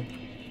RB2.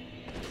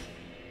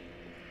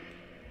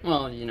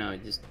 Well, you know,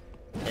 just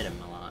hit him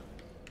a lot.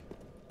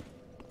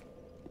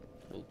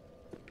 You'll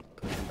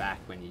push him back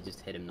when you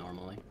just hit him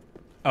normally.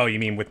 Oh, you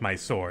mean with my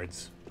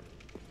swords?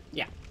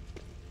 Yeah.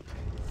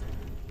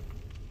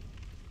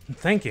 I'm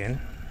thinking.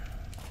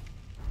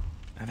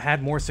 I've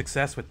had more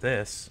success with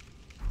this.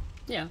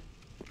 Yeah.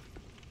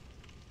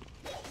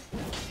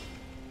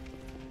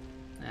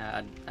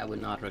 I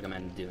would not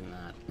recommend doing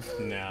that.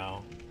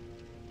 No.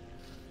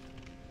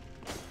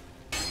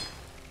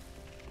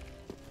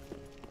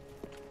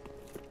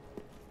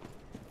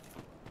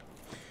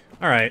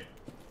 Alright.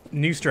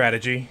 New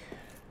strategy.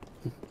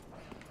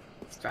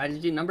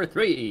 Strategy number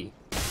 3.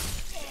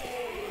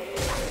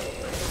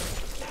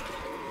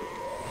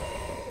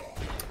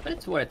 But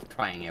it's worth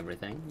trying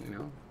everything, you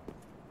know?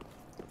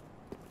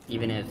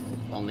 Even if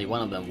only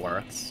one of them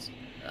works,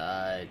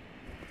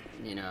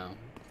 you know,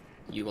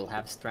 you will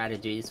have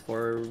strategies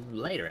for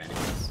later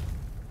enemies.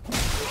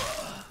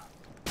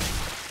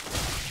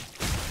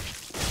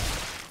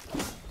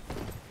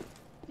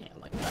 Yeah,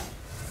 like that.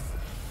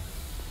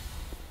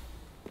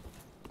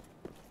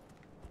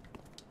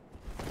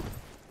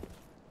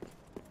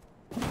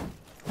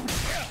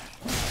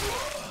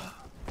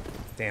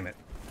 Damn it.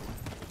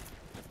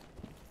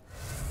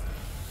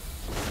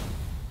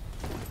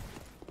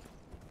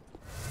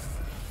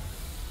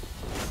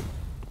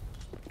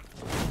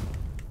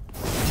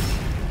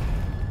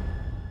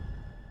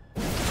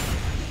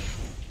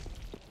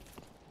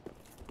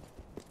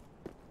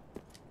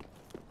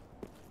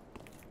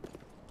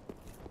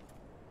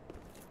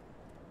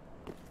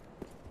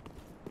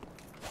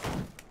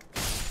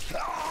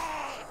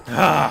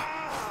 Ow.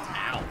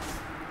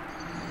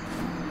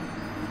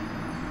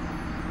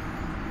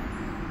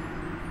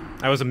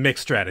 That was a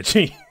mixed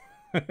strategy.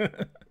 That's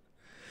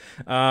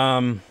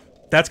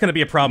going to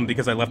be a problem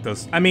because I left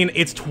those... I mean,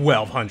 it's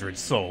 1,200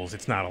 souls.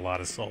 It's not a lot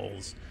of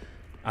souls.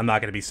 I'm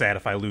not going to be sad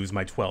if I lose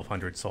my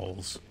 1,200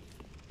 souls.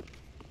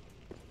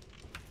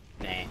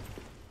 Nah.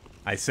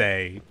 I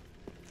say,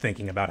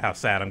 thinking about how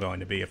sad I'm going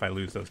to be if I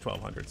lose those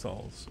 1,200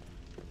 souls.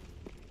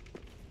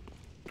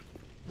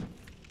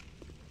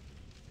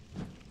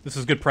 This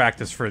is good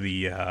practice for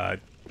the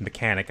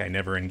mechanic I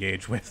never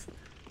engage with.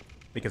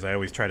 because I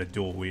always try to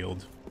dual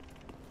wield.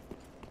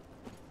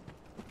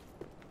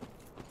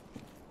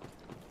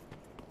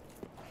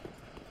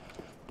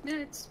 Yeah,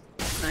 it's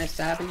nice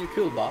to have a new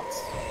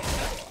toolbox.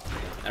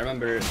 I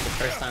remember the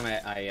first time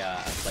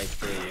I played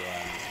through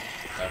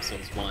Dark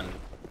Souls 1,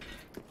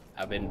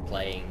 I've been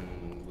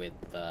playing with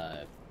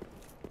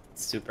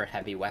super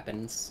heavy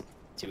weapons,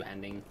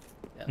 two-handing,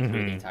 through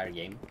the entire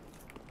game.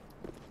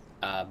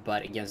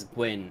 But against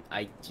Gwyn,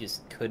 I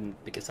just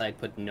couldn't, because I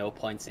put no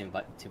points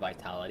to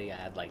vitality. I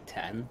had like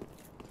 10,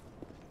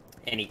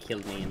 and he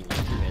killed me in like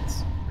 2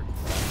 hits,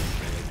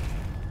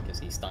 because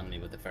he stunned me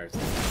with the first.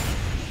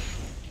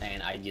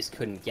 And I just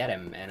couldn't get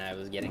him, and I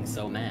was getting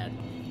so mad.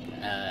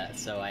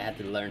 So I had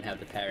to learn how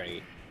to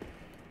parry.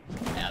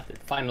 At the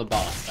final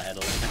boss, I had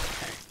to learn how to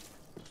parry.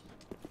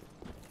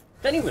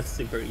 Then it was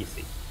super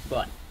easy,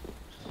 but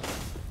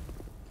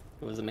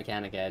it was a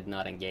mechanic I had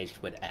not engaged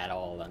with at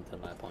all until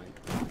that point.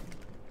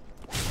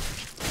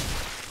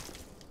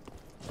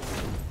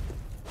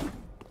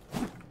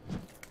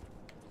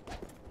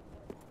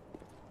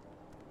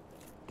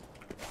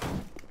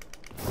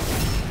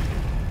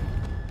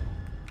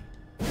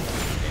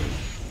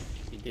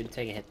 You did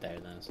take a hit there,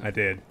 though. So. I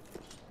did.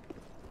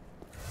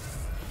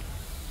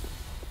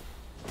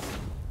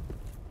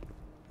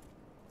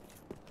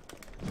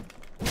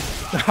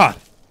 Ha!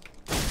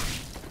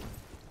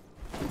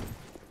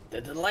 The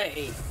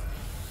delay!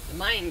 The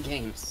mind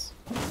games!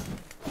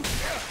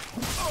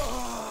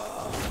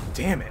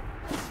 Damn it.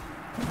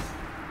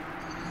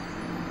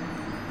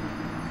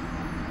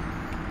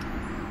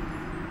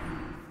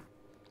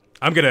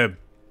 I'm gonna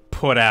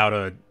put out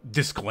a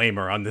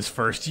disclaimer on this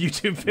first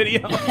YouTube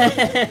video.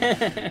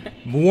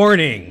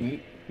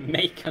 Warning.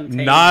 May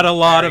contain Not a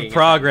lot of varying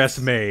progress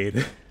amounts.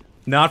 made.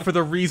 Not for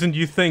the reason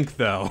you think,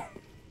 though.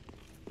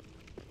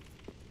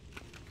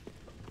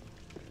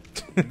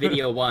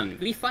 Video 1.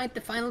 We fight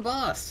the final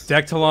boss!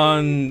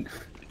 Dectilon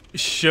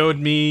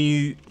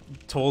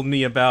told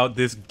me about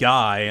this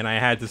guy, and I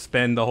had to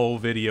spend the whole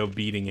video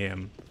beating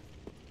him.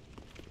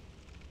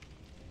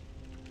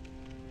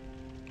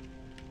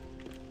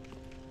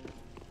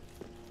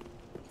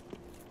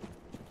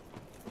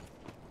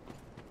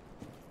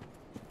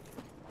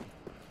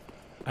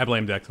 I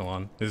blame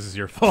Dectilon. This is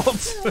your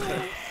fault.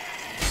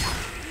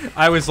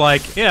 I was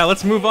like, yeah,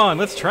 let's move on.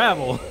 Let's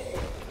travel.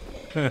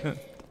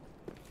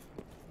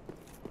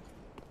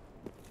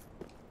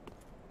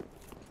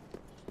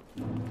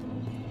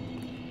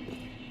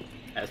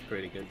 That's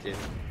pretty good, too.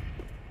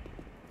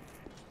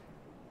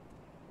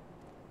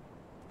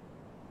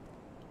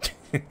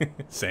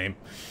 Same.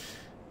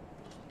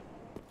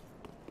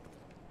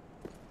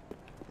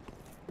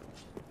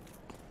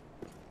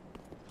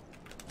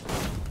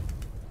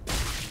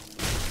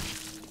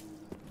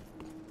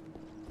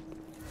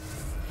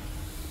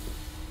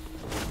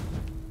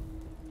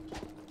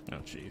 Oh,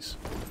 jeez.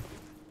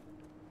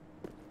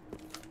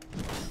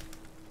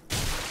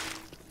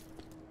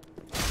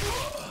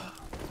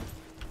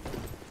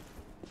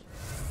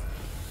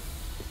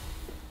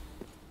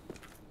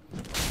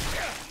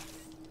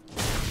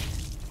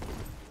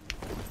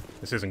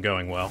 This isn't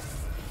going well.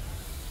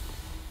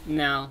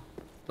 No,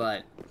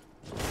 but...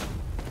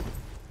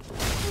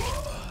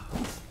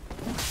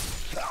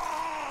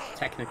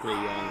 technically you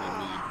only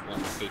need 1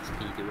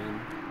 HP to win.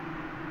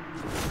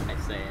 I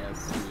say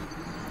as he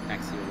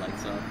attacks your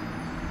lights up.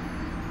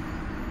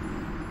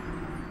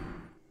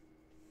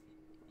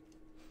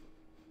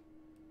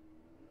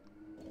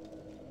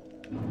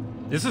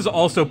 This is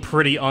also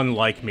pretty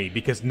unlike me,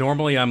 because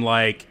normally I'm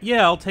like,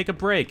 yeah, I'll take a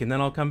break, and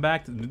then I'll come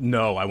back to...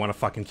 No, I want to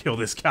fucking kill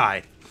this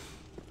guy.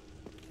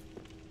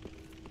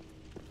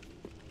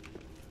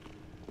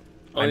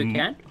 Oh, you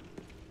can?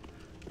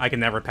 I can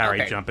never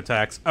parry Okay. jump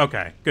attacks.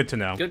 Okay, good to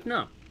know. Good to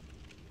know.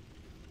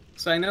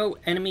 So I know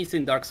enemies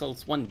in Dark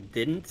Souls 1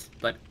 didn't,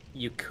 but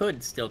you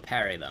could still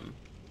parry them.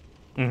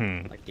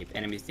 Mm-hmm. Like if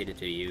enemies did it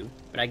to you.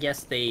 But I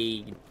guess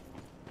they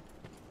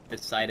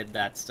decided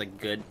that's a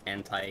good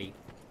anti...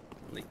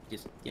 like,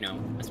 just, you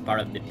know, as part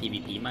of the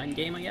PvP mind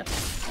game, I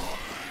guess.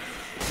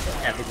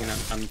 Having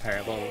an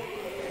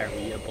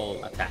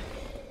parryable attack.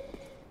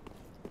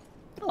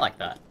 I like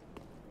that.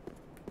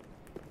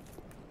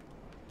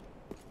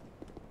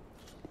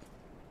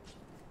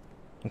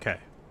 Okay.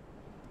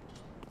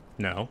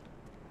 No.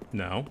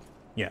 No.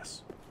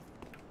 Yes.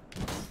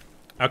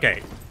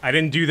 Okay, I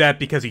didn't do that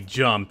because he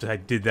jumped. I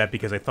did that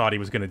because I thought he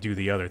was going to do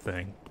the other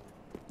thing.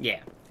 Yeah.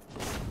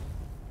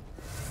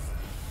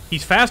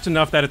 He's fast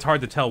enough that it's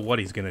hard to tell what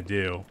he's going to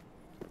do.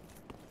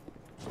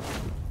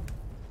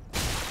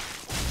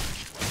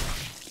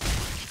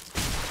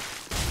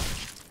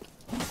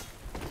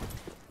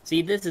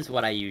 See, this is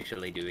what I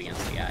usually do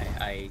against the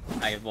guy.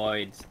 I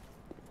avoid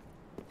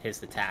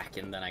his attack,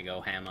 and then I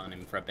go ham on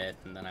him for a bit,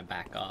 and then I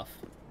back off.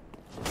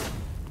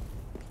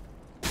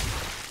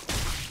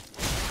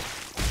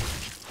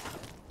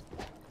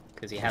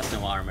 Because he has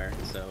no armor,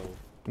 so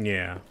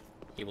Yeah.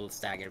 he will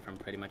stagger from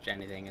pretty much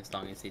anything as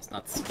long as he's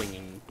not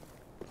swinging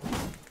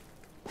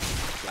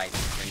right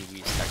when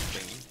you start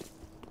swinging.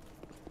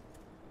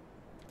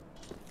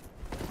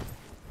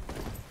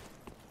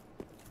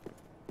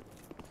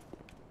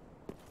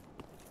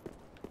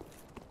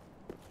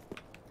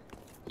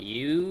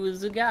 You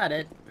got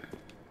it.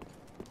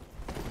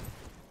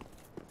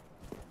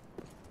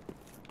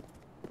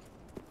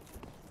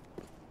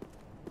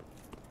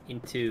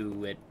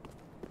 Into it.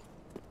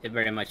 It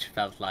very much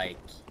felt like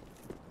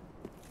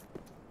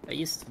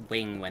you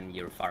swing when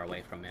you're far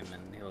away from him,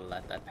 and he'll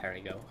let that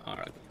parry go. Oh,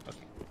 okay.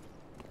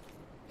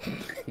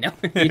 No,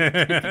 he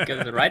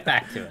goes right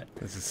back to it.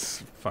 This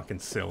is fucking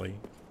silly.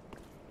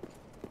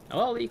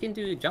 Well, you can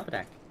do jump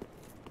attack.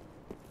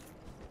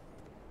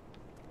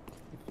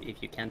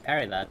 If you can't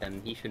parry that,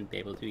 then he shouldn't be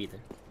able to either.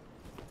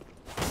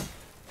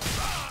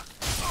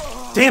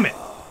 Damn it!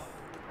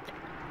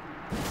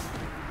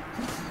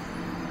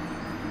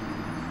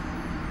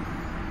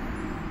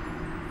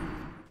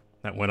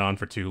 That went on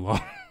for too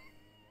long.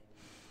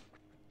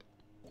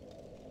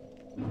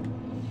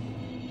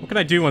 What can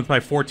I do with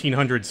my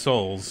 1,400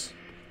 souls?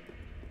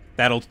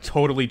 That'll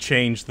totally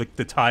change the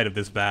tide of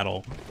this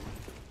battle.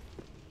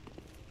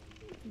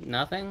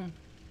 Nothing?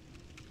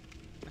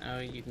 Oh,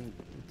 you can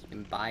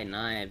buy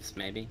knives,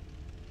 maybe.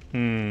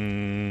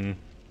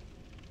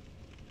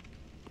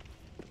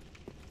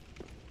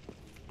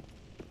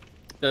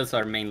 Those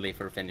are mainly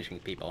for finishing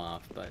people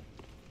off, but...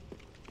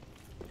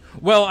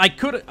 Well,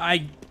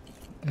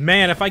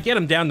 man, if I get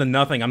him down to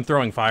nothing, I'm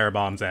throwing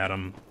firebombs at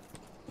him.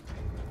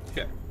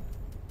 Sure.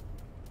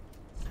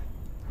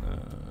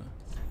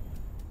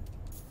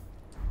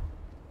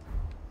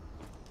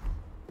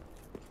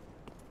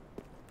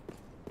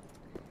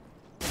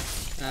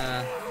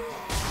 Nah.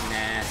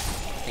 I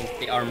think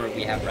the armor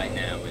we have right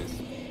now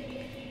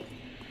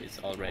is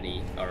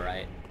already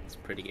alright. It's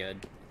pretty good.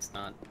 It's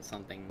not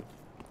something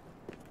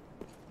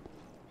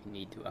you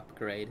need to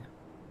upgrade.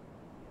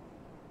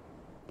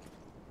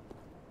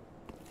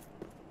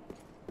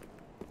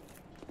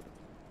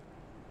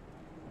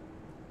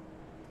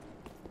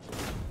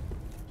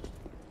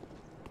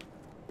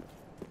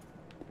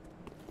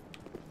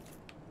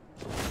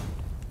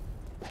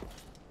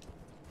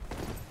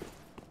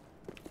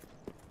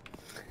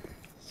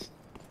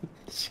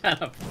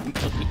 Shut up.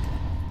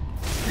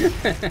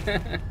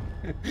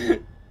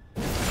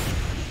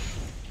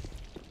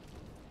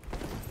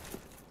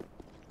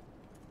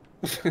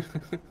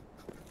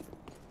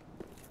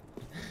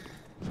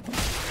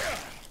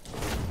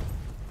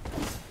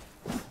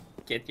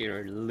 Get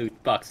your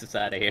loot boxes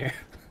out of here.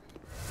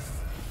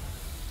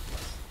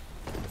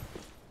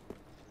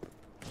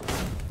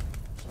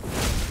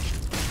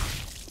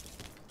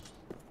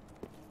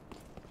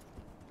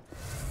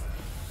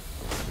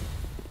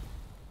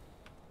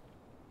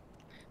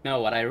 No,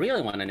 what I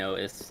really want to know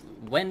is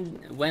when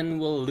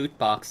will loot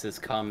boxes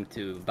come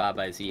to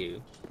Baba's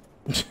U?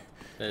 That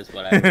is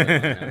what I really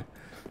want to know.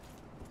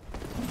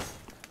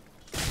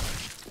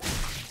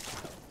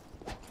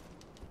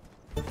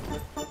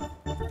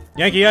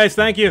 Yankee Ice,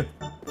 thank you.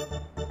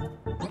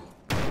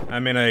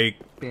 I'm in a...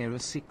 Bear a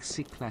sick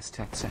last,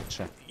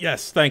 etc.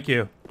 Yes, thank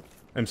you.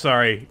 I'm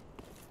sorry.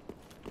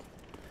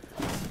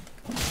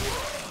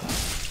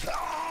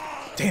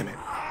 Damn it.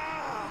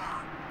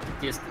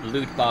 Just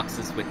loot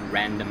boxes with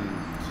random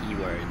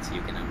keywords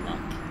you can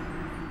unlock.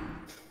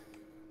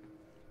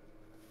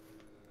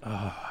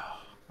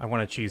 I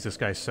want to cheese this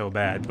guy so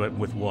bad, but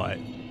with what?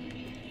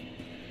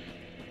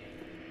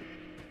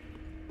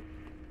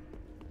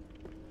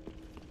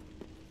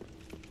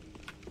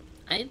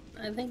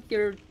 I think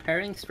your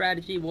pairing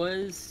strategy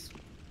was...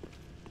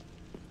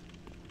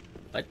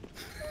 What?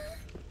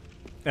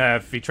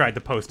 If you tried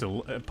to post a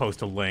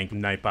link,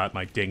 Nightbot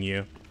might ding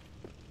you.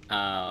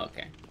 Oh,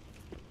 okay.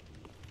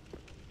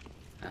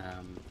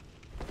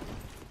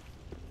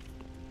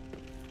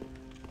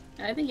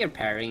 I think your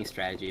parrying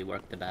strategy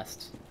worked the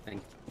best. I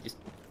think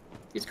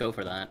just go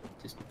for that.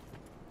 Just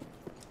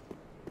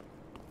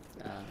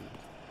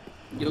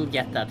you'll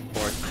get that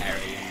fourth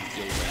parry and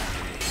you'll win,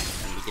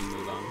 and we can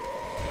move on.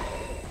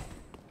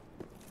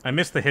 I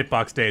miss the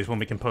hitbox days when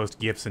we can post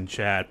GIFs in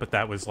chat, but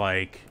that was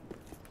like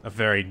a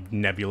very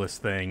nebulous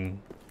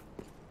thing.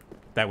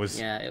 That was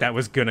that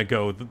was gonna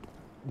go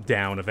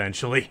down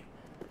eventually.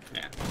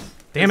 Yeah.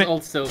 Damn it's it!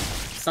 Also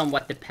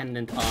somewhat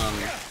dependent on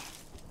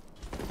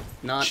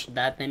not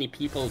that many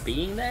people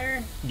being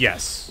there.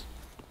 Yes.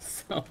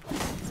 So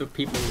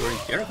people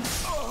weren't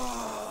jerks.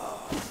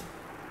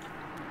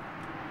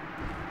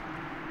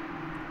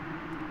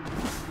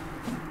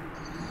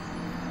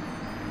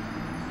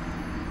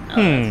 Oh,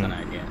 that's an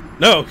idea.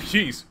 No,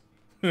 jeez.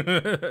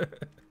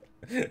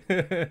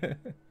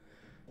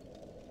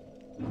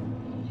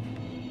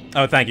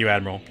 Oh, thank you,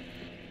 Admiral.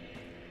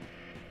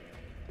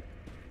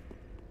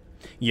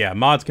 Yeah,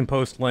 mods can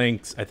post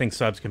links. I think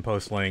subs can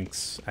post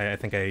links. I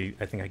think I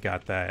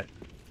got that.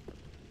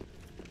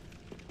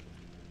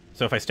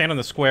 So if I stand on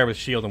the square with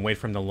shield and wait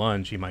for him to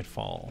lunge, he might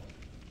fall.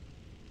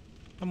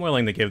 I'm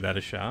willing to give that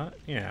a shot.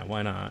 Yeah,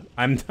 why not?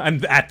 I'm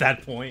at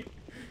that point.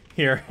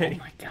 Here. Oh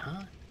my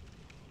god.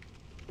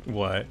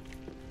 What?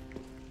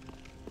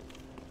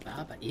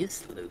 Baba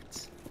is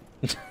loot.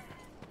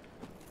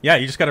 Yeah,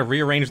 you just gotta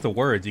rearrange the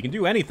words. You can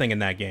do anything in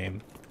that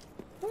game.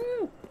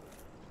 Woo.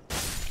 I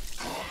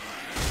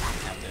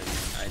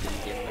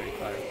didn't get very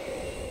far.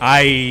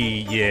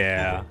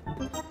 Yeah.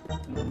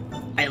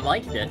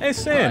 liked it. Hey,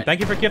 Sin, but...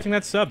 thank you for gifting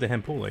that sub to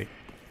Hempuli.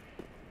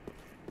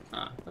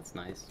 Ah, that's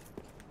nice.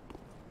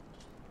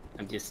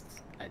 I'm just...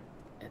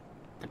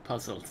 the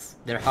puzzles,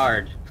 they're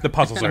hard. The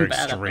puzzles are I'm bad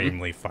at them.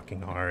 extremely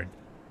fucking hard.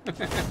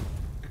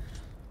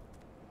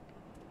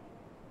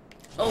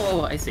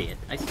 Oh, I see it.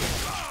 I see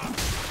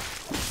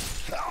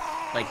it.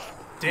 Like,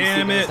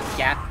 damn you see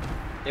it!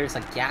 There's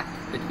a gap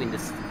between the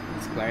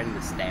square and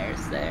the stairs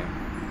there.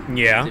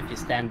 Yeah. So if you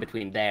stand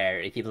between there,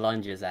 if he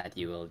lunges at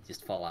you, it'll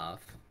just fall off.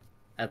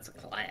 That's a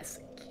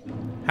classic.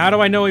 How do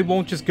I know he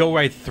won't just go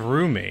right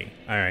through me?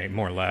 Alright,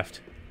 more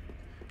left.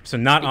 So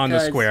not on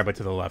the square, but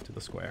to the left of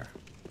the square.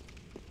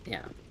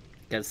 Yeah.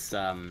 Because,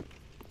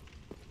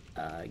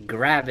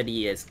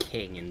 gravity is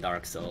king in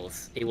Dark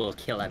Souls. It will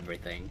kill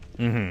everything.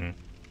 Mm-hmm.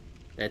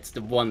 That's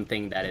the one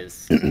thing that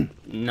is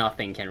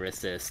nothing can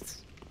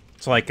resist.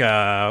 It's like,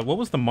 what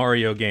was the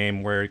Mario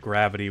game where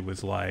gravity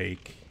was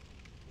like...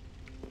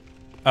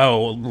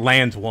 Oh,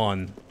 Lands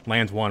 1.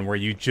 Lands 1, where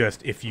you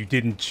just, if you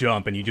didn't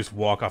jump and you just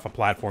walk off a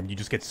platform, you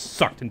just get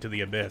sucked into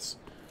the abyss.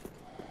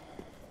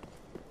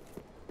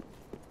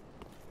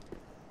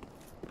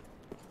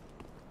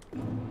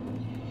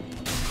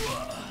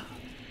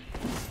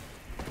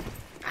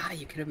 Ah,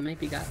 you could have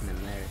maybe gotten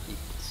him there if you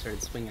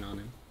started swinging on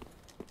him.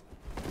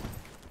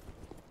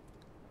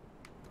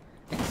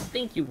 I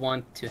think you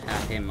want to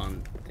have him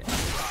on the other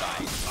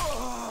side.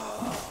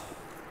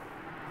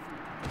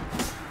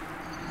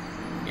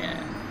 Yeah,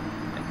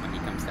 like when he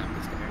comes down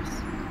the stairs.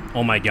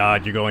 Oh my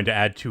god, you're going to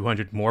add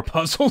 200 more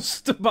puzzles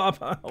to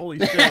Baba? Holy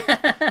shit.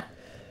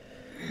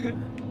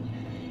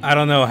 I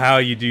don't know how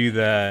you do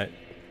that.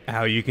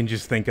 How you can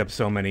just think up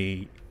so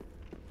many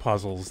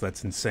puzzles.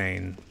 That's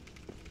insane.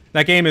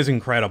 That game is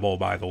incredible,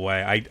 by the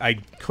way. I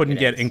couldn't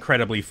get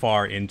incredibly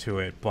far into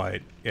it,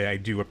 but I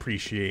do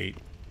appreciate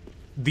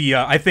the,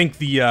 I think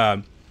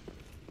the,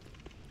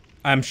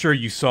 I'm sure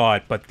you saw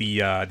it, but the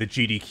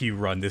GDQ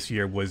run this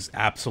year was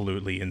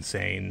absolutely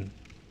insane.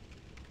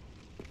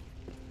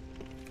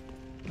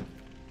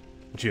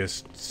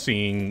 Just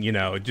seeing, you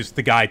know, just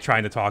the guy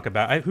trying to talk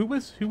about,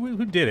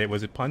 who did it?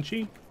 Was it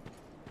Punchy?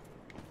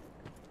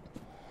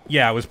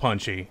 Yeah, it was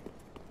Punchy.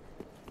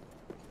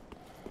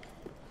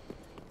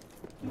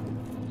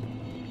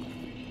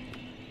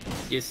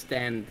 You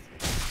stand...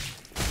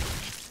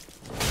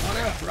 Oh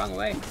no, wrong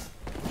way.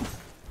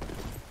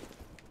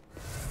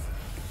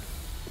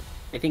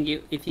 I think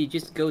if you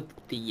just go to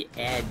the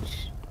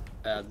edge,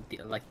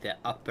 like the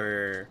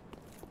upper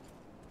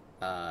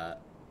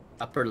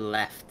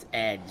left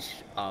edge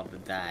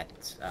of that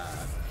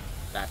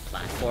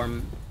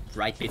platform,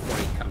 right before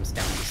he comes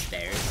down the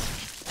stairs,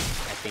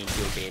 I think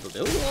you'll be able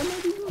to. Oh,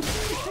 maybe you'll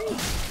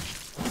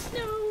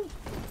no.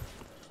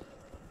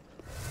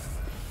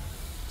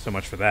 So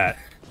much for that.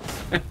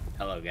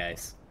 Hello,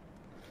 guys.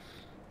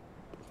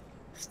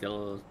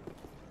 Still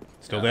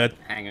dead?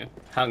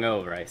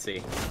 Hungover, I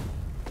see.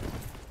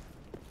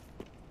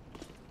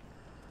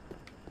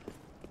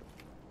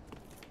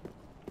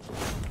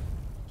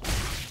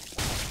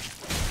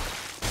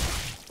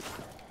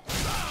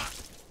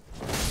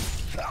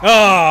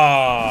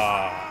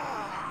 Oh!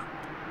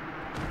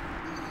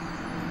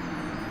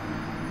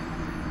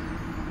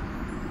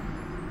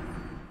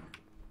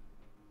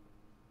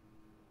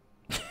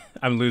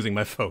 I'm losing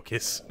my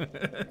focus. But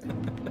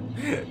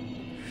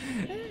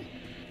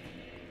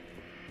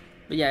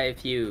yeah,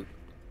 he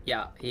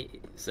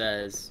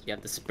says you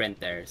have to sprint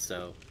there,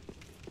 so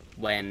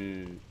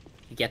when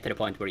you get to the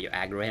point where you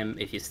aggro him,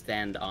 if you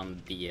stand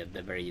on the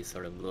very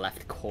sort of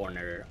left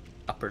corner,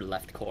 upper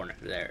left corner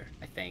there,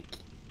 I think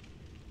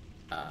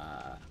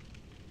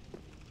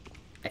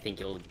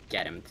you'll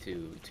get him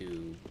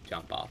to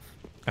jump off.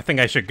 I think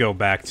I should go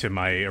back to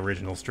my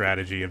original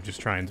strategy of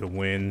just trying to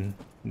win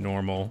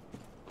normal.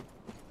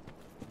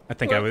 I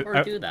think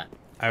or do that.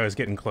 I was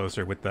getting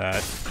closer with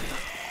that.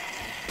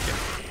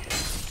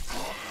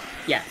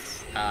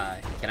 Yes.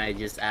 Can I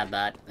just add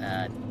that?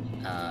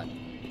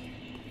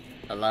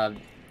 I love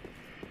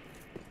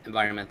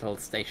Environmental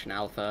Station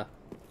Alpha.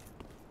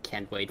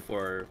 Can't wait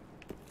for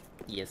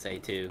ESA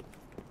 2.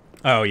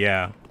 Oh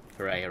yeah.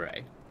 Hooray,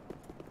 hooray.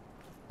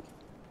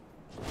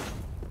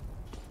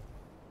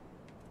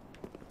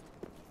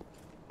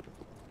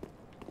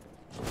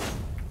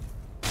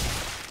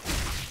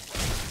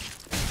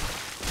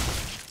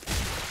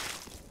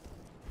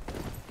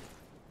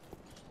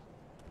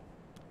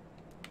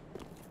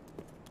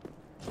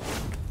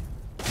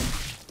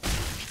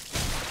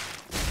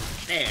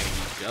 There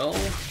you go.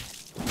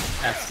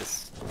 That's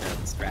just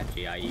the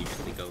strategy I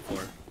usually go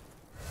for.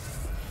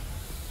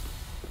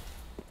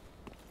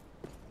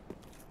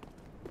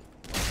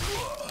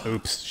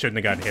 Oops, shouldn't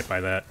have gotten hit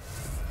by that.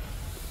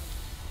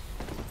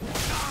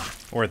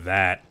 Or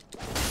that.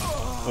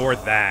 Or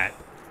that.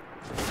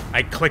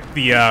 I clicked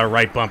the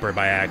right bumper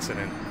by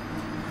accident.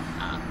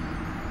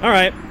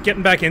 Alright,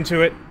 getting back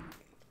into it.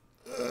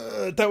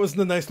 That was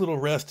the nice little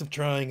rest of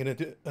trying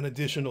an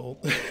additional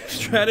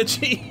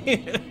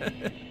strategy.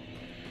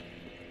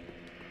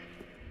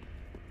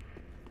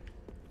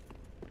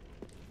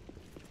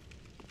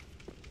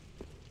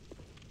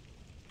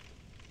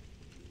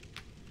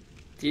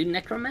 Do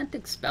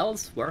necromantic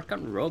spells work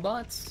on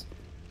robots?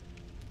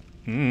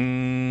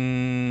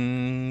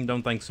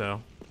 Don't think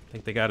so. I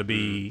think they gotta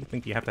be... I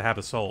think you have to have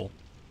a soul.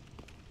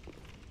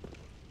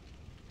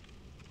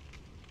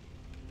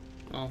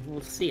 Well, we'll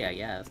see, I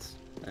guess.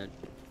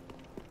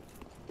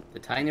 The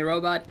tiny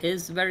robot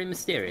is very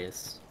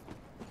mysterious.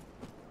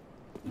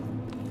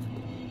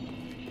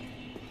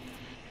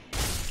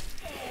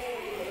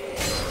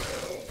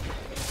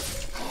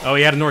 Oh,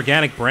 he had an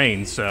organic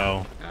brain,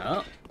 so...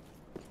 Oh.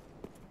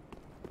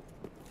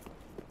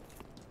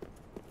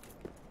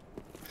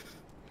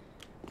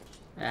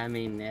 I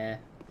mean,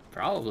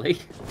 probably.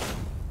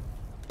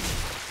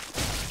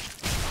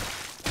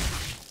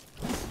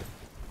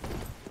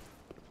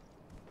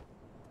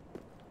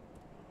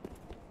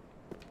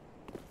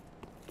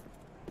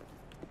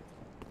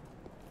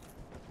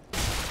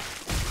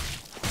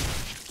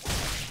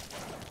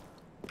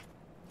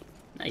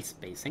 Nice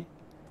spacing.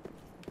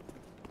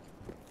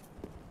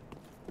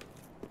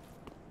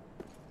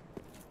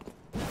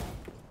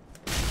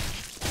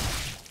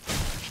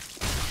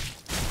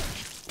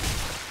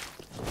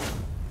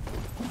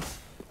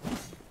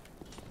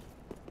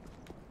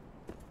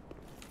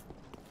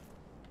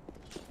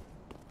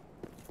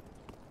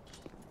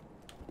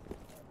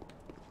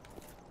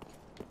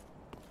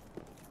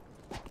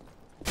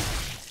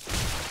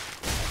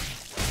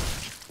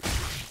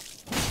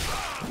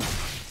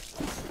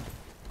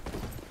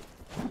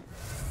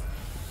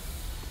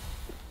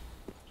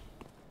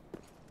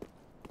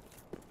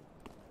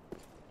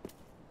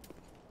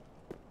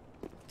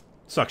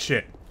 Suck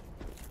shit.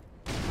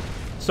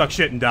 Suck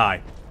shit and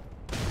die.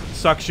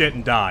 Suck shit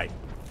and die.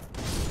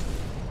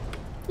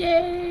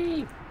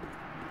 Yay!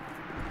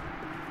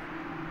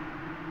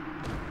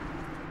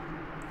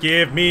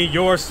 Give me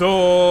your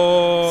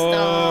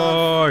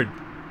sword!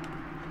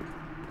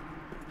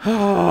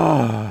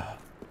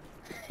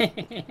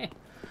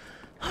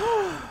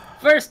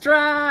 First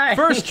try!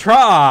 First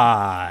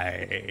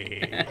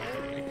try!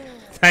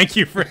 Thank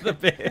you for the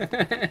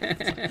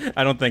bits.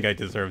 I don't think I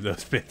deserve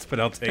those bits, but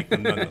I'll take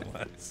them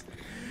nonetheless.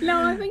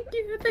 No, I think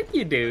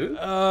you do.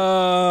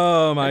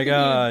 Oh my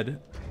god.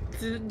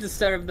 You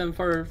deserve them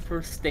for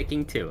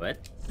sticking to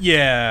it.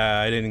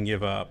 Yeah, I didn't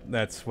give up.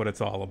 That's what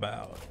it's all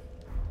about.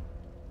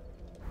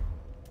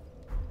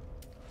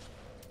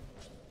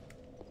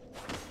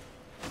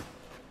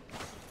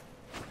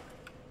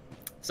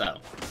 So,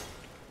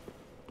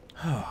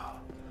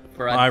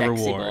 for a My Dexy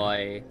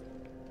reward.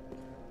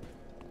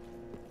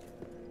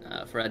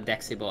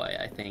 boy,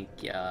 I think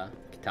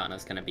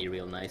Katana's gonna be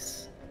real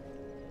nice.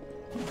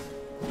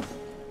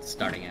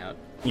 Starting out.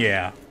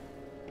 Yeah.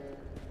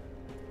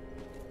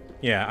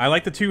 Yeah, I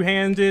like the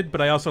two-handed,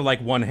 but I also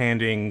like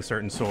one-handing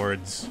certain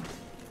swords.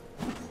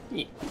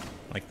 Yeah.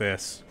 Like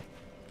this.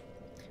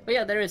 But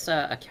yeah, there is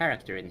a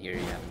character in here you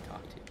haven't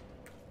talked to.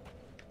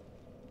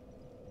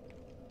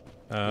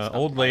 He's up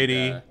Old by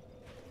lady.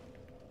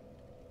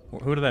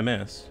 Who did I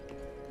miss?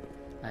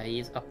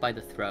 He's up by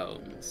the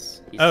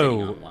thrones. He's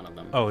sitting on one of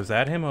them. Oh, is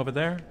that him over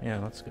there? Yeah,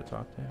 let's go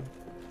talk to him.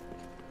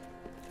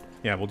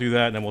 Yeah, we'll do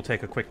that, and then we'll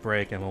take a quick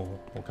break, and we'll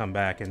come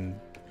back and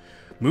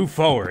move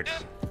forward.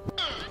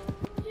 Oh,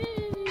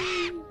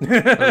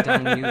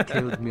 dang, you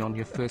killed me on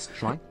your first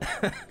try.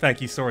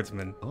 Thank you,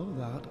 swordsman. All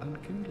that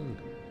unkindled.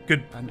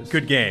 Good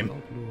game.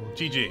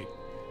 GG.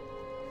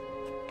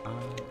 I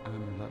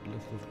am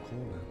Ludleth of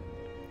Corland.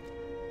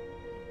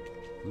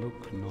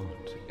 Look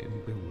not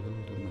in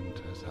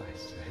bewilderment as I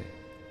say.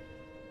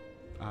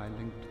 I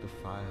linked the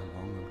fire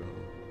long ago,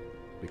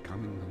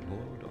 becoming the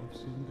Lord of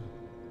Cinder.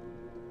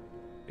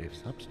 If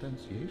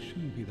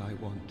substantiation be thy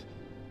want,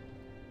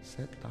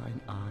 set thine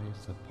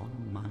eyes upon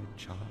my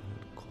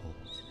charred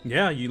corpse.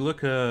 Yeah, you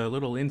look a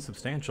little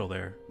insubstantial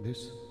there.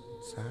 This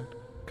sad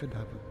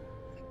cadaver.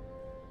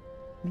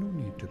 No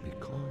need to be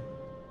coy.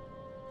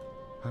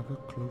 Have a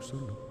closer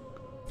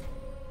look.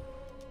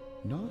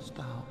 Knowest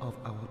thou of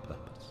our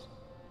purpose?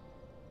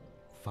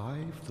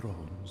 5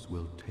 thrones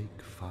will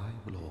take 5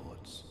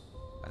 lords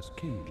as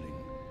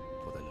kindling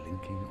for the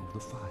linking of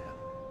the fire.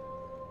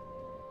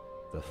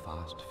 The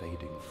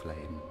fast-fading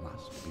flame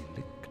must be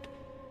licked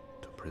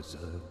to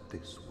preserve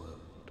this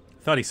world.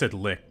 Thought he said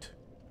licked.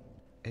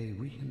 A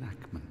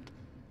reenactment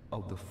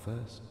of the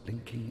first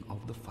linking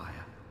of the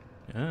fire.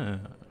 Ah.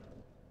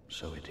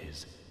 So it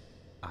is.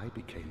 I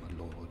became a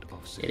lord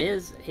of sin. It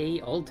is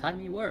a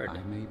old-timey word,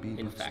 I may be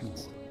in but fact.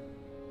 small,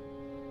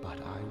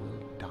 but I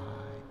will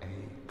die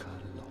a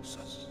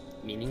colossus.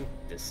 Meaning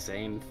the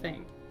same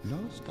thing.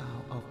 Knowest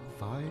thou of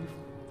 5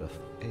 the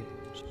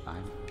age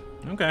I'm...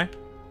 Okay.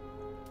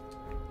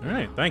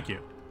 Alright, thank you.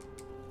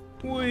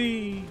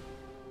 Whee!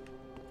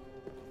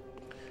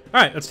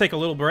 Alright, let's take a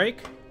little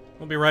break.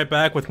 We'll be right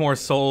back with more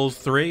Souls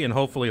 3 and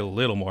hopefully a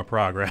little more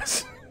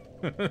progress.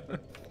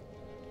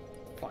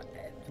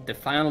 The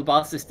final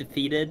boss is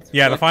defeated?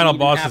 Yeah, the What final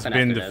can even boss has happen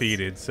been after this?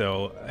 defeated,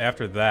 so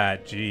after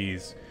that,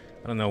 geez.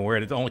 I don't know where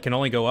it can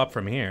only go up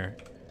from here.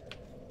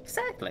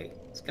 Exactly.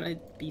 It's gonna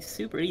be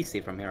super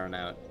easy from here on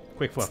out.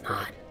 Quick fluff It's break.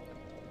 not.